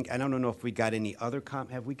I don't know if we got any other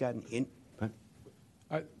have we gotten in?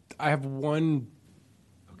 I have one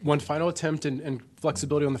final attempt and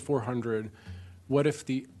flexibility on the 400. What if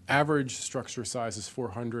the average structure size is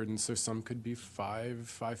 400, and so some could be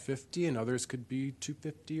 550, and others could be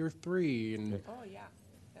 250 or 3? And Oh,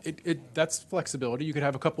 yeah. that's flexibility. You could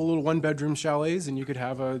have a couple little one-bedroom chalets, and you could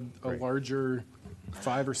have a larger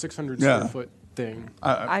 500 or 600 Yeah. square foot thing.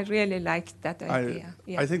 I really like that idea.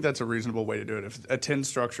 I think that's a reasonable way to do it. If a 10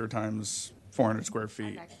 structure times 400 square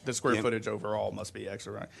feet, the square footage overall must be X,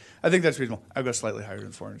 right? I think that's reasonable. I'll go slightly higher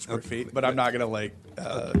than 400 square feet, but I'm not going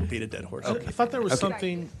to beat a dead horse. I thought there was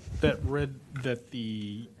something that read that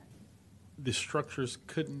the structures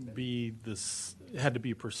couldn't be had to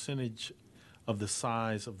be a percentage of the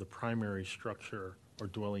size of the primary structure or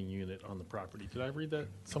dwelling unit on the property. Did I read that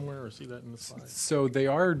somewhere or see that in the slide? So they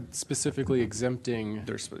are specifically exempting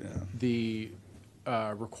the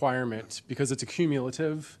requirement because it's a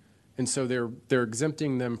cumulative, and so they're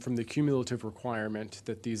exempting them from the cumulative requirement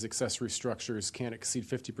that these accessory structures can't exceed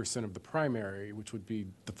 50% of the primary, which would be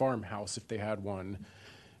the farmhouse if they had one.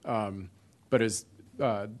 But as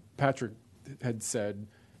Patrick had said,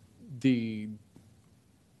 the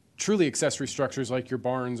truly accessory structures like your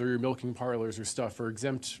barns or your milking parlors or stuff are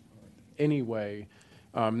exempt anyway.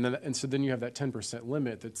 And so then you have that 10%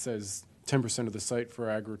 limit that says 10% of the site for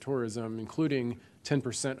agritourism, including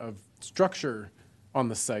 10% of structure on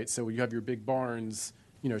the site. So you have your big barns,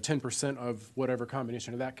 10% of whatever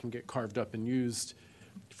combination of that can get carved up and used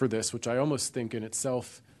for this, which I almost think in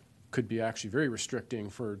itself could be actually very restricting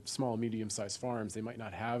for small, medium-sized farms. They might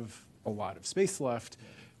not have a lot of space left,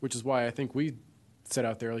 which is why I think we set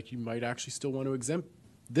out there, like, you might actually still want to exempt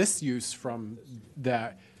this use from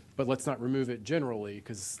that, but let's not remove it generally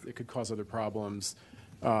because it could cause other problems.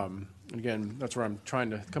 And again, that's where I'm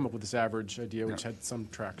trying to come up with this average idea, which had some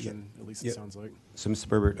traction, at least it sounds like. So, Mr.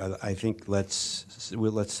 Berbert, I think let's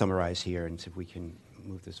summarize here and see if we can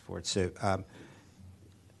move this forward. So,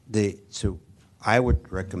 so I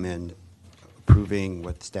would recommend approving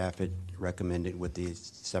what staff had recommended with the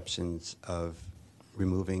exceptions of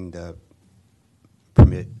removing the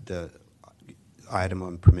item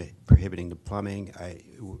on prohibiting the plumbing,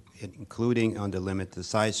 including on the limit the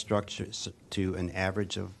size structures to an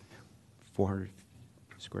average of 400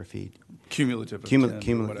 square feet. Cumulative of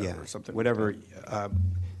 10, whatever, yeah, something whatever. like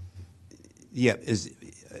Is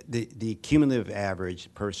the cumulative average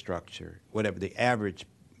per structure, whatever the average,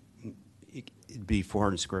 it'd be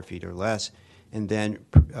 400 square feet or less, and then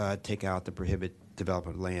take out the prohibit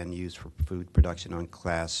development land used for food production on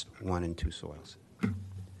class 1 and 2 soils.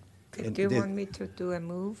 Do you want me to do a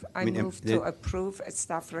move? I move to approve a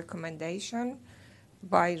staff recommendation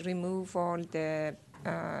by remove all the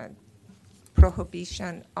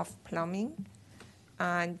prohibition of plumbing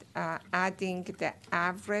and adding the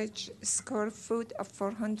average square foot of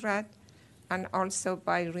 400, and also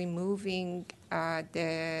by removing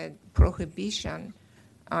the prohibition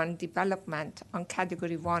on development on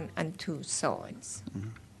category 1 and 2 soils.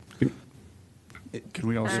 Can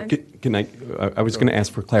we also? Can I was going to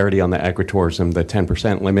ask for clarity on the agritourism, the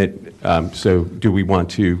 10% limit. So do we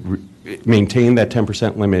want to maintain that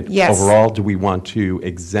 10% limit overall? Do we want to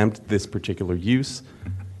exempt this particular use?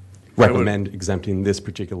 Recommend exempting this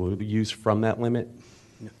particular use from that limit?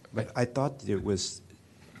 No, but I thought it was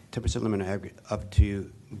 10% limit up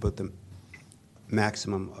to but the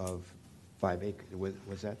maximum of 5 acres.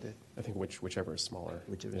 Was that it? I think whichever is smaller.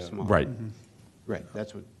 Whichever is smaller. Right. Right.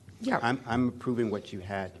 That's what. Yeah. I'm approving what you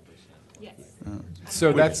had. Yes.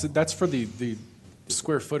 So that's for the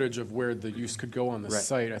square footage of where the use could go on the Right,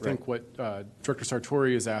 site. I think what Director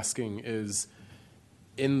Sartori is asking is,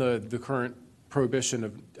 in the current prohibition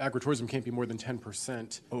of agritourism can't be more than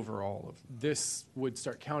 10% overall of this would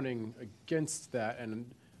start counting against that.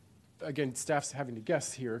 And again, staff's having to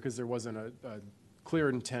guess here because there wasn't a clear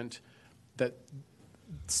intent that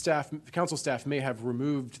council staff may have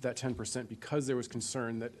removed that 10% because there was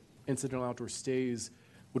concern that incidental outdoor stays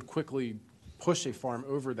would quickly push a farm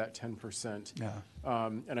over that 10%. Yeah.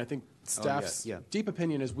 And I think staff's yeah. deep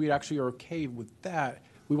opinion is we actually are okay with that.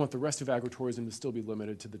 We want the rest of agritourism to still be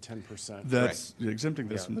limited to the 10%. That's exempting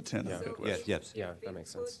this from the 10. Yeah. I'm good with. Yes. Yeah, that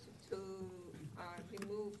makes sense. To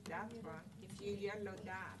remove that one, if you yellow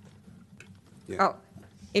that. Yeah. Oh,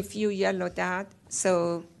 if you yellow that,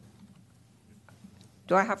 so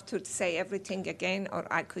do I have to say everything again, or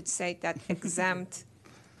I could say that exempt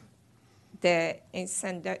the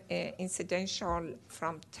incidental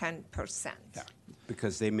from 10%? Yeah.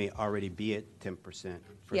 Because they may already be at 10%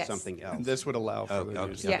 for Yes. something else. And this would allow for the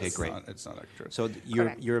okay, use. okay, Yes. great. It's not extra. So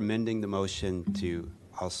Correct. you're amending the motion to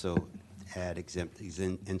also add exempt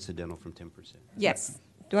incidental from 10%. Yes.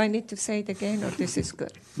 Do I need to say it again, or this is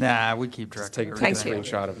good? Nah, we keep track Just take of a everything. Thank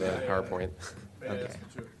you. screenshot of the PowerPoint. Okay.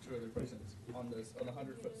 Two other questions on the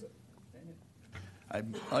 100-foot set. I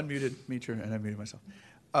unmuted Mitra and I muted myself.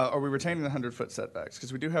 Are we retaining the 100-foot setbacks?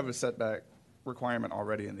 Because we do have a setback requirement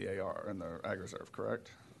already in the AR, in the Ag Reserve,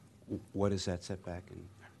 correct? What is that setback?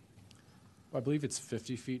 I believe it's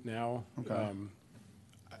 50 feet now. Okay.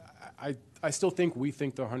 I still think we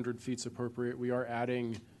think the 100 feet's appropriate. We are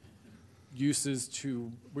adding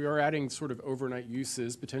sort of overnight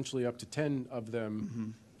uses, potentially up to 10 of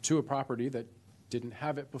them, to a property that didn't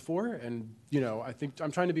have it before. And, I think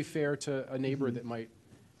I'm trying to be fair to a neighbor that might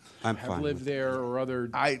I'm have fine lived with there or other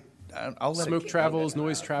I'll let smoke travels,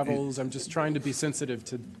 noise travels. I'm just trying to be sensitive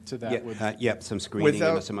to that. Yep, some screening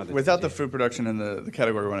and some other. Without the food production in the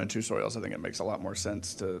category 1 and 2 soils, I think it makes a lot more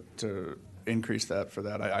sense to increase that for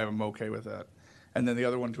that. I'm okay with that. And then the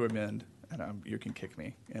other one to amend, and you can kick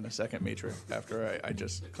me in a second, Mitra, after I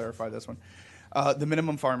just clarify this one. The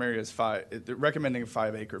minimum farm area is recommending a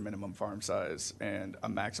 5-acre minimum farm size and a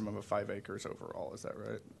maximum of 5 acres overall. Is that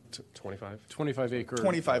right? 25? 25 acre.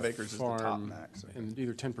 25 acres is the top farm, max. and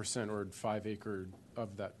either 10% or 5 acre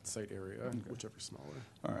of that site area, whichever's smaller.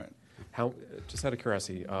 All right. Just out of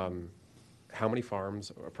curiosity, how many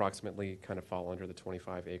farms approximately kind of fall under the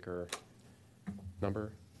 25 acre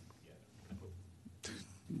number?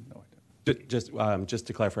 No idea. Just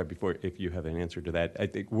to clarify before, if you have an answer to that, I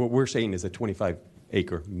think what we're saying is a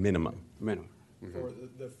 25-acre minimum. Minimum. For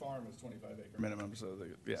the farm is 25 acre minimum, so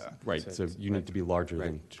yeah. Right, so you need to be larger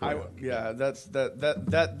than 25. Yeah,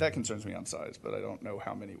 that concerns me on size, but I don't know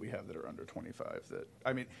how many we have that are under 25.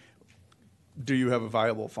 I mean, do you have a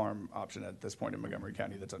viable farm option at this point in Montgomery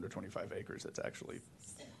County that's under 25 acres?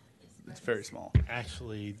 It's very small.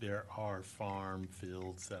 Actually, there are farm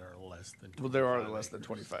fields that are less than 25. Well, there are less than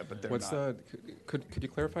 25, but they're not. Could you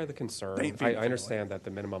clarify the concern? 8 feet I of understand that the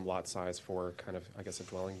minimum lot size for kind of, I guess, a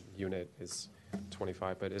dwelling unit is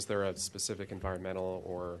 25, but is there a specific environmental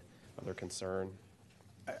or other concern?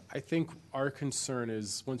 I think our concern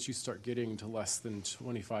is once you start getting to less than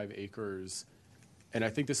 25 acres, and I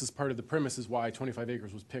think this is part of the premise is why 25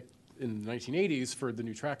 acres was picked in the 1980s for the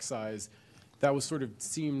new tract size. That was sort of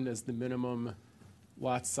seen as the minimum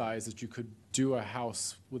lot size that you could do a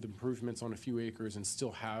house with improvements on a few acres and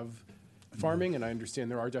still have farming. And I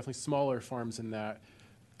understand there are definitely smaller farms in that.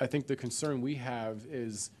 I think the concern we have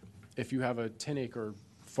is if you have a 10-acre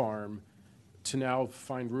farm, to now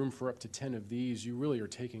find room for up to 10 of these, you really are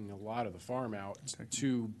taking a lot of the farm out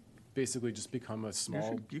to basically just become a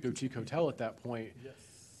small boutique hotel at that point.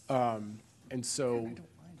 And so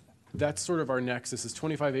that's sort of our nexus is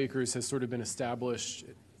 25 acres has sort of been established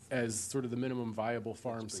as sort of the minimum viable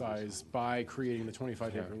farm size by creating the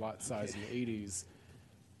 25-acre lot size in the 80s.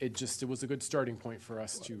 It was a good starting point for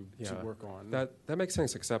us to work on. That makes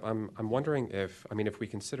sense, except I'm wondering if we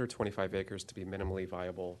consider 25 acres to be minimally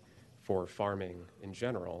viable for farming in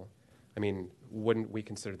general, I mean, wouldn't we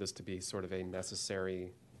consider this to be sort of a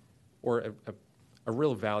necessary or a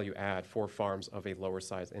real value add for farms of a lower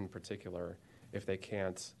size in particular if they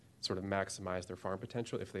can't sort of maximize their farm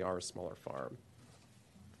potential if they are a smaller farm?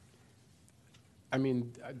 I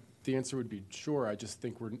mean, the answer would be sure. I just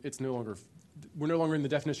think we're no longer in the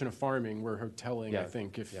definition of farming. We're hoteling, I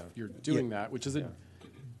think, if you're doing that, which is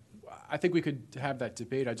I think we could have that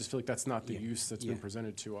debate. I just feel like that's not the use that's been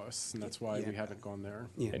presented to us, and that's why we haven't gone there.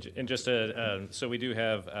 And just so we do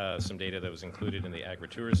have some data that was included in the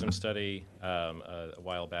agritourism study a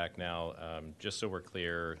while back now. Just so we're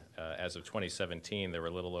clear, as of 2017, there were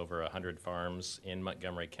a little over 100 farms in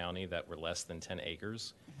Montgomery County that were less than 10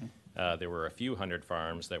 acres. There were a few hundred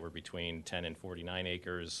farms that were between 10 and 49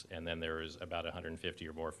 acres, and then there was about 150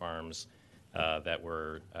 or more farms that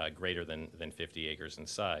were greater than 50 acres in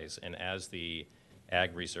size. And as the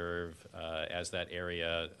ag reserve, as that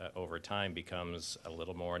area over time becomes a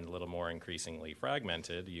little more and a little more increasingly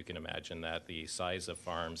fragmented, you can imagine that the size of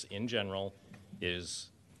farms in general is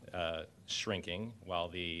shrinking while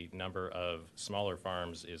the number of smaller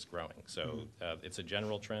farms is growing. So it's a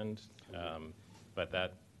general trend, but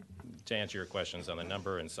that, to answer your questions on the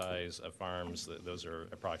number and size of farms, those are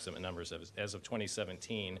approximate numbers. As of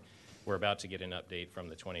 2017, we're about to get an update from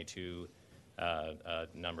the 22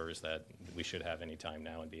 numbers that we should have any time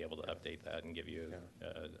now and be able to update that and give you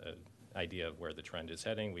an idea of where the trend is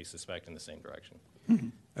heading. We suspect in the same direction.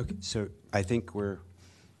 Okay, so I think if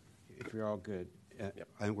we're all good,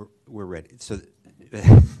 we're ready. So,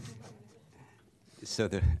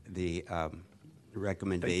 the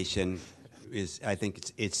recommendation is, I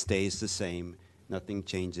think it stays the same. Nothing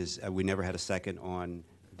changes. We never had a second on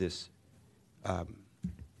this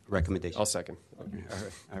recommendation. I'll second. Okay.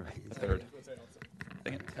 All right. A third.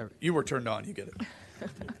 You were turned on. You get it.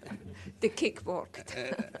 The kick worked.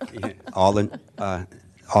 All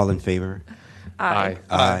in favor? Aye.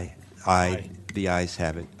 Aye. The ayes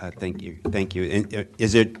have it. Thank you. Thank you. And,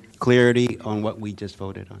 is there clarity on what we just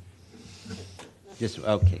voted on? Just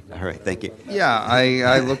okay. All right. Thank you. Yeah,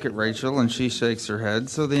 I look at Rachel and she shakes her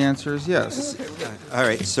head, so the answer is yes. All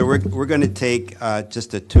right. So we're going to take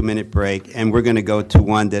just a 2-minute break, and we're going to go to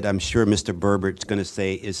one that I'm sure Mr. Berbert's going to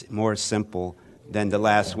say is more simple than the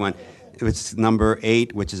last one. It's number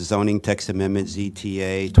 8, which is zoning text amendment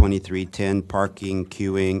ZTA 2310, parking,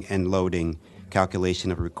 queuing, and loading,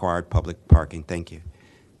 calculation of required public parking. Thank you.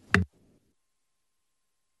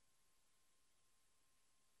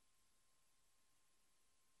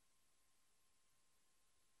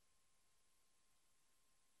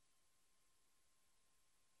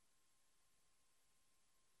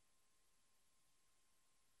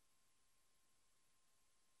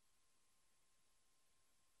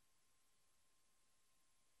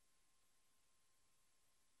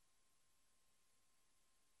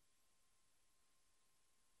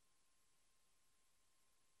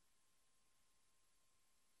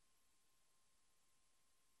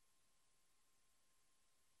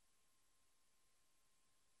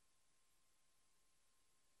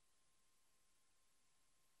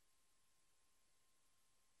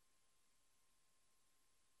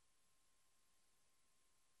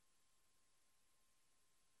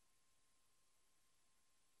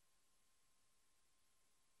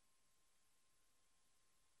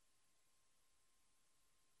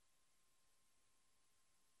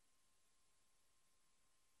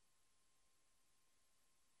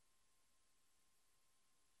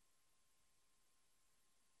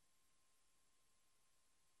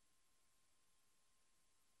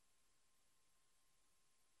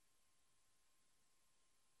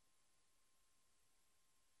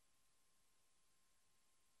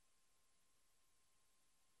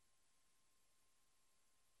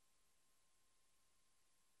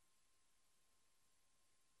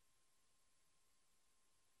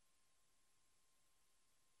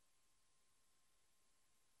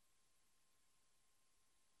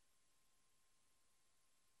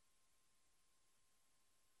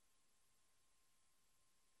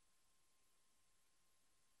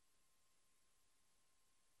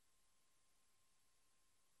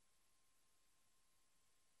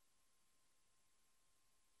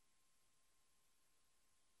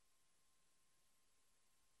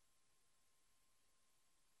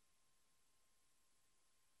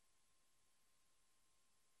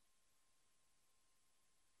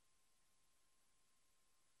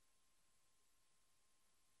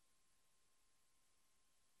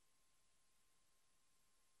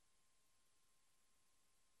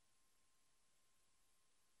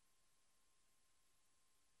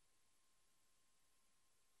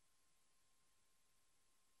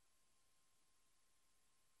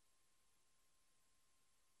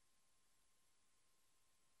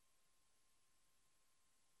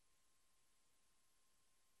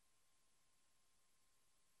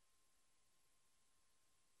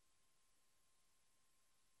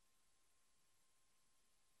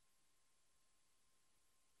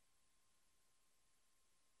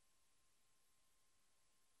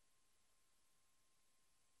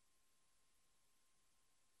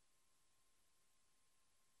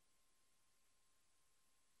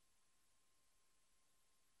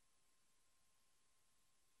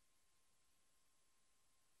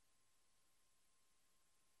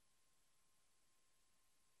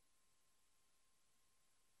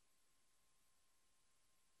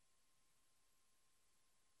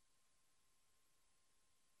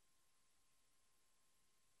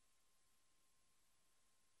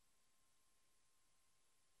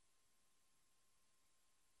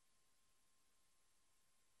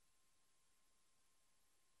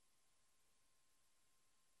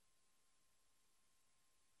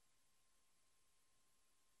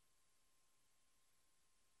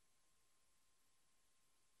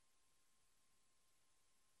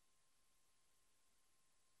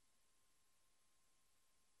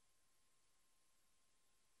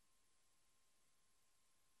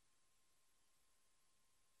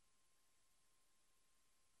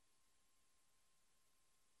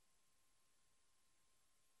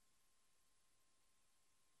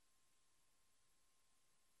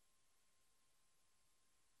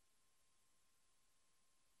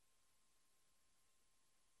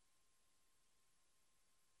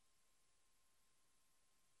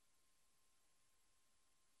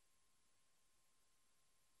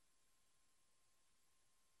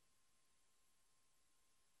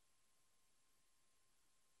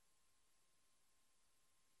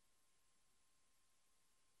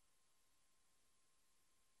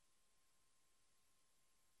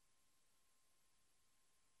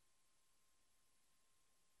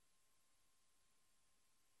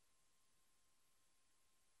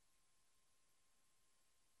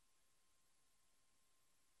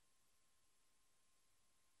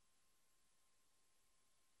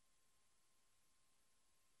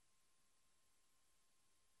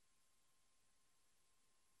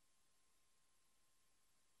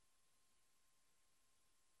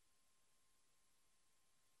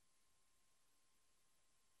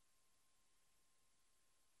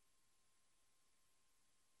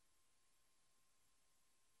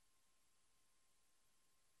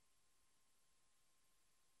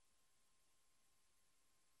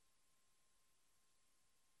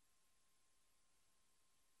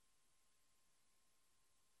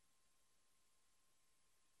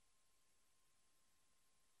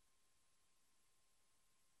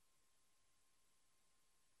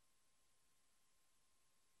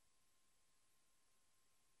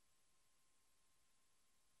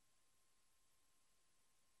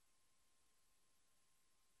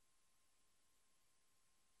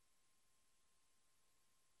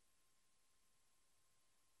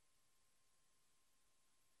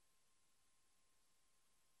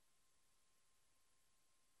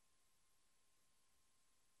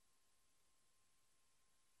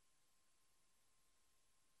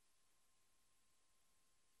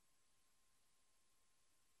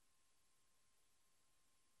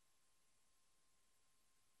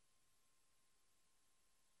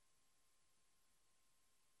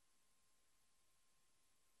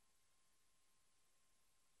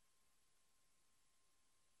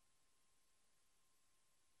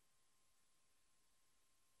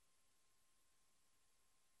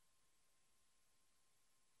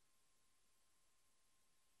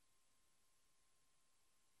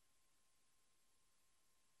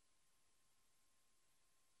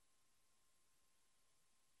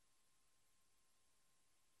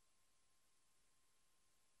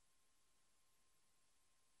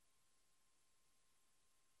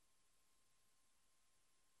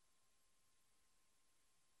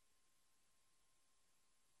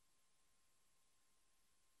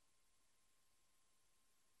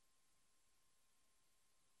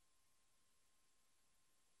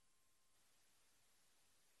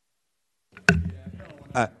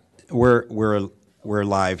 We're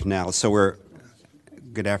live now. So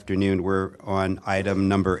good afternoon. We're on item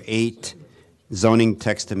number 8, zoning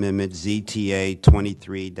text amendment ZTA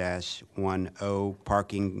 23-10,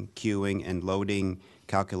 parking, queuing, and loading,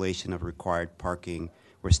 calculation of required parking,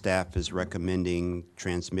 where staff is recommending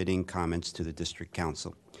transmitting comments to the district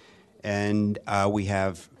council. And we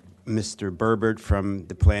have Mr. Burbert from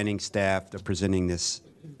the planning staff presenting this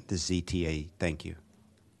ZTA. Thank you.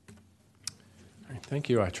 All right, thank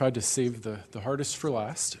you. I tried to save the hardest for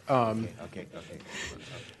last. Okay.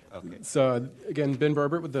 So again, Ben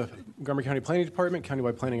Burbert with the Montgomery County Planning Department,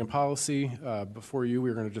 Countywide Planning and Policy. Before you,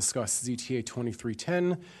 we're going to discuss ZTA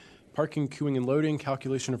 2310, parking, queuing, and loading,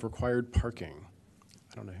 calculation of required parking.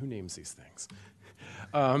 I don't know who names these things.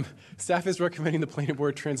 Staff is recommending the Planning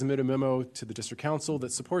Board transmit a memo to the District Council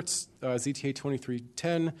that supports ZTA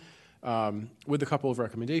 2310 with a couple of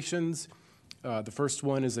recommendations. The first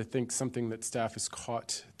one is, I think, something that staff has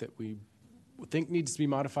caught that we think needs to be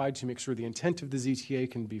modified to make sure the intent of the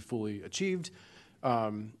ZTA can be fully achieved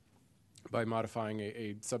by modifying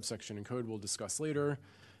a subsection in code we'll discuss later.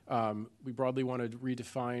 We broadly want to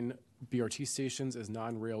redefine BRT stations as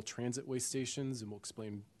non-rail transitway stations, and we'll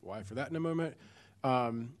explain why for that in a moment.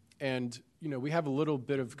 And, you know, we have a little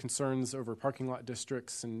bit of concerns over parking lot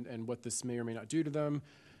districts and what this may or may not do to them.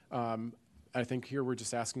 I think here we're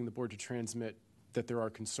just asking the board to transmit that there are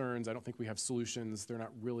concerns. I don't think we have solutions. They're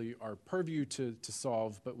not really our purview to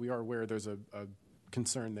solve, but we are aware there's a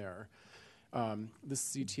concern there.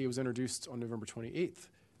 This ZTA was introduced on November 28th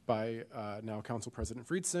by now Council President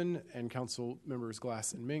Friedson and Council members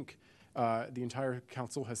Glass and Mink. The entire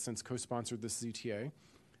council has since co-sponsored this ZTA.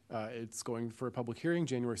 It's going for a public hearing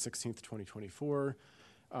January 16th, 2024.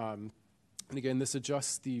 And again, this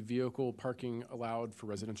adjusts the vehicle parking allowed for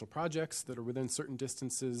residential projects that are within certain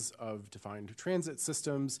distances of defined transit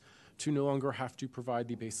systems to no longer have to provide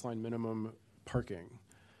the baseline minimum parking.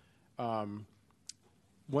 One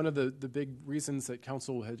of the big reasons that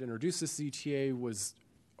council had introduced this ZTA was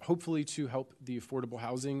hopefully to help the affordable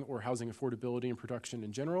housing or housing affordability and production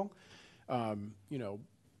in general. You know,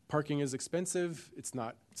 parking is expensive. It's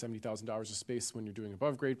not $70,000 a space when you're doing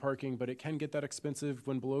above grade parking, but it can get that expensive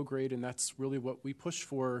when below grade, and that's really what we push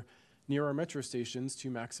for near our metro stations to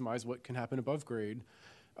maximize what can happen above grade.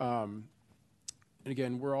 And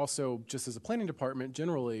again, we're also, just as a planning department,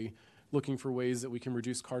 generally looking for ways that we can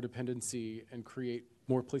reduce car dependency and create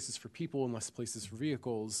more places for people and less places for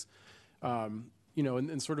vehicles. You know,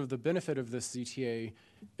 and sort of the benefit of this ZTA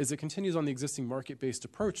is it continues on the existing market-based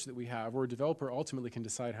approach that we have, where a developer ultimately can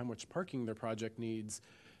decide how much parking their project needs,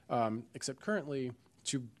 except currently,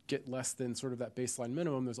 to get less than sort of that baseline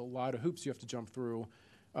minimum, there's a lot of hoops you have to jump through.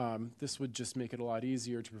 This would just make it a lot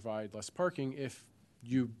easier to provide less parking if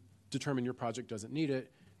you determine your project doesn't need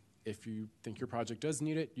it. If you think your project does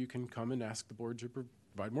need it, you can come and ask the board to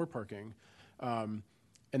provide more parking. And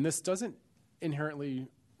this doesn't inherently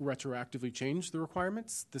retroactively change the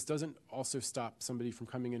requirements. This doesn't also stop somebody from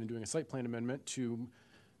coming in and doing a site plan amendment to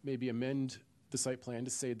maybe amend the site plan to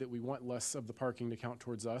say that we want less of the parking to count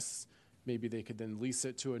towards us. Maybe they could then lease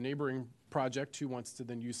it to a neighboring project who wants to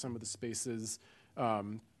then use some of the spaces.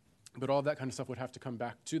 But all that kind of stuff would have to come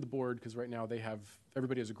back to the board because right now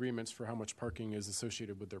everybody has agreements for how much parking is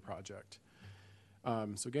associated with their project.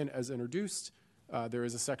 So again, as introduced, there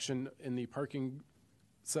is a section in the parking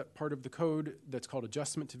set part of the code that's called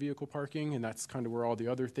adjustment to vehicle parking, and that's kind of where all the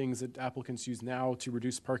other things that applicants use now to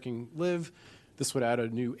reduce parking live. This would add a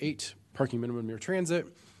new 8 parking minimum near transit,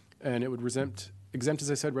 and it would exempt,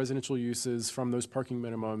 as I said, residential uses from those parking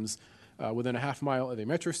minimums within a half mile of a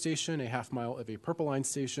metro station, a half mile of a Purple Line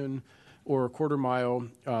station, or a quarter mile,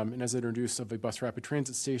 and as introduced, of a bus rapid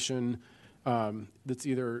transit station that's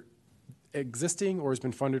either existing or has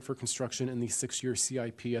been funded for construction in the 6-year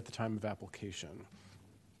CIP at the time of application.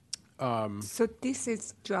 So this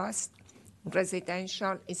is just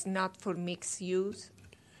residential, it's not for mixed use?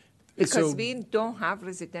 Because we don't have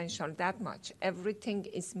residential that much. Everything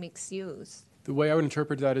is mixed use. The way I would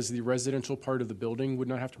interpret that is the residential part of the building would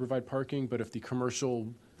not have to provide parking, but if the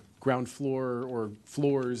commercial ground floor or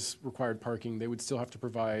floors required parking, they would still have to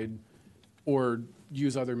provide or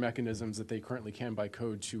use other mechanisms that they currently can by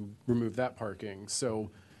code to remove that parking. So,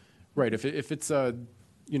 right, if it's a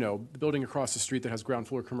the building across the street that has ground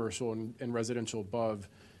floor commercial and residential above,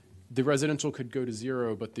 the residential could go to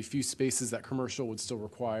 0, but the few spaces that commercial would still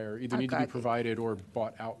require either need to be provided or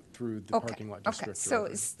bought out through the parking lot district. Okay, so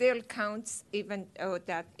it still counts even though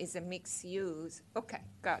that is a mixed use. Okay,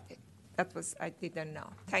 got it. I didn't know.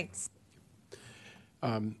 Thanks.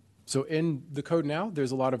 So in the code now,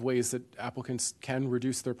 there's a lot of ways that applicants can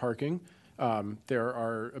reduce their parking. There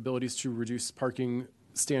are abilities to reduce parking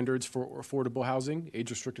standards for affordable housing,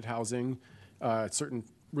 age-restricted housing. Certain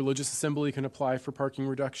religious assembly can apply for parking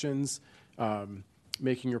reductions.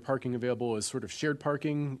 Making your parking available as sort of shared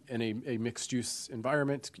parking in a mixed-use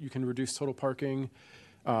environment, you can reduce total parking.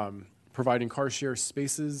 Providing car share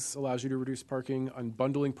spaces allows you to reduce parking.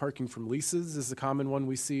 Unbundling parking from leases is a common one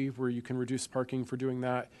we see where you can reduce parking for doing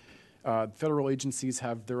that. Federal agencies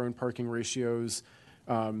have their own parking ratios.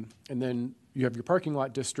 And then you have your parking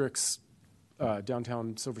lot districts,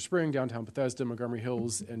 downtown Silver Spring, downtown Bethesda, Montgomery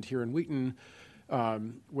Hills, and here in Wheaton,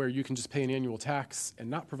 where you can just pay an annual tax and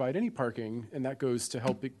not provide any parking, and that goes to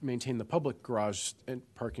help maintain the public garage and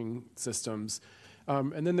parking systems.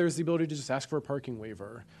 And then there's the ability to just ask for a parking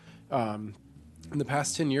waiver. In the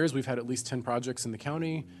past 10 years, we've had at least 10 projects in the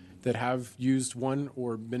county that have used one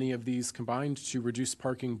or many of these combined to reduce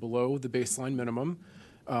parking below the baseline minimum.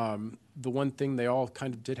 The one thing they all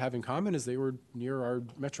kind of did have in common is they were near our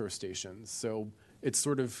metro stations. So it's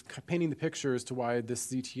sort of painting the picture as to why this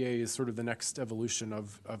ZTA is sort of the next evolution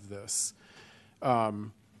of this.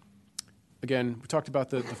 Again, we talked about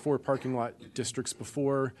the 4 parking lot districts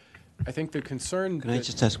before. I think the concern... Can I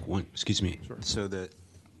just ask one? Excuse me. Sure. So the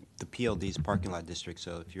PLD's parking lot district,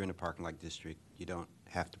 so if you're in a parking lot district, you don't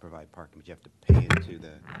have to provide parking, but you have to pay into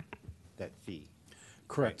that fee.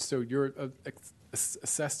 Correct. Right. So you're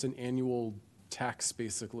assessed an annual tax,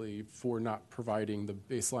 basically, for not providing the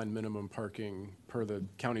baseline minimum parking per the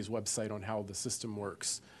county's website on how the system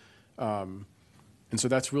works. And so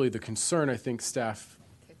that's really the concern I think staff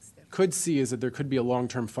could see, is that there could be a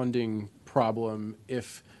long-term funding problem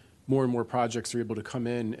if more and more projects are able to come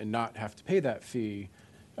in and not have to pay that fee.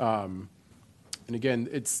 And again,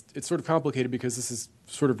 it's sort of complicated because this is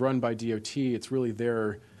sort of run by DOT. It's really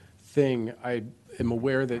their thing. I am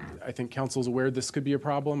aware that I think council's aware this could be a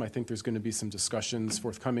problem. I think there's going to be some discussions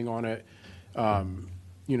forthcoming on it.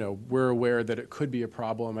 You know, we're aware that it could be a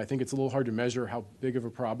problem. I think it's a little hard to measure how big of a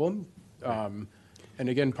problem. And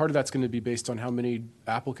again, part of that's going to be based on how many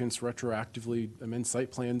applicants retroactively amend site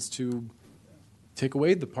plans to take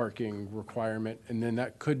away the parking requirement, and then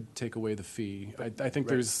that could take away the fee. I think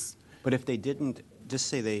there's... But if they didn't, just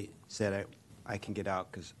say they said, I can get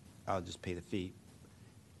out because I'll just pay the fee.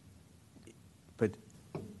 But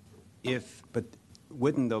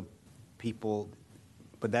wouldn't the people,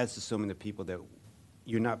 but that's assuming the people that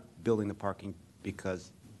you're not building the parking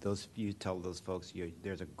because you tell those folks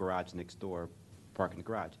there's a garage next door, park in the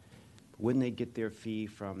garage. Wouldn't they get their fee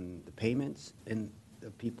from the payments and the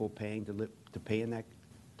people paying to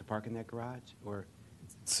park in that garage, or?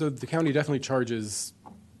 So the county definitely charges,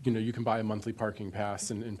 you know, you can buy a monthly parking pass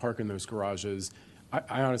and park in those garages.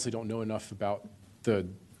 I honestly don't know enough about the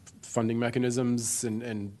funding mechanisms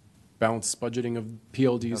and balanced budgeting of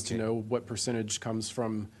PLDs to know what percentage comes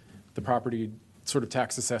from the property sort of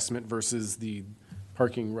tax assessment versus the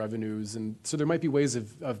parking revenues. And so there might be ways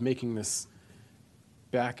of making this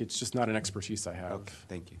back. It's just not an expertise I have. Okay,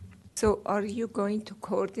 thank you. So are you going to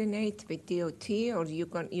coordinate with DOT, or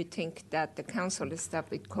you think that the council staff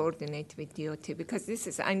will coordinate with DOT?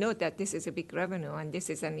 Because I know that this is a big revenue and this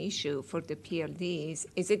is an issue for the PLDs.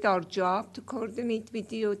 Is it our job to coordinate with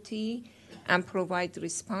DOT and provide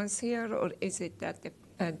response here, or is it that the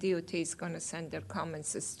DOT is going to send their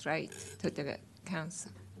comments straight to the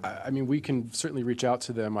council? I mean, we can certainly reach out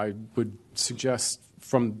to them. I would suggest,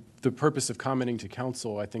 from the purpose of commenting to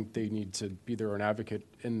council, I think they need to be their own advocate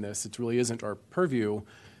in this. It really isn't our purview.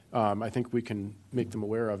 I think we can make them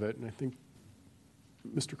aware of it. And I think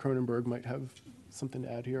Mr. Cronenberg might have something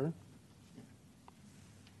to add here.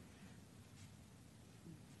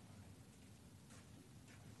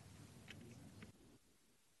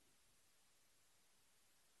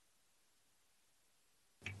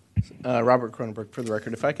 Robert Cronenberg, for the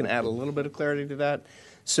record. If I can add a little bit of clarity to that.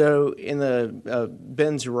 So in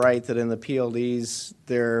Ben's right that in the PLDs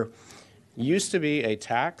there used to be a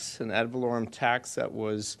tax, an ad valorem tax that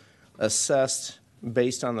was assessed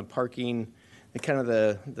based on the parking, kind of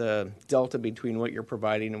the delta between what you're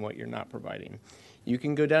providing and what you're not providing. You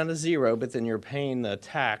can go down to zero, but then you're paying the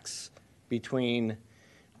tax between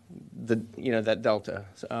that delta.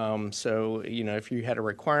 So if you had a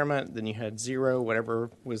requirement, then you had zero,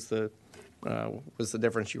 whatever was the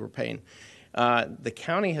difference you were paying. The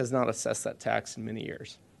county has not assessed that tax in many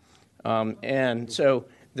years, and so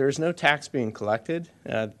there's no tax being collected,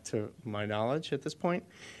 to my knowledge, at this point.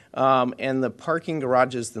 And the parking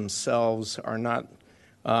garages themselves are not.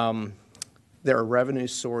 They're a revenue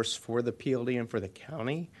source for the PLD and for the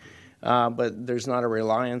county, but there's not a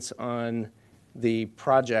reliance on the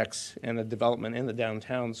projects and the development in the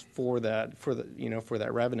downtowns for that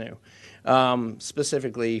revenue,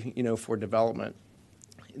 specifically, for development.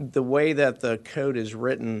 the way that the code is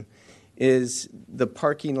written is the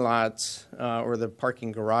parking lots or the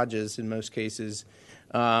parking garages in most cases,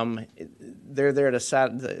 they're there to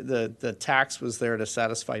the tax was there to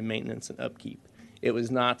satisfy maintenance and upkeep. It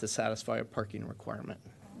was not to satisfy a parking requirement.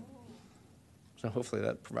 So hopefully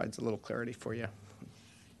that provides a little clarity for you.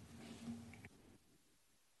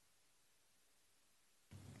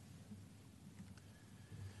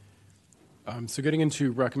 So getting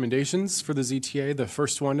into recommendations for the ZTA, the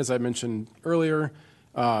first one, as I mentioned earlier,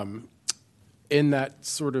 in that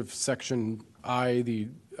sort of section I, the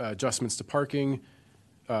adjustments to parking,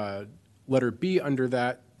 letter B under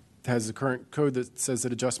that has a current code that says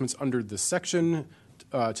that adjustments under the section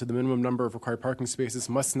to the minimum number of required parking spaces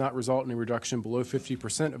must not result in a reduction below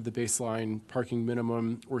 50% of the baseline parking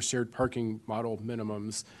minimum or shared parking model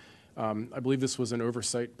minimums. I believe this was an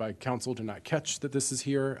oversight by council to not catch that this is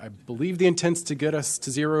here. I believe the intent's to get us to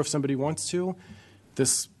zero if somebody wants to.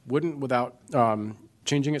 This wouldn't without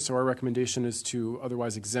changing it, so our recommendation is to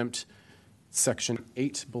otherwise exempt section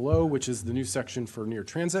 8 below, which is the new section for near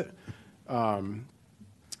transit. So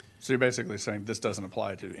you're basically saying this doesn't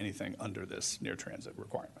apply to anything under this near transit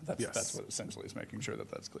requirement. That's what essentially is making sure that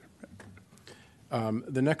that's clear.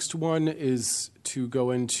 The next one is to go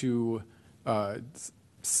into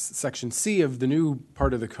section C of the new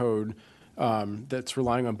part of the code that's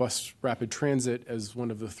relying on bus rapid transit as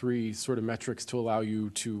one of the three sort of metrics to allow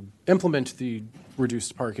you to implement the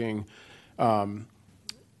reduced parking.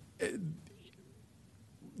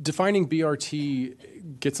 Defining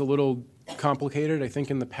BRT gets a little complicated. I think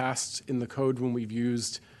in the past in the code when we've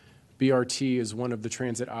used BRT as one of the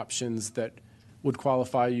transit options that would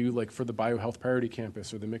qualify you, like for the biohealth priority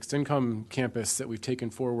campus or the mixed income campus that we've taken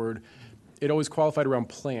forward, it always qualified around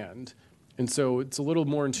planned. And so it's a little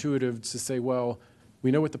more intuitive to say, well, we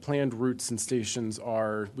know what the planned routes and stations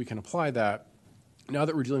are, we can apply that. Now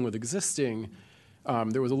that we're dealing with existing,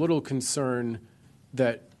 there was a little concern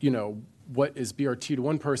that, you know, what is BRT to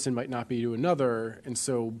one person might not be to another. And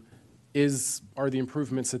so are the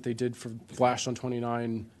improvements that they did for Flash on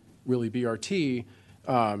 29 really BRT?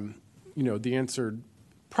 You know, the answer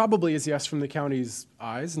probably is yes from the county's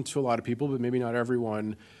eyes and to a lot of people, but maybe not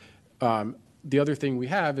everyone. The other thing we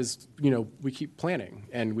have is, you know, we keep planning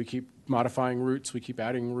and we keep modifying routes, we keep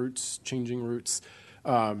adding routes, changing routes.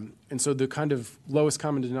 And so the kind of lowest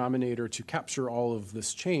common denominator to capture all of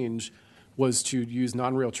this change was to use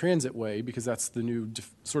non-rail transit way because that's the new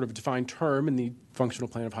sort of defined term in the functional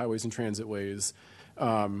plan of highways and transit ways.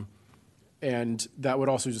 And that would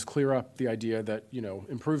also just clear up the idea that, you know,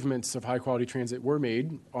 improvements of high quality transit were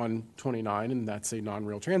made on 29 and that's a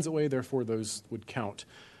non-rail transit way, therefore those would count.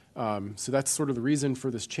 So that's sort of the reason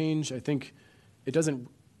for this change. I think it doesn't,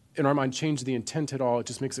 in our mind, change the intent at all. It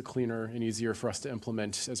just makes it cleaner and easier for us to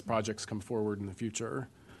implement as projects come forward in the future.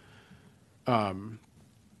 Again,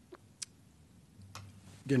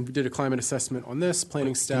 we did a climate assessment on this,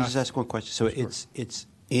 planning staff. Can I just ask one question? So Sure. it's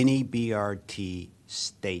any BRT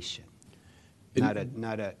station, not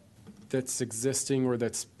a. That's existing or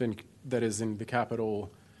that is in the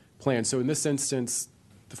capital plan. So in this instance,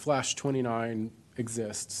 the Flash 29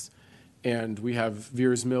 exists, and we have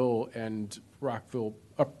Veers Mill and Rockville,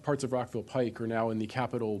 parts of Rockville Pike are now in the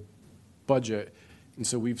capital budget, and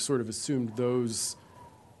so we've sort of assumed those,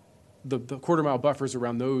 the quarter-mile buffers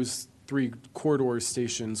around those three corridor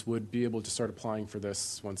stations would be able to start applying for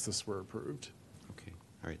this once this were approved. Okay,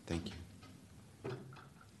 all right, thank you.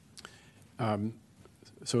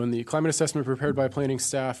 So in the climate assessment prepared by planning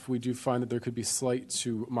staff, we do find that there could be slight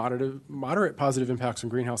to moderate positive impacts on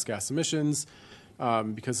greenhouse gas emissions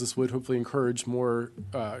because this would hopefully encourage more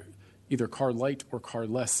either car light or car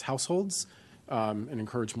less households and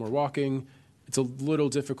encourage more walking. It's a little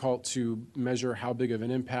difficult to measure how big of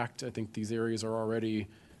an impact. I think these areas are already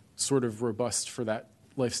sort of robust for that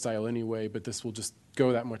lifestyle anyway, but this will just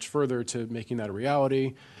go that much further to making that a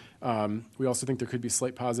reality. We also think there could be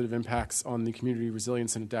slight positive impacts on the community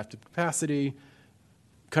resilience and adaptive capacity,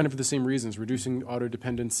 kind of for the same reasons, reducing auto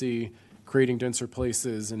dependency, creating denser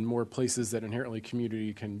places and more places that inherently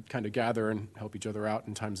community can kind of gather and help each other out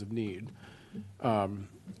in times of need.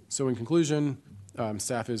 So in conclusion,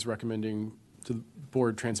 staff is recommending to the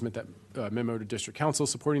board transmit that memo to district council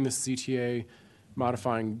supporting this CTA,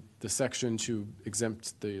 modifying the section to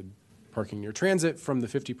exempt the parking near transit from the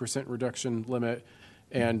 50% reduction limit,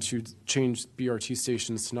 and to change BRT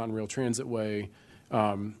stations to non-rail transit way,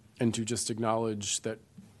 and to just acknowledge that,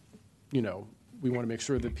 you know, we want to make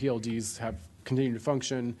sure that PLDs continue to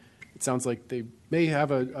function. It sounds like they may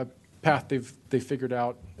have a path they've figured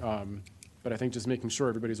out, but I think just making sure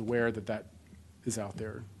everybody's aware that that is out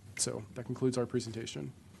there. So that concludes our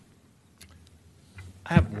presentation.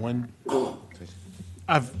 I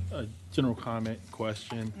have a general comment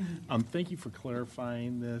question. Thank you for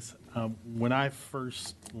clarifying this. When I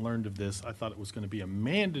first learned of this, I thought it was going to be a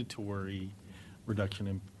mandatory reduction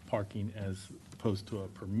in parking as opposed to a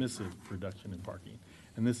permissive reduction in parking.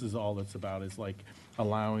 And this is all it's about, is like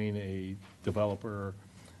allowing a developer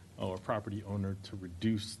or property owner to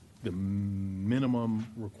reduce the minimum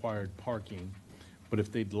required parking. But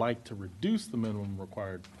if they'd like to reduce the minimum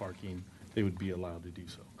required parking, they would be allowed to do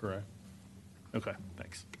so, correct? Okay,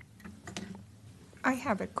 thanks. I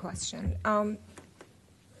have a question.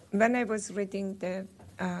 When I was reading the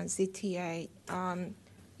ZTA,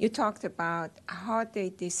 you talked about how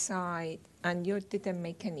they decide, and you didn't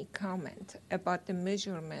make any comment about the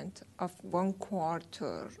measurement of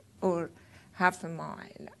 1/4 or half a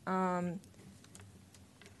mile.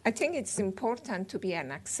 I think it's important to be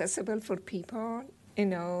inaccessible for people. You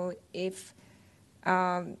know, if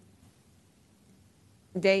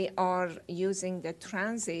they are using the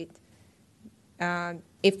transit,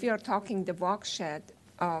 if you're talking the walk shed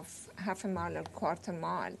of half a mile or 1/4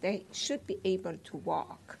 mile, they should be able to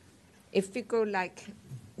walk. If we go like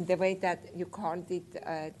the way that you called it,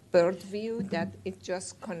 bird view, that it's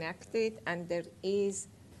just connected and there is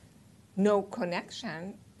no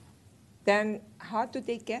connection, then how do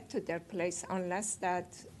they get to their place unless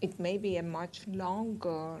that it may be a much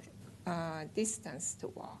longer distance to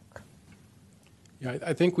walk? Yeah,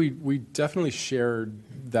 I think we definitely shared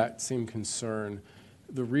that same concern.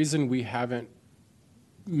 The reason we haven't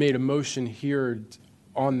made a motion here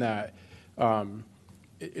on that,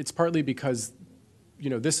 it's partly because,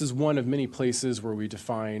 this is one of many places where we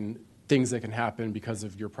define things that can happen because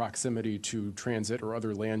of your proximity to transit or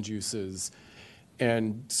other land uses.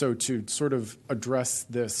 And so to sort of address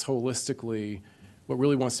this holistically, what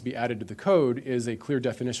really wants to be added to the code is a clear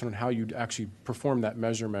definition on how you'd actually perform that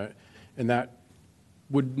measurement. And that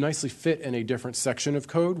would nicely fit in a different section of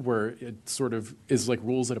code where it sort of is like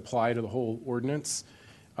rules that apply to the whole ordinance.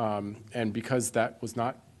 And because that was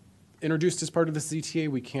not introduced as part of the ZTA,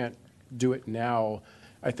 we can't do it now.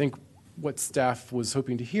 I think what staff was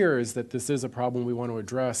hoping to hear is that this is a problem we want to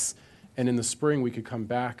address, and in the spring we could come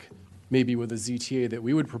back maybe with a ZTA that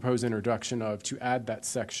we would propose introduction of to add that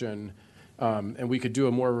section, and we could do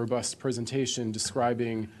a more robust presentation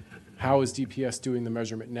describing how is DPS doing the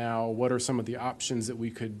measurement now, what are some of the options that we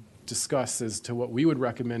could discuss as to what we would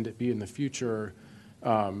recommend it be in the future.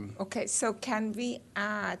 Okay, so can we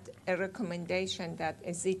add a recommendation that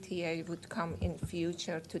a ZTA would come in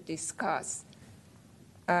future to discuss?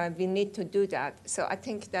 We need to do that. So I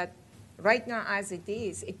think that right now as it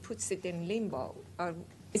is, it puts it in limbo.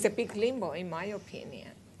 It's a big limbo in my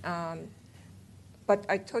opinion. But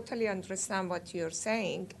I totally understand what you're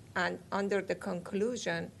saying, and under the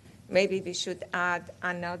conclusion, maybe we should add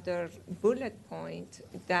another bullet point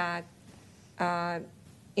that,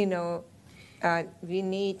 we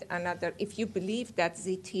need another, if you believe that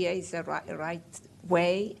ZTA is the right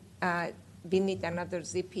way, we need another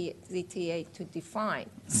ZTA to define,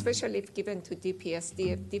 especially if given to DPS.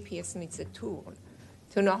 DPS needs a tool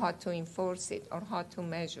to know how to enforce it or how to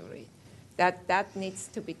measure it. That needs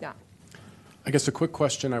to be done. I guess a quick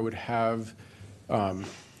question I would have,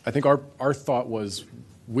 I think our thought was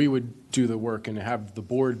we would do the work and have the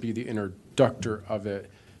board be the introductor of it.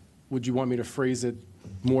 Would you want me to phrase it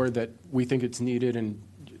more that we think it's needed and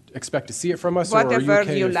expect to see it from us? Whatever or are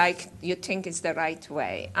you okay you think is the right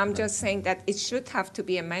way. I'm just saying that it should have to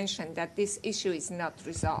be a mention that this issue is not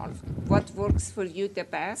resolved. What works for you the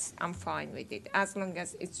best, I'm fine with it, as long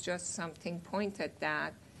as it's just something pointed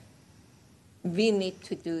that we need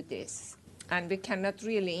to do this. And we cannot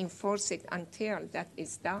really enforce it until that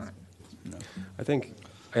is done. No. I think,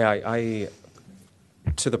 I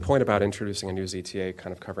to the point about introducing a new ZTA,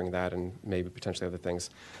 kind of covering that and maybe potentially other things,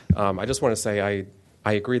 I just want to say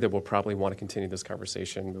I agree that we'll probably want to continue this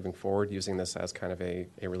conversation moving forward, using this as kind of a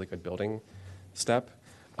really good building step.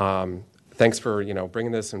 Thanks for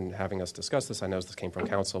bringing this and having us discuss this. I know this came from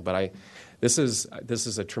council, but this is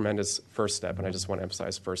a tremendous first step, and I just want to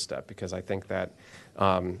emphasize first step because I think that,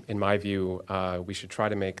 in my view, we should try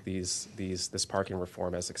to make this parking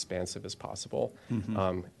reform as expansive as possible,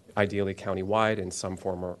 ideally countywide in some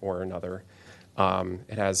form or another.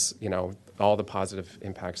 It has all the positive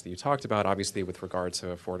impacts that you talked about, obviously with regard to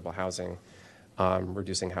affordable housing,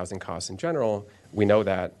 reducing housing costs in general. We know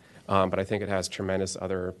that. But I think it has tremendous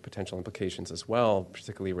other potential implications as well,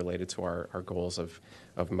 particularly related to our goals of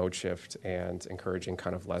mode shift and encouraging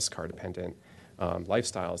kind of less car-dependent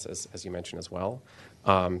lifestyles, as you mentioned as well.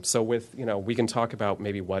 So we can talk about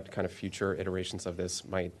maybe what kind of future iterations of this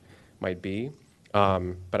might be.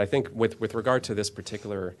 But I think with regard to this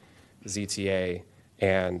particular ZTA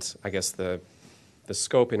and I guess the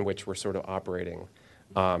scope in which we're sort of operating.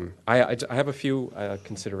 I have a few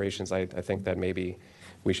considerations I think that maybe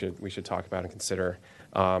we should talk about and consider.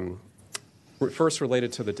 First,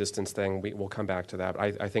 related to the distance thing, we'll come back to that.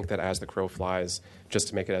 I think that as the crow flies, just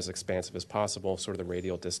to make it as expansive as possible, sort of the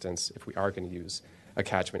radial distance, if we are going to use a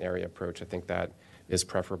catchment area approach, I think that is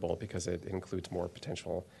preferable because it includes more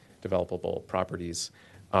potential developable properties.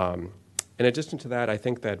 In addition to that, I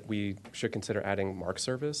think that we should consider adding MARC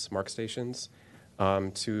stations,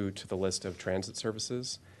 to the list of transit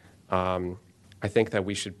services. I think that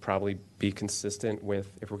we should probably be consistent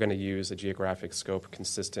with, if we're going to use a geographic scope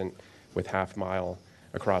consistent with half-mile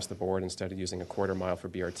across the board instead of using a quarter-mile for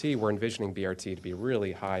BRT, we're envisioning BRT to be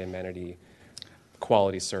really high amenity,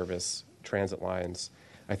 quality service transit lines.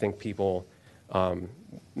 I think people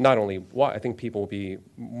I think people will be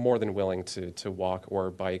more than willing to walk or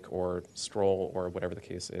bike or stroll or whatever the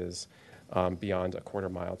case is beyond a quarter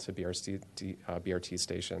mile to BRT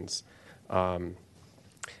stations.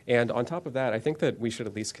 And on top of that, I think that we should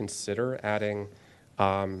at least consider adding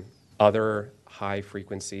other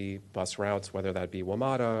high-frequency bus routes, whether that be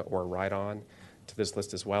WMATA or Ride-On, to this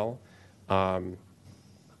list as well.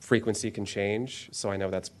 Frequency can change, so I know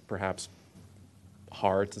that's perhaps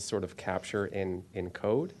hard to sort of capture in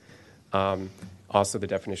code. Also, the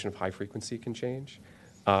definition of high frequency can change.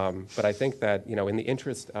 But I think that, in the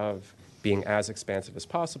interest of being as expansive as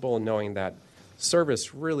possible and knowing that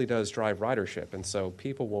service really does drive ridership, and so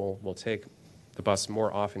people will take the bus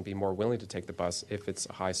more often, be more willing to take the bus if it's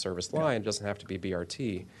a high service line. It doesn't have to be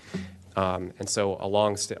BRT. And so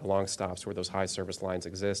along stops where those high service lines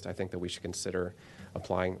exist, I think that we should consider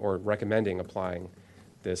applying or recommending applying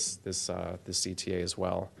this CTA as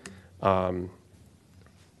well.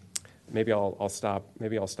 Maybe I'll stop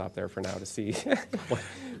there for now to see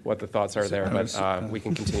what the thoughts are there, but we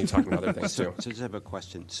can continue talking about other things too. So I just have a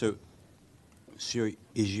question. So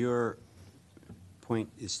is your point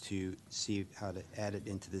is to see how to add it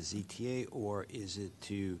into the ZTA, or is it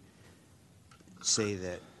to say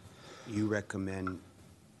that you recommend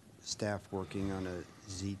staff working on a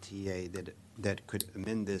ZTA that could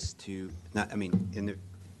amend this to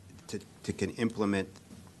to can implement,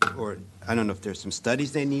 or I don't know if there's some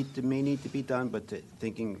studies may need to be done, but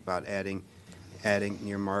thinking about adding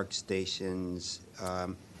near MARC stations,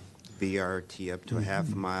 BRT up to a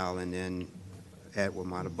half mile, and then at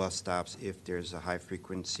WMATA bus stops if there's a high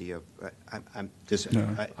frequency of.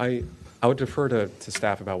 I would defer to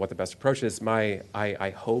staff about what the best approach is.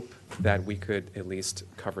 I hope that we could at least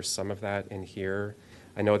cover some of that in here.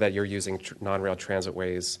 I know that you're using non-rail transit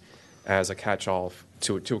ways as a catch-all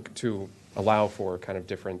to allow for kind of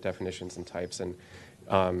different definitions and types. And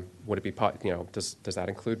would it be, does that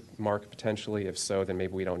include MARC potentially? If so, then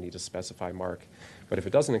maybe we don't need to specify MARC. But if it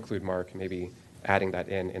doesn't include MARC, maybe adding that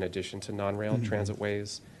in addition to non-rail transit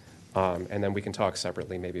ways. And then we can talk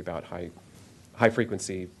separately maybe about high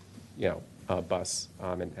frequency, bus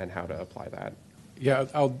and how to apply that. Yeah,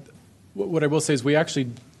 what I will say is we actually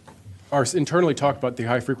internally talked about the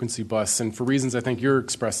high frequency bus, and for reasons I think you're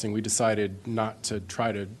expressing, we decided not to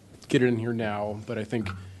try to get it in here now, but I think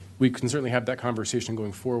we can certainly have that conversation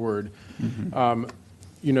going forward.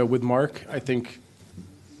 With MARC, I think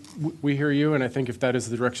we hear you, and I think if that is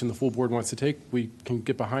the direction the full board wants to take, we can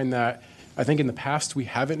get behind that. I think in the past we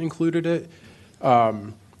haven't included it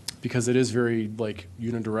because it is very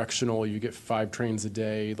unidirectional. You get 5 trains a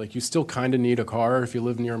day. You still kind of need a car if you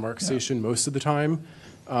live near a MARC station most of the time.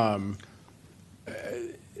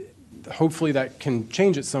 Hopefully that can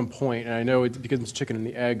change at some point, and I know it becomes chicken and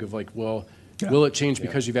the egg of will it change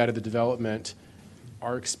because you've added the development?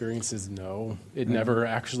 Our experience is no. That never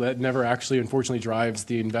actually unfortunately drives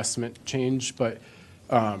the investment change, but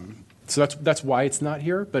so that's why it's not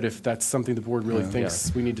here. But if that's something the board really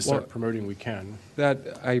thinks we need to start promoting, we can.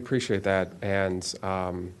 I appreciate that, and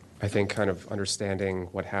I think kind of understanding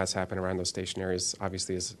what has happened around those station areas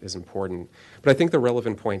obviously is important. But I think the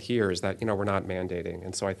relevant point here is that we're not mandating,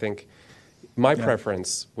 and so I think my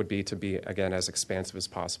preference would be to be, again, as expansive as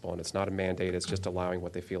possible, and it's not a mandate, it's just allowing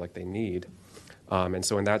what they feel like they need. And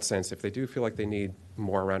so in that sense, if they do feel like they need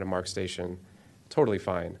more around a MARC station, totally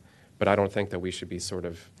fine. But I don't think that we should be sort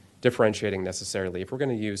of differentiating necessarily. If we're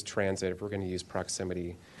going to use transit, if we're going to use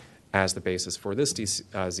proximity as the basis for this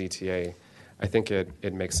ZTA, I think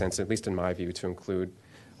it makes sense, at least in my view, to include,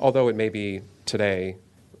 although it may be today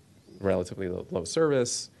relatively low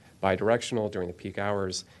service, bi-directional during the peak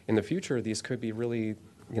hours, in the future these could be really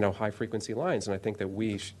high-frequency lines, and I think that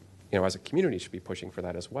we, as a community, should be pushing for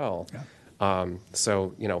that as well.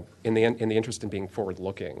 So, in the interest in being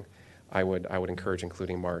forward-looking, I would encourage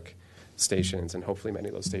including MARC stations, and hopefully many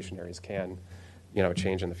of those station areas can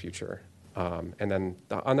change in the future. And then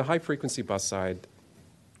on the high-frequency bus side,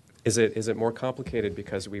 is it more complicated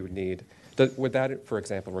because we would need, would that, for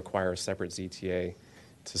example, require a separate ZTA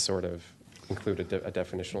to sort of include a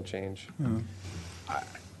definitional change?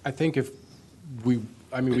 I think if we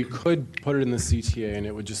could put it in the CTA and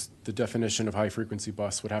it would just, the definition of high-frequency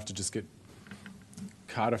bus would have to just get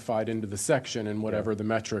codified into the section and whatever the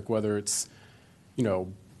metric, whether it's,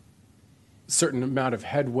 certain amount of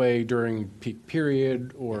headway during peak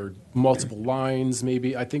period or multiple lines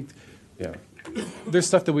maybe. I think there's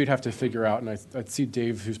stuff that we'd have to figure out, and I'd see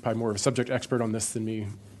Dave, who's probably more of a subject expert on this than me,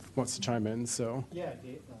 wants to chime in, so. Yeah,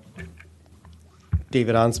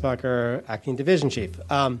 David Ansbacher, Acting Division Chief.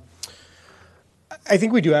 I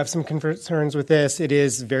think we do have some concerns with this. It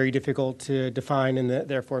is very difficult to define and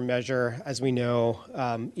therefore measure. As we know,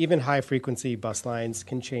 even high-frequency bus lines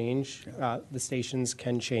can change. The stations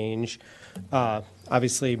can change.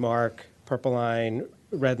 Obviously, MARC, Purple Line,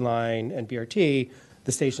 Red Line, and BRT,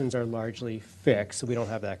 the stations are largely fixed, so we don't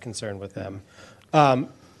have that concern with them.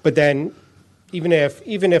 But then, even if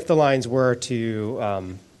the lines were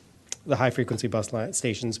to, the high-frequency bus line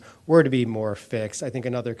stations were to be more fixed, I think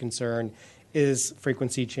another concern is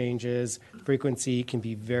frequency changes. Frequency can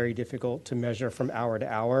be very difficult to measure from hour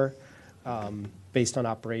to hour based on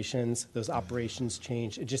operations. Those operations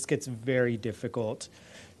change. It just gets very difficult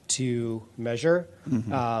to measure.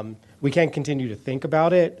 Mm-hmm. We can continue to think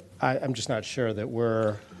about it. I'm just not sure that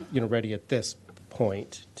we're ready at this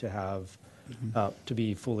point to have to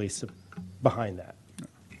be fully behind that.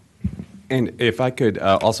 And if I could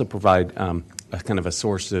also provide a kind of a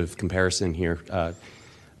source of comparison here.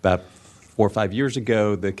 About 4 or 5 years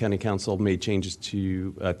ago, the County Council made changes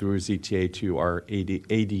to through ZTA to our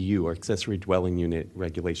ADU, or accessory dwelling unit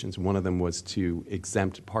regulations. One of them was to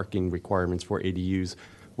exempt parking requirements for ADUs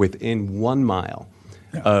within 1 mile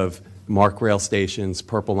of MARC rail stations,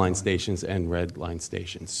 Purple Line stations, and Red Line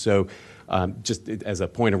stations. So just as a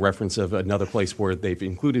point of reference of another place where they've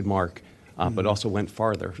included MARC, but also went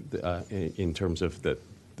farther in terms of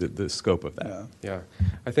the scope of that. Yeah.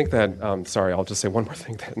 I think that, sorry, I'll just say one more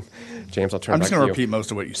thing then. James, I'll turn I'm back just to you. going to repeat most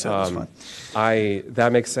of what you said. That's fine.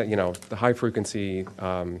 That makes sense. The high frequency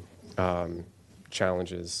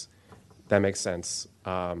challenges, that makes sense.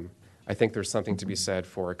 I think there's something to be said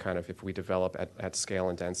for kind of if we develop at scale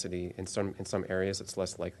and density in some areas, it's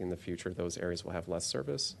less likely in the future those areas will have less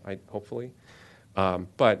service, hopefully.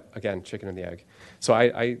 But again, chicken and the egg. So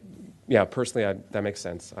personally, that makes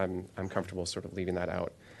sense. I'm comfortable sort of leaving that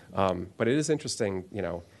out. But it is interesting,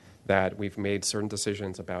 that we've made certain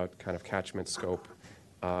decisions about kind of catchment scope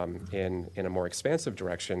in a more expansive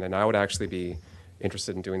direction, and I would actually be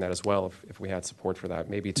interested in doing that as well if we had support for that,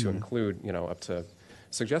 maybe to include,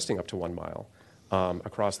 suggesting up to 1 mile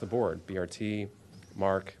across the board, BRT,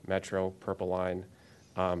 MARC, Metro, Purple Line.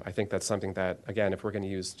 I think that's something that, again, if we're going to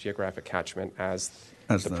use geographic catchment as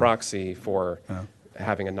the proxy for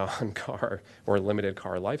having a non-car or limited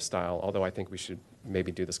car lifestyle, although I think we should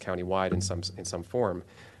maybe do this countywide in some form,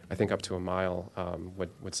 I think up to 1 mile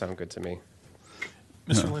would sound good to me.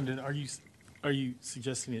 Mr. Linden, are you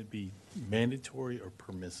suggesting it be mandatory or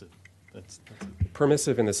permissive? That's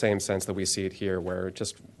Permissive in the same sense that we see it here, where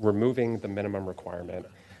just removing the minimum requirement,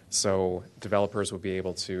 so developers will be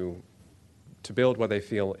able to build what they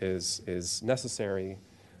feel is necessary.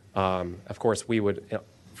 Of course, we would,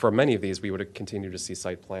 for many of these, we would continue to see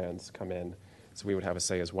site plans come in, so we would have a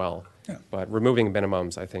say as well. Yeah. But removing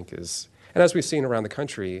minimums, I think, is, and as we've seen around the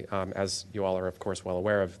country, as you all are, of course, well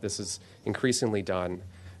aware of, this is increasingly done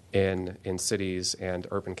in cities and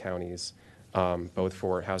urban counties, both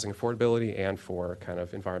for housing affordability and for kind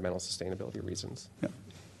of environmental sustainability reasons. Yeah.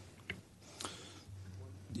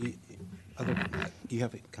 Do you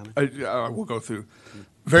have a comment? I will go through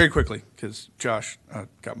very quickly because Josh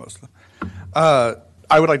got most of them.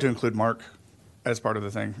 I would like to include MARC as part of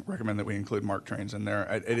the thing. Recommend that we include MARC trains in there.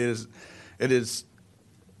 It is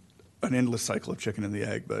an endless cycle of chicken and the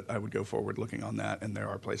egg, but I would go forward looking on that, and there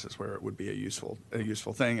are places where it would be a useful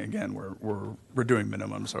thing. Again, we're doing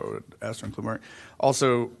minimum, so I would ask to include MARC.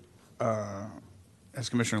 Also, as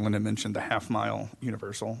Commissioner Linden mentioned, the half-mile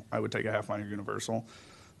universal. I would take a half-mile universal,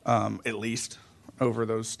 at least, over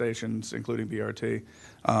those stations, including BRT.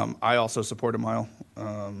 I also support a mile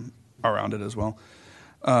around it as well,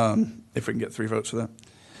 if we can get 3 votes for that.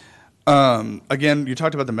 Again, you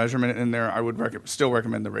talked about the measurement in there. I would still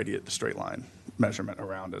recommend the straight line measurement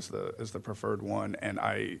around as the preferred one. And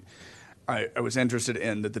I was interested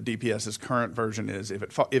in that the DPS's current version is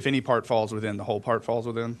if any part falls within, the whole part falls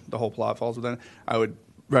within, the whole plot falls within. I would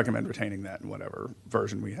recommend retaining that in whatever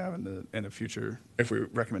version we have in the future, if we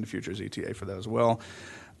recommend a future ZTA for that as well.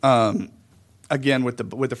 again, with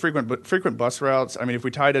the frequent bus routes, I mean, if we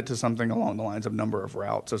tied it to something along the lines of number of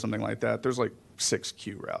routes or something like that, there's like 6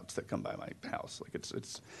 Q routes that come by my house. Like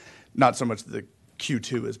it's not so much the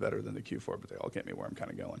Q2 is better than the Q4, but they all get me where I'm kind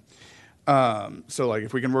of going. So like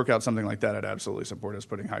if we can work out something like that, I'd absolutely support us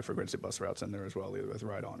putting high frequency bus routes in there as well, either with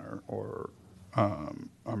Ride On or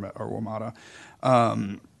WMATA.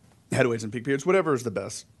 Headways and peak periods, whatever is the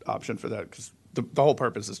best option for that, because the whole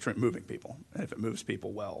purpose is moving people. And if it moves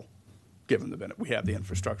people well, given the benefit, we have the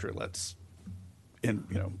infrastructure, let's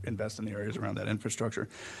invest in the areas around that infrastructure.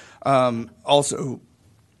 Also,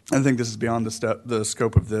 I think this is beyond the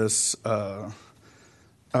scope of this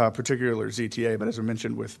particular ZTA, but as I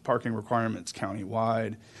mentioned with parking requirements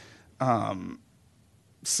countywide,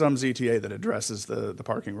 some ZTA that addresses the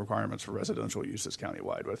parking requirements for residential uses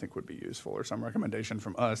countywide, I think would be useful, or some recommendation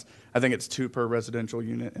from us. I think it's 2 per residential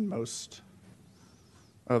unit in most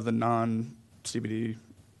of the non-CBD.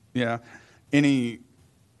 Yeah,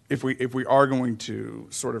 if we are going to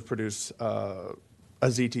sort of produce a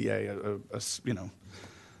ZTA,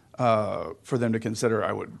 for them to consider,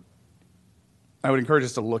 I would encourage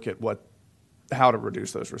us to look at how to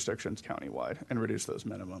reduce those restrictions countywide and reduce those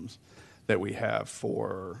minimums that we have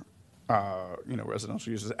for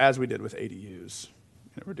residential uses, as we did with ADUs,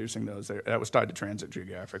 reducing those. That was tied to transit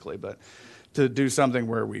geographically, but to do something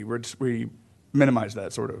where we minimize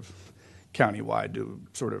that sort of countywide to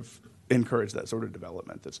sort of encourage that sort of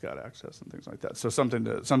development that's got access and things like that. So something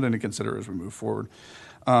to consider as we move forward.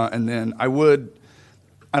 And then I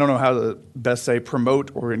don't know how to best say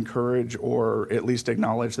promote or encourage or at least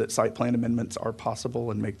acknowledge that site plan amendments are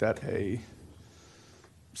possible and make that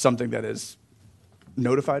something that is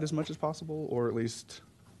notified as much as possible, or at least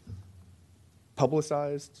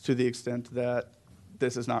publicized to the extent that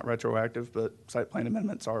this is not retroactive, but site plan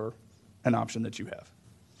amendments are an option that you have.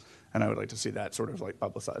 And I would like to see that sort of like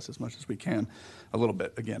publicized as much as we can, a little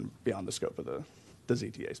bit, again, beyond the scope of the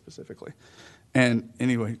ZTA specifically. And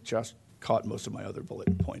anyway, Josh caught most of my other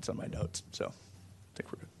bullet points on my notes, so I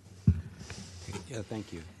think we're good. Yeah,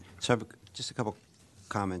 thank you. So I have just a couple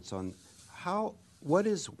comments on what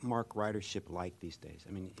is MARC ridership like these days?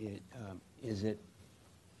 I mean, is it,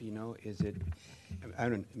 I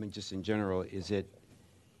mean, just in general, is it?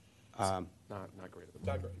 Not great.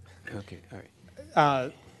 Not great. Okay, all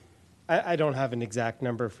right. I don't have an exact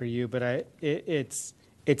number for you, but it's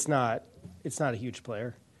not a huge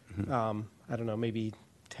player. Mm-hmm. I don't know, maybe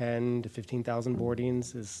 10 to 15,000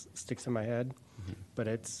 boardings sticks in my head, but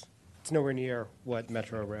it's nowhere near what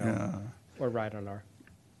Metro Rail or Ride On are.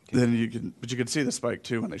 Then you can see the spike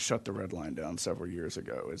too when they shut the red line down several years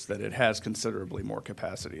ago. Is that it has considerably more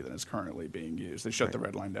capacity than is currently being used. They shut the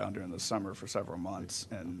red line down during the summer for several months,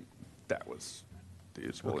 and that was the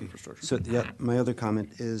useful infrastructure. So my other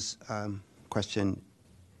comment is question.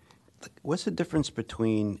 What's the difference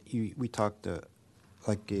between we talked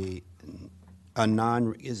like could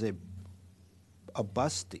a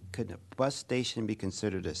bus station be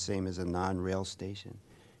considered the same as a non-rail station?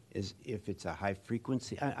 Is if it's a high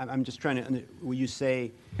frequency? I'm just trying to. Will you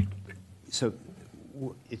say? So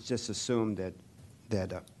it's just assumed that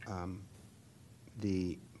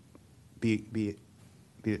the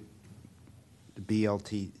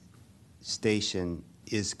BLT station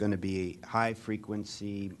is going to be high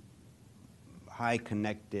frequency, high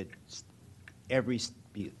connected. Every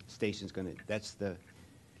station is going to.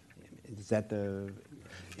 Is that the?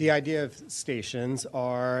 The idea of stations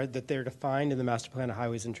are that they're defined in the master plan of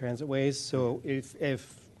highways and transitways. So if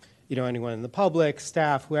anyone in the public,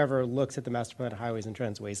 staff, whoever looks at the master plan of highways and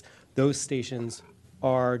transitways, those stations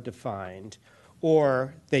are defined,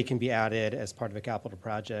 or they can be added as part of a capital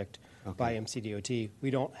project by MCDOT. We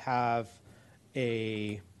don't have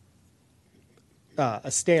a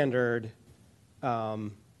standard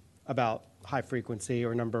about high frequency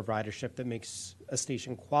or number of ridership that makes a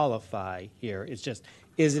station qualify here. It's just,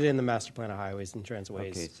 is it in the master plan of highways and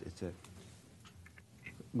transitways? Okay,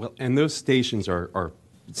 well, and those stations are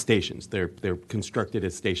stations. They're constructed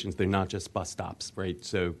as stations. They're not just bus stops, right?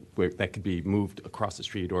 So that could be moved across the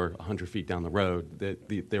street or 100 feet down the road.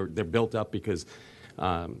 They're built up because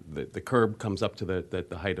the curb comes up to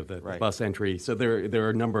the height of the bus entry. So there are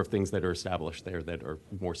a number of things that are established there that are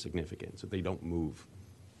more significant. So they don't move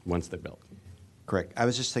once they're built. Correct. I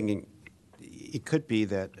was just thinking it could be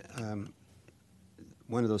that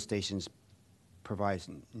one of those stations provides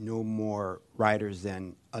no more riders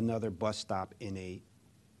than another bus stop in a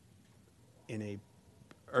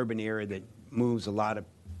urban area that moves a lot of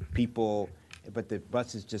people, but the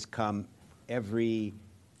buses just come every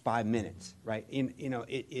 5 minutes, right? I'm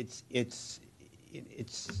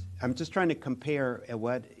just trying to compare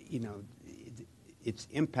what its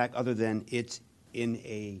impact other than it's in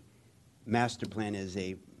a master plan as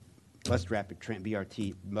a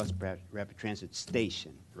BRT, bus rapid transit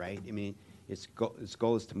station, right? I mean, its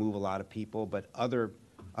goal is to move a lot of people, but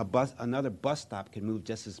another bus stop can move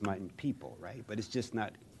just as many people, right? But it's just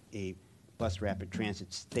not a bus rapid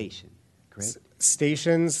transit station, correct?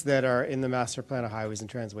 Stations that are in the master plan of highways and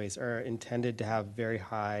transways are intended to have very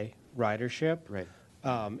high ridership. Right.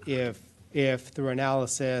 If through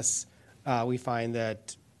analysis we find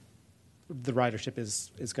that the ridership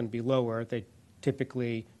is going to be lower, they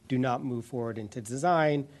typically do not move forward into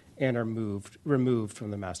design and are removed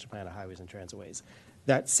from the master plan of highways and transways.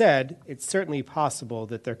 That said, it's certainly possible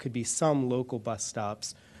that there could be some local bus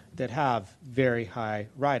stops that have very high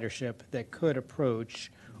ridership that could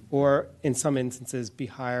approach, or in some instances be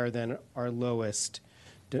higher than our lowest,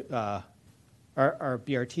 our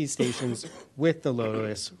BRT stations with the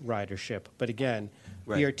lowest ridership. But again,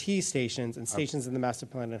 Right. BRT stations and stations in the master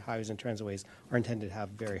plan of highways and transways are intended to have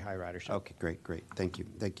very high ridership. Okay, great. Thank you.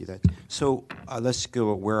 So let's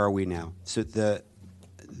go, where are we now? So it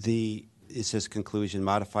says conclusion,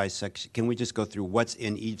 modify section. Can we just go through what's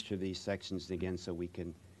in each of these sections again so we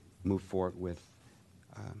can move forward with?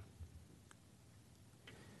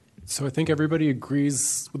 So I think everybody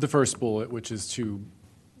agrees with the first bullet, which is to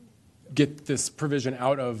get this provision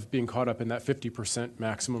out of being caught up in that 50%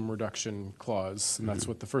 maximum reduction clause, and that's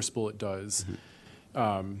what the first bullet does.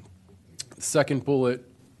 The second bullet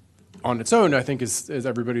on its own, I think, is, as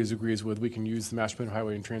everybody agrees with, we can use the Master Plan of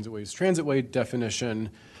Highway and Transitways transitway definition.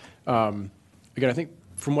 Again, I think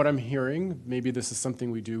from what I'm hearing, maybe this is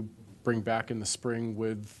something we do bring back in the spring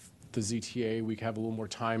with the ZTA. We have a little more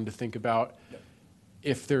time to think about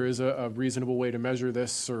if there is a reasonable way to measure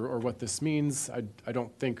this or what this means. I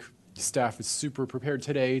don't think staff is super prepared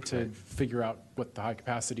today to figure out what the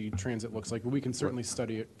high-capacity transit looks like, but we can certainly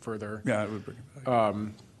study it further. Yeah, it would bring it back.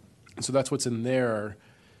 So that's what's in there.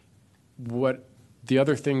 What the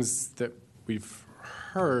other things that we've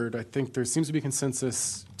heard, I think there seems to be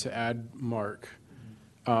consensus to add MARC.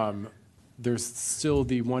 There's still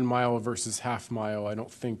the 1 mile versus half mile. I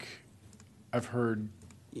don't think I've heard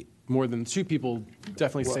more than 2 people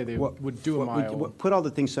definitely say they would do a mile. Put all the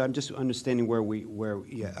things, so I'm just understanding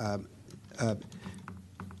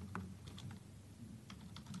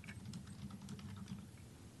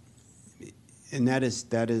and that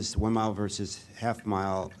is 1 mile versus half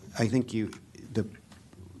mile. I think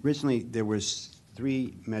originally there was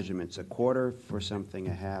 3 measurements: a quarter for something,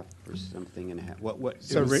 a half for something, and a half. Go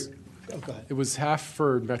ahead. It was half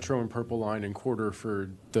for Metro and Purple Line and quarter for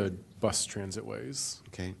the bus transitways.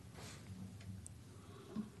 Okay.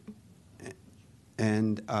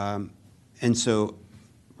 And so,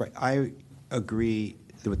 right, I agree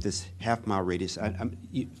with this half mile radius.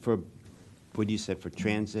 For what you said for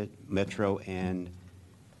transit, Metro, and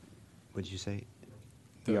what did you say?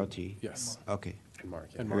 BRT? Yes. Okay. And MARC.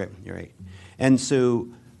 And You're MARC. right. You're right. And so,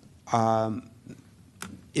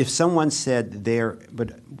 if someone said there,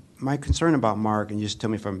 but my concern about MARC, and just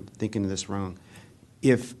tell me if I'm thinking of this wrong,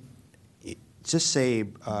 just say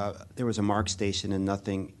there was a MARC station and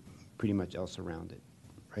nothing pretty much else around it,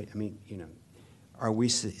 right? I mean,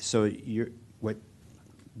 what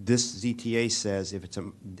this ZTA says, if it's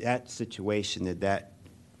that situation,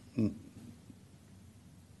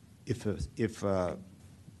 if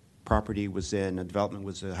property was in, a development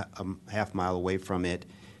was a half mile away from it,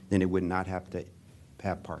 then it would not have to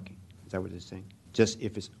have parking. Is that what it's saying? Just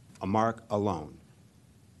if it's a MARC alone?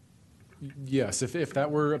 Yes, if that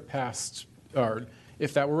were passed, or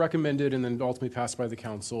if that were recommended and then ultimately passed by the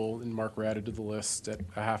council and MARC were added to the list at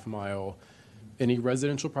a half mile, any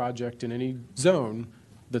residential project in any zone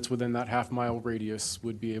that's within that half mile radius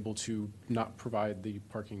would be able to not provide the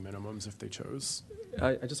parking minimums if they chose.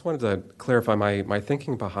 I just wanted to clarify my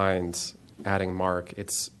thinking behind adding MARC.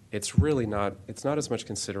 It's really not, it's not as much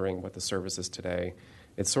considering what the service is today.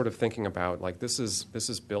 It's sort of thinking about, like, this is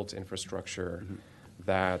built infrastructure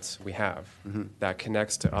that we have that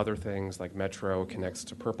connects to other things, like Metro, connects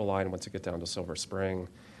to Purple Line once you get down to Silver Spring.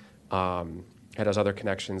 It has other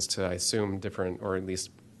connections to, I assume, different, or at least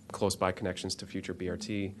close by connections to future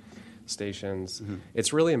BRT stations.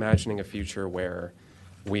 It's really imagining a future where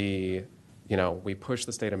we push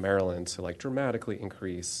the state of Maryland to, like, dramatically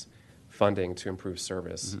increase funding to improve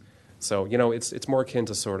service. So, it's more akin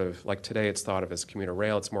to sort of, like, today it's thought of as commuter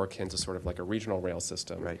rail. It's more akin to sort of like a regional rail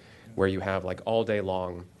system, right, where you have, like, all day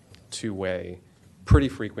long, 2-way, pretty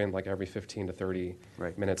frequent, like every 15 to 30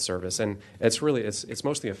 minute service. And it's really, it's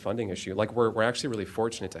mostly a funding issue. Like, we're actually really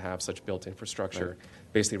fortunate to have such built infrastructure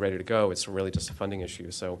basically ready to go. It's really just a funding issue.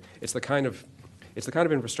 So it's the kind of it's the kind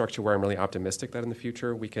of infrastructure where I'm really optimistic that in the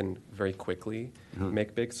future we can very quickly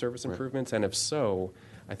make big service Right. improvements. And if so,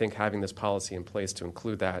 I think having this policy in place to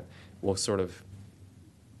include that will sort of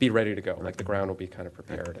be ready to go. Like the ground will be kind of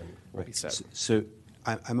prepared and will be set. So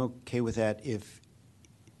I'm okay with that if,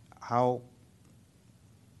 how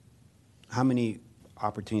many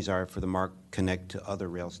opportunities are for the MARC Connect to other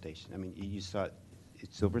rail stations? I mean, you saw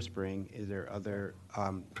it's Silver Spring. Is there other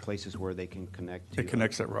places where they can connect to? It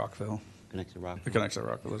connects at Rockville. Connects to Rockville? It connects at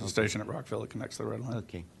Rockville. There's a station at Rockville that connects to the red line.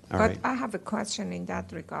 Okay. All But right. I have a question in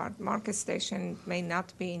that regard. Market station may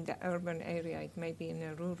not be in the urban area, it may be in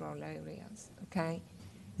the rural areas, okay?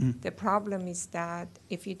 The problem is that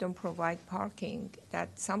if you don't provide parking,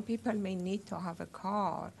 that some people may need to have a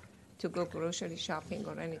car to go grocery shopping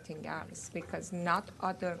or anything else because not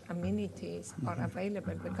other amenities are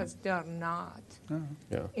available because they're not.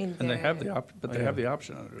 Yeah. In And they have the they have the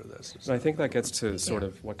option under this. And I think that gets to sort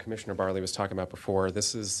of what Commissioner Barley was talking about before.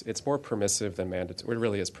 It's more permissive than mandatory. It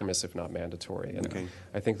really is permissive, not mandatory. And Okay.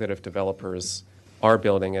 I think that if developers are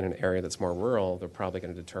building in an area that's more rural, they're probably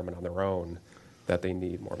going to determine on their own that they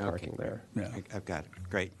need more parking there. Yeah. I've got it.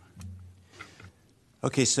 Great.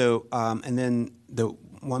 Okay, so, and then the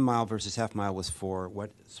 1 mile versus half mile was for what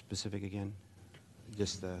specific again?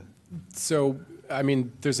 Just the, So, I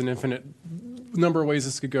mean, there's an infinite number of ways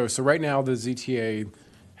this could go. So right now, the ZTA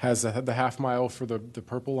has the half mile for the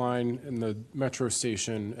Purple Line and the metro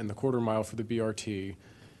station and the quarter mile for the BRT.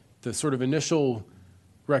 The sort of initial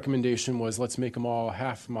recommendation was let's make them all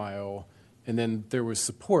half mile. And then there was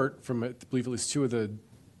support from, I believe, at least two of the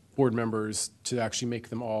board members to actually make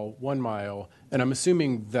them all 1 mile. And I'm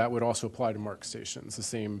assuming that would also apply to MARC stations, the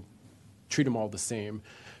same, treat them all the same.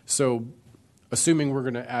 So assuming we're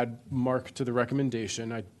going to add MARC to the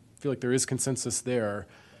recommendation, I feel like there is consensus there.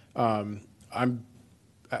 I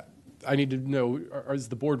need to know, is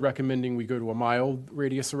the board recommending we go to a mile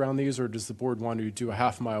radius around these, or does the board want to do a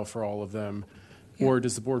half mile for all of them? Or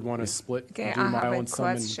does the board want to split, Okay, do a I mile have a and some?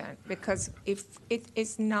 And, question, because if it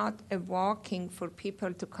is not a walking for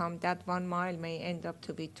people to come, that 1 mile may end up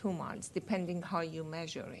to be 2 miles, depending how you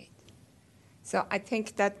measure it. So I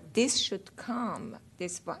think that this should come,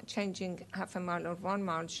 changing half a mile or 1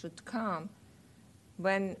 mile should come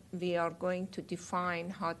when we are going to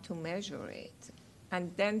define how to measure it,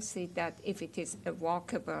 and then see that if it is a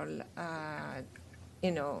walkable,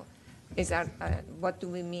 is that, what do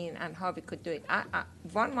we mean and how we could do it?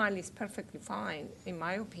 1 mile is perfectly fine, in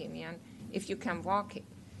my opinion, if you can walk it.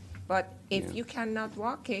 But if you cannot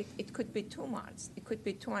walk it, it could be 2 miles. It could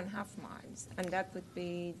be 2.5 miles, and that would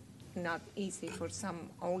be not easy for some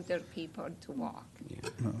older people to walk.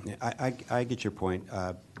 yeah. I get your point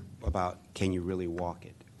about can you really walk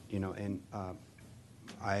it, and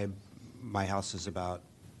my house is about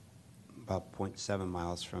 0.7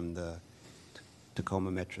 miles from the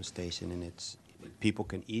Tacoma Metro Station, and people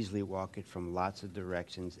can easily walk it from lots of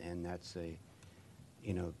directions, and that's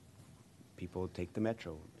people take the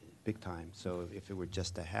Metro big time. So if it were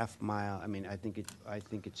just a half mile, I mean, I think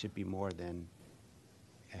it should be more than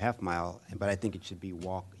a half mile, but I think it should be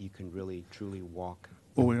you can really truly walk.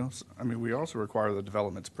 Well, we also require the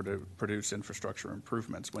developments produce infrastructure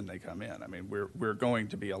improvements when they come in. I mean, we're going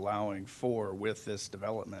to be allowing for, with this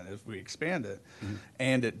development, if we expand it,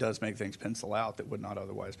 and it does make things pencil out that would not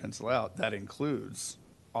otherwise pencil out, that includes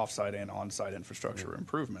off-site and on-site infrastructure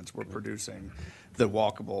improvements. We're producing the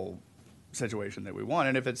walkable situation that we want,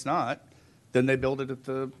 and if it's not, then they build it at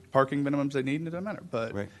the parking minimums they need, and it doesn't matter.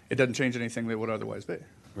 But it doesn't change anything that would otherwise be.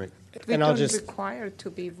 Right. We don't require it to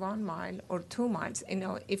be 1 mile or 2 miles.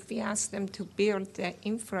 If we ask them to build the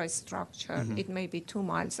infrastructure, it may be 2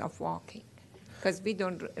 miles of walking, because we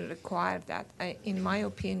don't require that. In my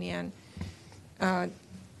opinion,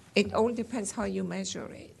 it all depends how you measure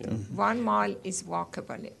it. 1 mile is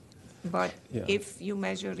walkable, but if you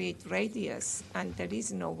measure it radius and there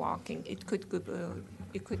is no walking, it could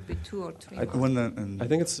be 2 or 3 miles. I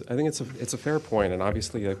think it's a fair point, and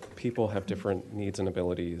obviously people have different needs and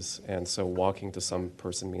abilities, and so walking to some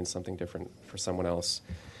person means something different for someone else.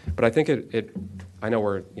 But I think I know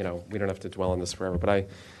we don't have to dwell on this forever, but I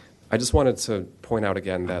just wanted to point out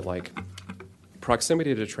again that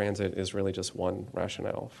proximity to transit is really just one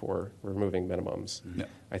rationale for removing minimums. Yeah.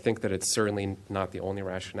 I think that it's certainly not the only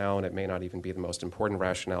rationale, and it may not even be the most important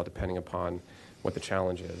rationale depending upon what the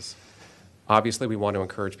challenge is. Obviously, we want to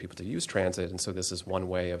encourage people to use transit, and so this is one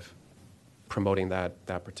way of promoting that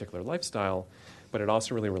particular lifestyle, but it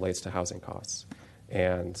also really relates to housing costs.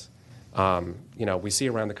 And, we see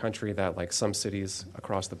around the country that some cities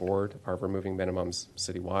across the board are removing minimums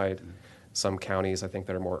citywide. Some counties, I think,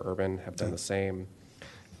 that are more urban have done the same.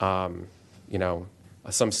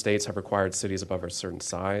 Some states have required cities above a certain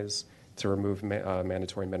size to remove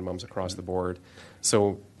mandatory minimums across the board.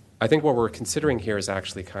 So I think what we're considering here is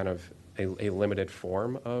actually kind of a limited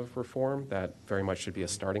form of reform that very much should be a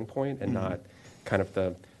starting point and not kind of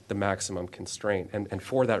the maximum constraint. And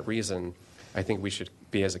for that reason, I think we should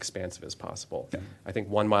be as expansive as possible. Yeah. I think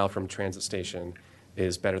 1 mile from transit station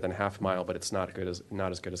is better than half mile, but it's not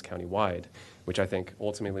as good as countywide, which I think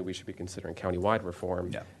ultimately we should be considering countywide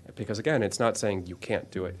reform. Yeah. Because again, it's not saying you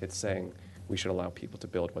can't do it. It's saying we should allow people to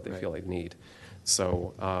build what they feel they need.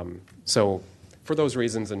 So, for those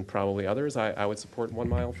reasons and probably others, I would support 1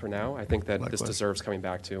 mile for now. I think that this deserves coming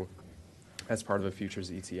back to as part of a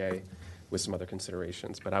futures ETA with some other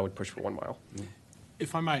considerations, but I would push for 1 mile.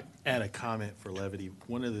 If I might add a comment for levity,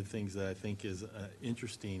 one of the things that I think is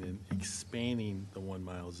interesting in expanding the 1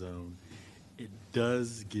 mile zone, it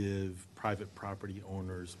does give private property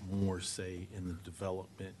owners more say in the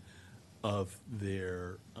development of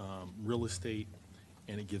their real estate,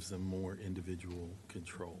 and it gives them more individual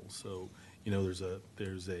control. So, you know,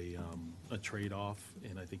 there's a trade-off,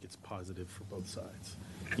 and I think it's positive for both sides.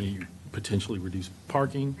 You potentially reduce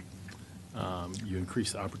parking, you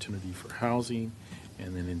increase the opportunity for housing,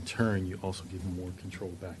 and then in turn, you also give more control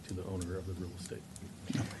back to the owner of the real estate.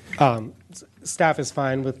 Staff is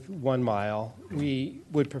fine with 1 mile. We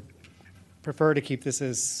would prefer to keep this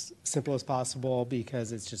as simple as possible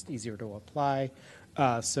because it's just easier to apply.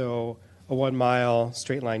 So a 1 mile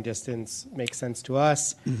straight line distance makes sense to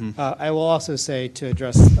us. I will also say, to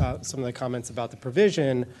address some of the comments about the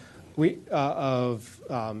provision of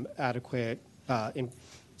adequate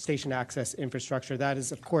station access infrastructure, that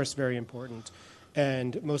is, of course, very important.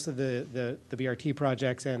 And most of the BRT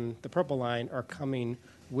projects and the Purple Line are coming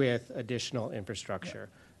with additional infrastructure.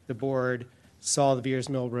 The board saw the Beers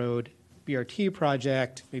Mill Road BRT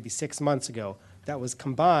project maybe 6 months ago. That was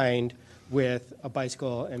combined with a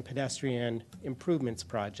bicycle and pedestrian improvements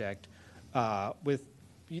project with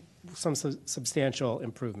some substantial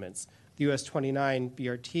improvements. The US 29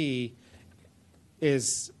 BRT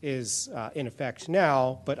is in effect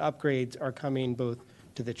now, but upgrades are coming both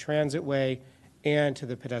to the transitway and to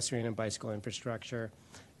the pedestrian and bicycle infrastructure.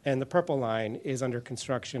 And the Purple Line is under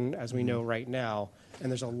construction, as we know right now,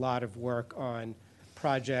 and there's a lot of work on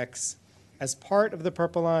projects as part of the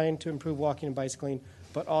Purple Line to improve walking and bicycling,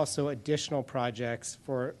 but also additional projects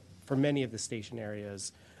for many of the station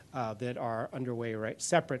areas that are underway,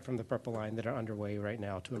 separate from the Purple Line, that are underway right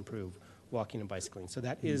now to improve walking and bicycling. So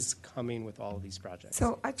that is coming with all of these projects.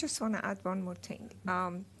 So I just want to add one more thing,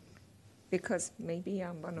 because maybe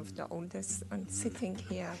I'm one of the oldest sitting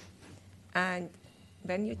here. And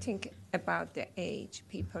when you think about the age,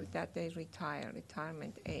 people that they retire,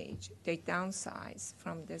 retirement age, they downsize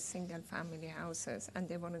from the single-family houses, and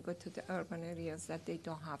they want to go to the urban areas that they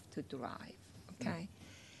don't have to drive, okay?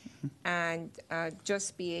 And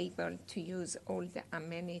just be able to use all the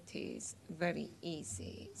amenities very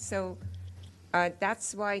easy. So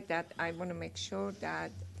that's why that I want to make sure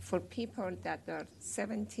that for people that are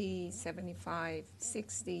 70, 75,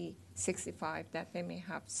 60, 65, that they may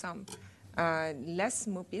have some less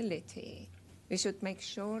mobility, we should make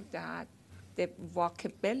sure that the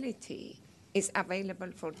walkability is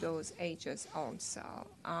available for those ages also.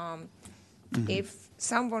 If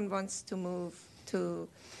someone wants to move to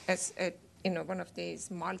one of these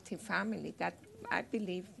multi-family, that I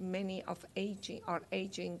believe many of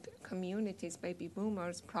aging communities, baby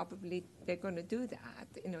boomers, probably they're going to do that.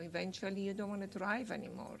 Eventually you don't want to drive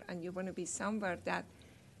anymore, and you want to be somewhere that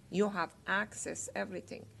you have access,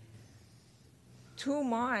 everything. 2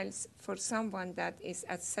 miles for someone that is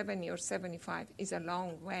at 70 or 75 is a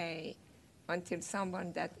long way until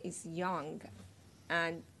someone that is young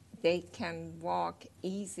and they can walk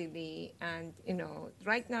easily. And,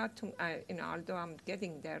 right now, although I'm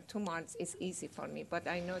getting there, 2 miles is easy for me. But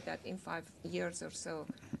I know that in 5 years or so,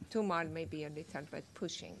 2 miles may be a little bit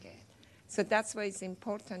pushing it. So that's why it's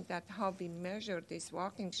important that how we measure this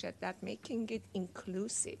walking shed, that making it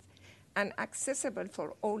inclusive and accessible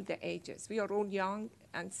for all the ages. We are all young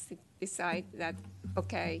and decide that,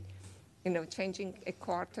 okay, changing a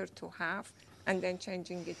quarter to half and then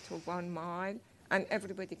changing it to 1 mile, and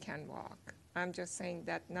everybody can walk. I'm just saying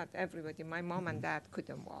that not everybody. My mom and dad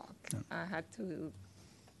couldn't walk. I had to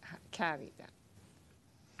carry them.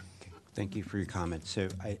 Okay. Thank you for your comment. So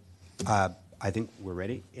I think we're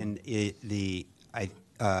ready. And the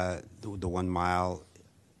 1 mile,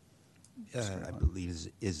 I believe,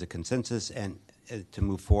 is the consensus, and to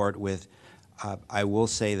move forward with. I will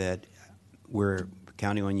say that we're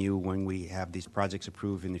counting on you when we have these projects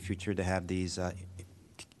approved in the future to have these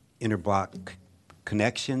interblock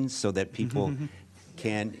connections so that people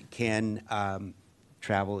can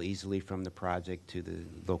travel easily from the project to the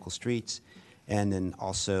local streets. And then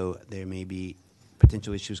also, there may be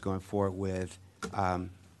potential issues going forward with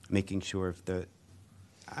making sure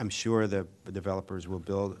I'm sure the developers will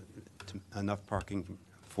build enough parking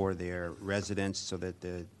for their residents so that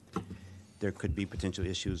there could be potential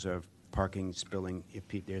issues of parking spilling if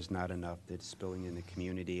there's not enough that's spilling in the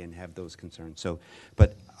community and have those concerns. So,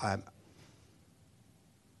 but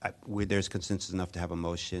there's consensus enough to have a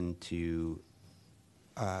motion to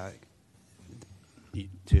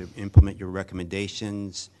implement your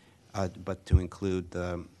recommendations, but to include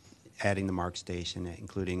adding the MARC station,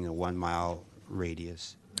 including a 1 mile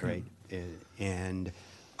radius, right? And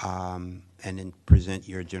then present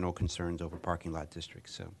your general concerns over parking lot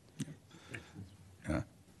districts. So, Yeah.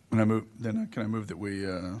 Can I move that we?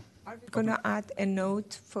 Are we going to add a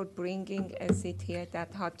note for bringing a ZTA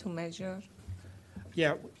that how to measure?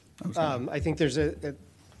 Yeah, I think there's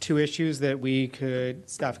two issues that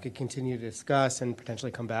staff could continue to discuss and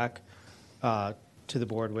potentially come back to the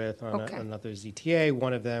board with on another ZTA.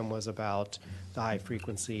 One of them was about the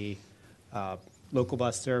high-frequency local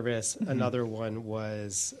bus service. Mm-hmm. Another one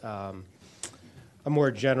was a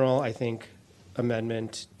more general, I think,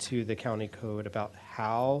 amendment to the county code about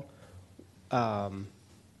how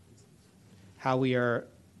we are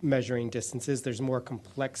measuring distances. There's more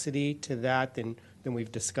complexity to that than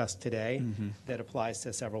we've discussed today that applies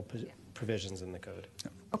to several provisions in the code.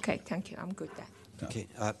 Okay, thank you. I'm good then. okay.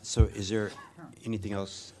 So, is there anything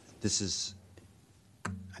else?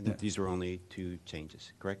 I think these were only two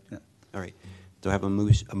changes, correct? Yeah. All right. Do I have a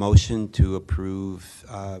motion to approve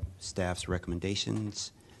staff's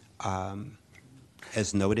recommendations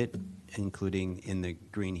as noted, including in the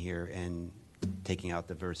green here and taking out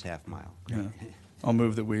the verse half mile? Yeah. I'll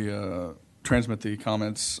move that we transmit the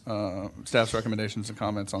comments, staff's recommendations and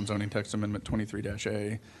comments on zoning text amendment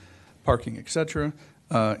 23-A, parking, et cetera,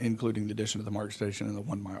 including the addition of the MARC station and the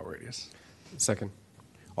 1 mile radius. Second.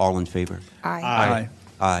 All in favor? Aye.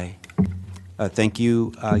 Aye. Thank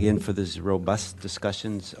you again for these robust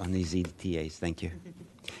discussions on these ETAs. Thank you.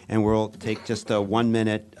 And we'll take just 1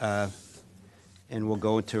 minute, and we'll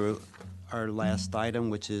go to our last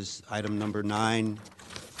item, which is item number 9,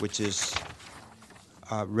 which is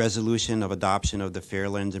resolution of adoption of the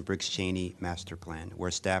Fairlands and Briggs Cheney Master Plan,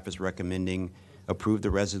 where staff is recommending approve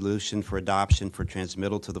the resolution for adoption for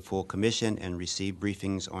transmittal to the full commission and receive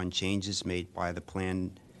briefings on changes made by the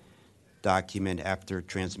plan document after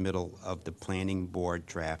transmittal of the planning board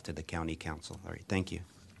draft to the county council. All right, thank you.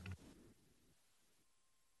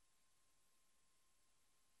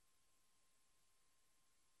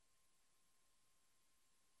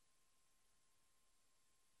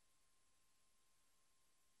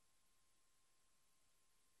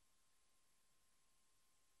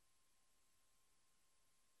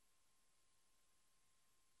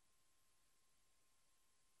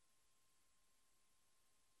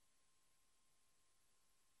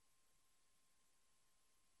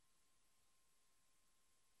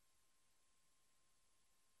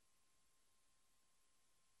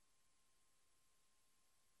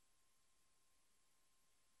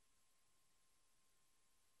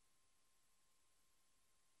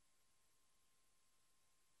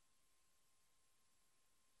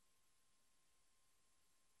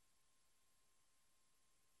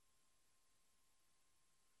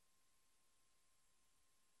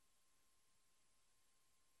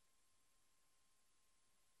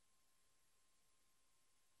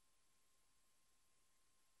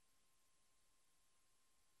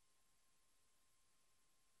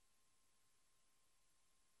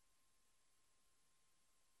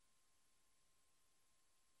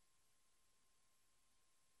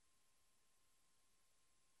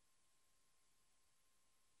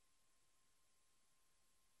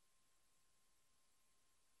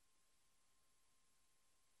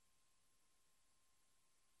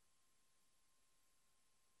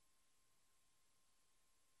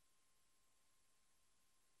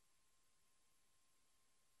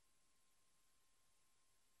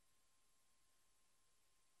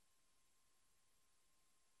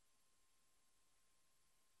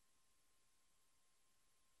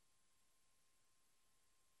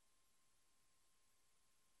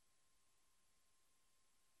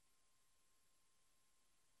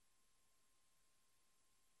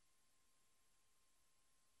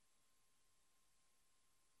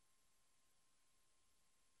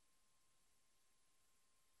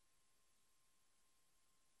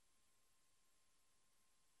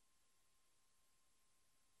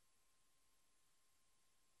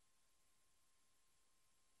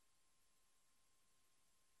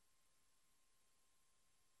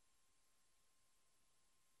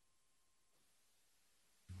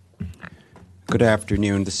 Good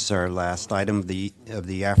afternoon. This is our last item of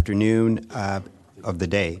the afternoon of the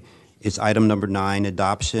day. It's item number 9,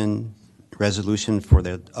 adoption resolution for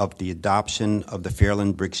the adoption of the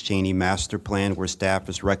Fairland Briggs Cheney Master Plan, where staff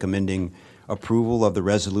is recommending approval of the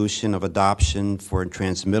resolution of adoption for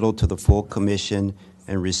transmittal to the full commission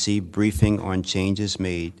and receive briefing on changes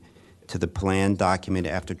made to the plan document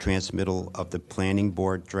after transmittal of the planning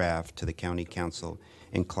board draft to the county council.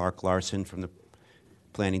 And Clark Larson from the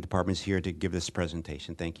planning department is here to give this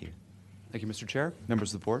presentation. Thank you. Thank you, Mr. Chair,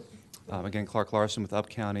 members of the board. Again, Clark Larson with Up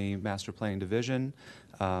County Master Planning Division.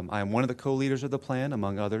 I am one of the co-leaders of the plan,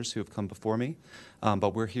 among others who have come before me.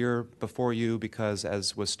 But we're here before you because,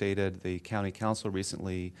 as was stated, the county council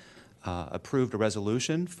recently approved a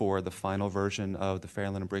resolution for the final version of the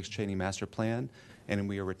Fairland and Briggs Cheney Master Plan, and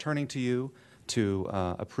we are returning to you to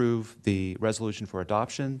approve the resolution for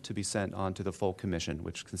adoption to be sent on to the full commission,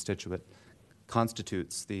 which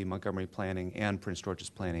constitutes the Montgomery Planning and Prince George's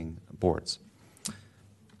Planning boards.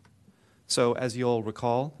 So, as you'll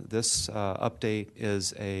recall, this update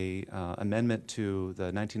is a amendment to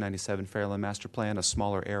the 1997 Fairland Master Plan, a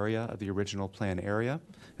smaller area of the original plan area,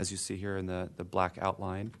 as you see here in the black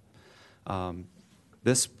outline.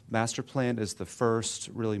 This master plan is the first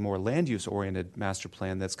really more land use oriented master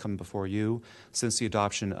plan that's come before you since the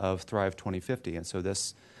adoption of Thrive 2050. And so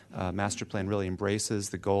this master plan really embraces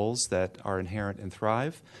the goals that are inherent in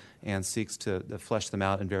Thrive and seeks to flesh them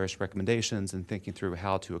out in various recommendations and thinking through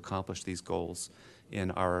how to accomplish these goals in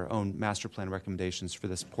our own master plan recommendations for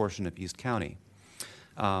this portion of East County.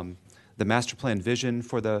 The master plan vision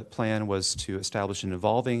for the plan was to establish an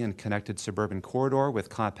evolving and connected suburban corridor with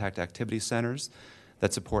compact activity centers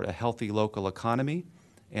that support a healthy local economy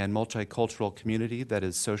and multicultural community that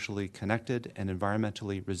is socially connected and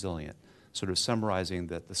environmentally resilient, sort of summarizing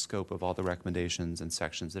the scope of all the recommendations and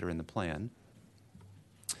sections that are in the plan.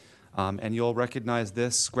 And you'll recognize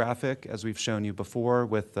this graphic as we've shown you before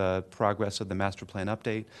with the progress of the master plan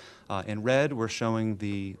update. In red, we're showing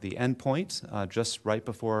the end point just right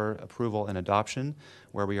before approval and adoption,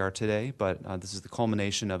 where we are today. But this is the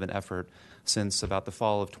culmination of an effort since about the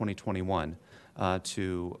fall of 2021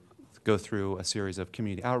 to go through a series of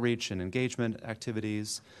community outreach and engagement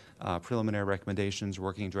activities, preliminary recommendations,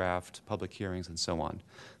 working draft, public hearings, and so on.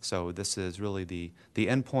 So this is really the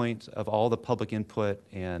end point of all the public input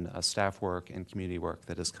and staff work and community work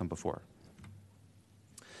that has come before.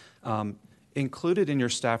 Included in your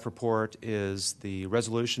staff report is the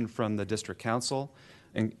resolution from the district council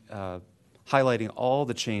and, highlighting all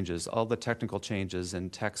the changes, all the technical changes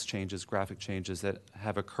and text changes, graphic changes that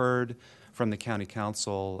have occurred from the county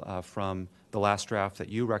council from the last draft that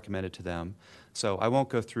you recommended to them. So I won't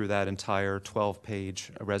go through that entire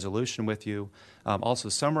 12-page resolution with you. Also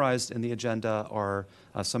summarized in the agenda are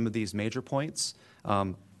some of these major points.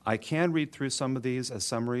 I can read through some of these as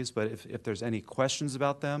summaries, but if there's any questions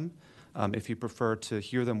about them, if you prefer to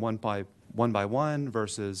hear them one by one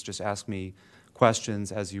versus just ask me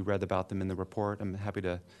questions as you read about them in the report, I'm happy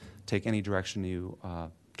to take any direction you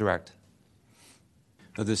direct.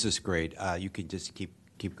 Oh, this is great. You can just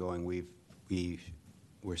keep going.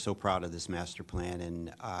 We're so proud of this master plan,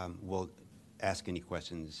 and we'll ask any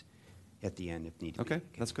questions at the end if needed. Okay,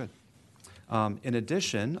 that's good. In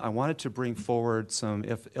addition, I wanted to bring forward some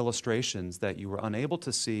illustrations that you were unable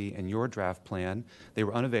to see in your draft plan. They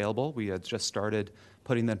were unavailable. We had just started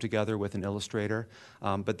putting them together with an illustrator,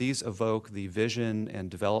 but these evoke the vision and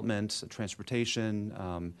development,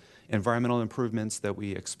 transportation, environmental improvements that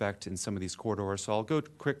we expect in some of these corridors. So I'll go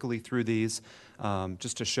quickly through these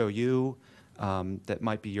just to show you that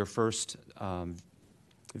might be your first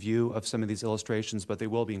view of some of these illustrations, but they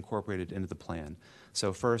will be incorporated into the plan.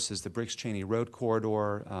 So first is the Briggs Cheney Road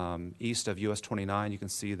corridor east of US 29. You can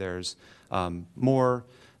see there's more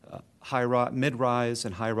mid-rise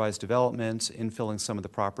and high-rise development, infilling some of the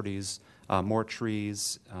properties, more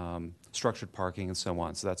trees, structured parking, and so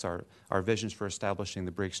on. So that's our visions for establishing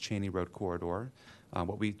the Briggs Cheney Road corridor,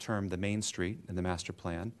 what we term the Main Street in the master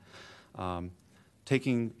plan.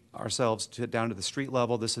 Taking ourselves down to the street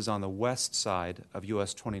level, this is on the west side of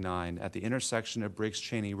US 29 at the intersection of Briggs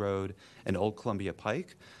Cheney Road and Old Columbia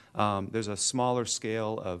Pike. There's a smaller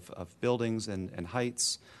scale of buildings and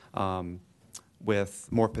heights with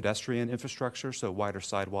more pedestrian infrastructure, so wider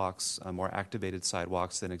sidewalks, more activated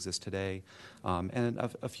sidewalks than exist today, and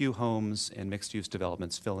a few homes and mixed-use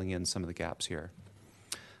developments filling in some of the gaps here.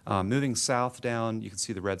 Moving south down, you can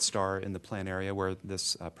see the red star in the plan area where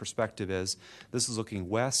this perspective is. This is looking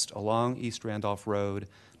west along East Randolph Road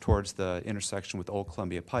towards the intersection with Old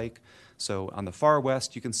Columbia Pike. So on the far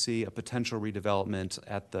west, you can see a potential redevelopment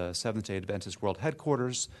at the Seventh-day Adventist World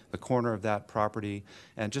Headquarters, the corner of that property,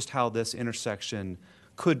 and just how this intersection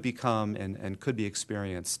could become and could be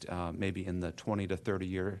experienced maybe in the 20 to 30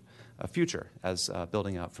 year future as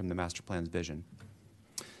building out from the master plan's vision.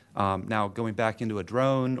 Now, going back into a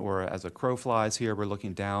drone or as a crow flies here, we're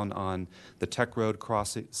looking down on the Tech Road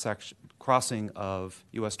crossing of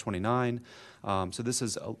US 29. So this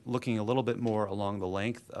is looking a little bit more along the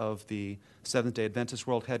length of the Seventh-day Adventist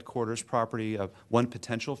World Headquarters property of one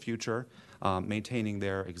potential future, maintaining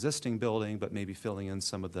their existing building, but maybe filling in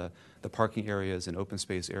some of the parking areas and open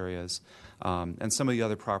space areas, and some of the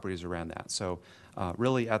other properties around that. So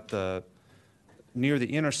really at the near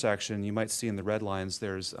the intersection, you might see in the red lines,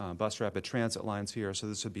 there's bus rapid transit lines here, so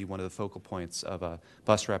this would be one of the focal points of a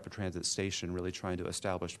bus rapid transit station, really trying to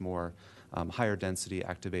establish more higher density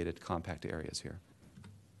activated compact areas here.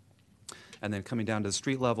 And then coming down to the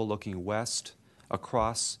street level, looking west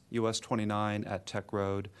across US 29 at Tech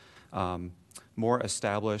Road, more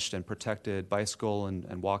established and protected bicycle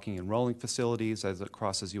and walking and rolling facilities as it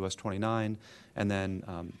crosses US 29, and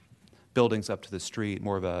then buildings up to the street,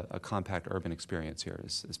 more of a compact urban experience here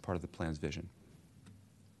is part of the plan's vision.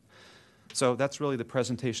 So that's really the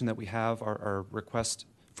presentation that we have. Our request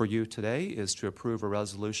for you today is to approve a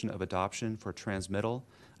resolution of adoption for transmittal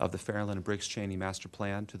of the Fairland and Briggs Cheney Master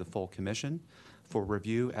Plan to the full commission for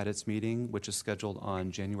review at its meeting, which is scheduled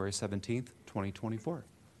on January 17th, 2024.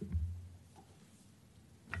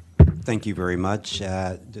 Thank you very much.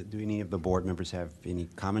 Do any of the board members have any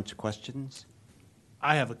comments or questions?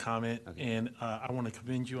 I have a comment, and I want to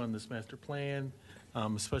commend you on this master plan,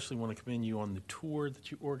 especially want to commend you on the tour that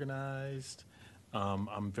you organized.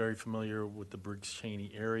 I'm very familiar with the Briggs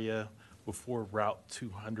Cheney area before Route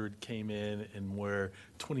 200 came in and where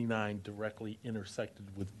 29 directly intersected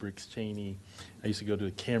with Briggs Cheney. I used to go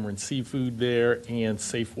to Cameron Seafood there and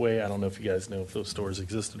Safeway. I don't know if you guys know if those stores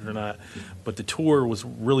existed or not, but the tour was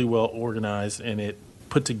really well organized, and it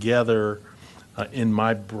put together in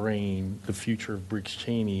my brain the future of Briggs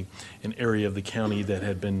Cheney, an area of the county that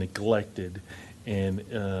had been neglected.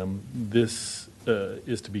 And this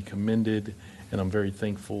is to be commended, and I'm very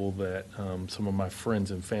thankful that some of my friends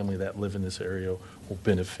and family that live in this area will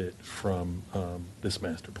benefit from this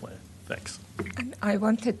master plan. Thanks. And I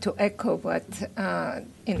wanted to echo what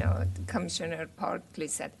Commissioner Parkley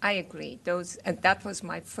said. I agree. That was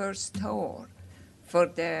my first tour for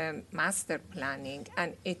the master planning,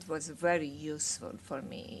 and it was very useful for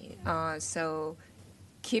me. So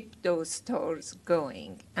keep those tours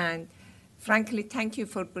going. And frankly, thank you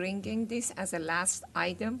for bringing this as a last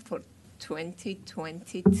item for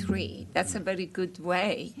 2023. That's a very good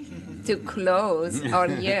way to close our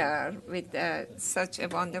year with such a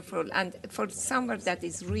wonderful, and for summer that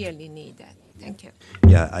is really needed. Thank you.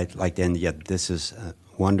 Yeah, I'd like to end, this is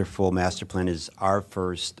wonderful. Master plan is our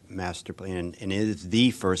first master plan, and it is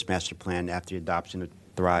the first master plan after the adoption of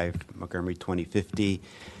Thrive Montgomery 2050.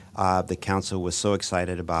 The council was so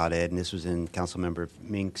excited about it, and this was in Councilmember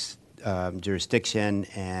Mink's jurisdiction,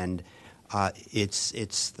 and it's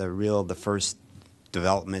the first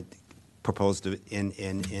development proposed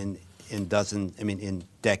in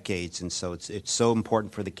decades, and so it's so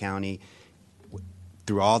important for the county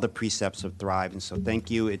through all the precepts of Thrive. And so thank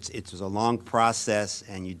you. It was a long process,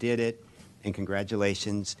 and you did it, and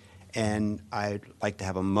congratulations. And I'd like to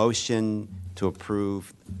have a motion to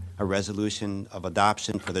approve a resolution of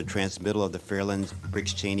adoption for the transmittal of the Fairlands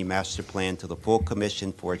Briggs Cheney Master Plan to the full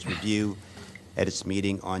commission for its review at its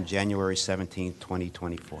meeting on January 17th,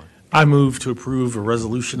 2024. I move to approve a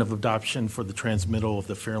resolution of adoption for the transmittal of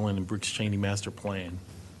the Fairland and Briggs Cheney Master Plan.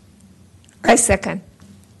 I second.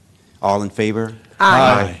 All in favor?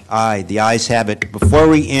 Aye. Aye. The ayes have it. Before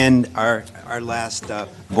we end our last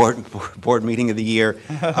board meeting of the year,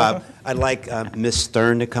 I'd like Ms.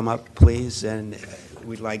 Stern to come up, please, and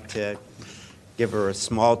we'd like to give her a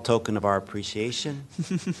small token of our appreciation.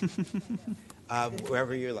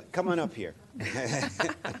 Wherever you're like, come on up here.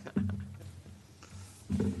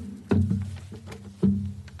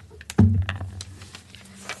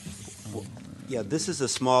 Yeah, this is a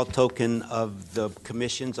small token of the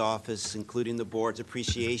Commission's office, including the board's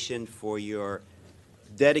appreciation for your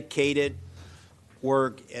dedicated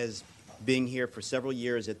work as being here for several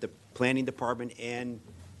years at the Planning Department and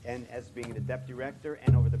as being the Deputy Director,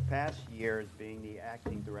 and over the past year as being the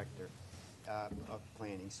Acting Director of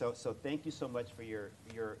Planning. So thank you so much for your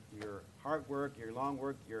hard work, your long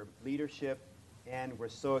work, your leadership, And we're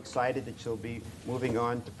so excited that she'll be moving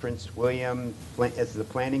on to Prince William as the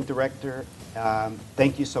planning director.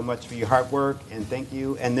 Thank you so much for your hard work, and thank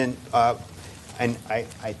you. And then, and I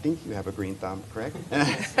think you have a green thumb, correct?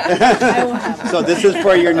 I will have So this is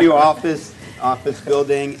for your new office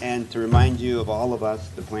building, and to remind you of all of us,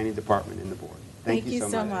 the planning department and the board. Thank you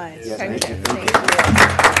so much. Yes, Thank you. Thank you.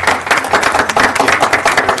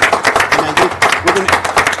 And I think we're gonna-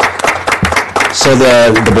 So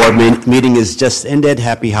the board meeting is just ended.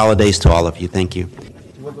 Happy holidays to all of you. Thank you.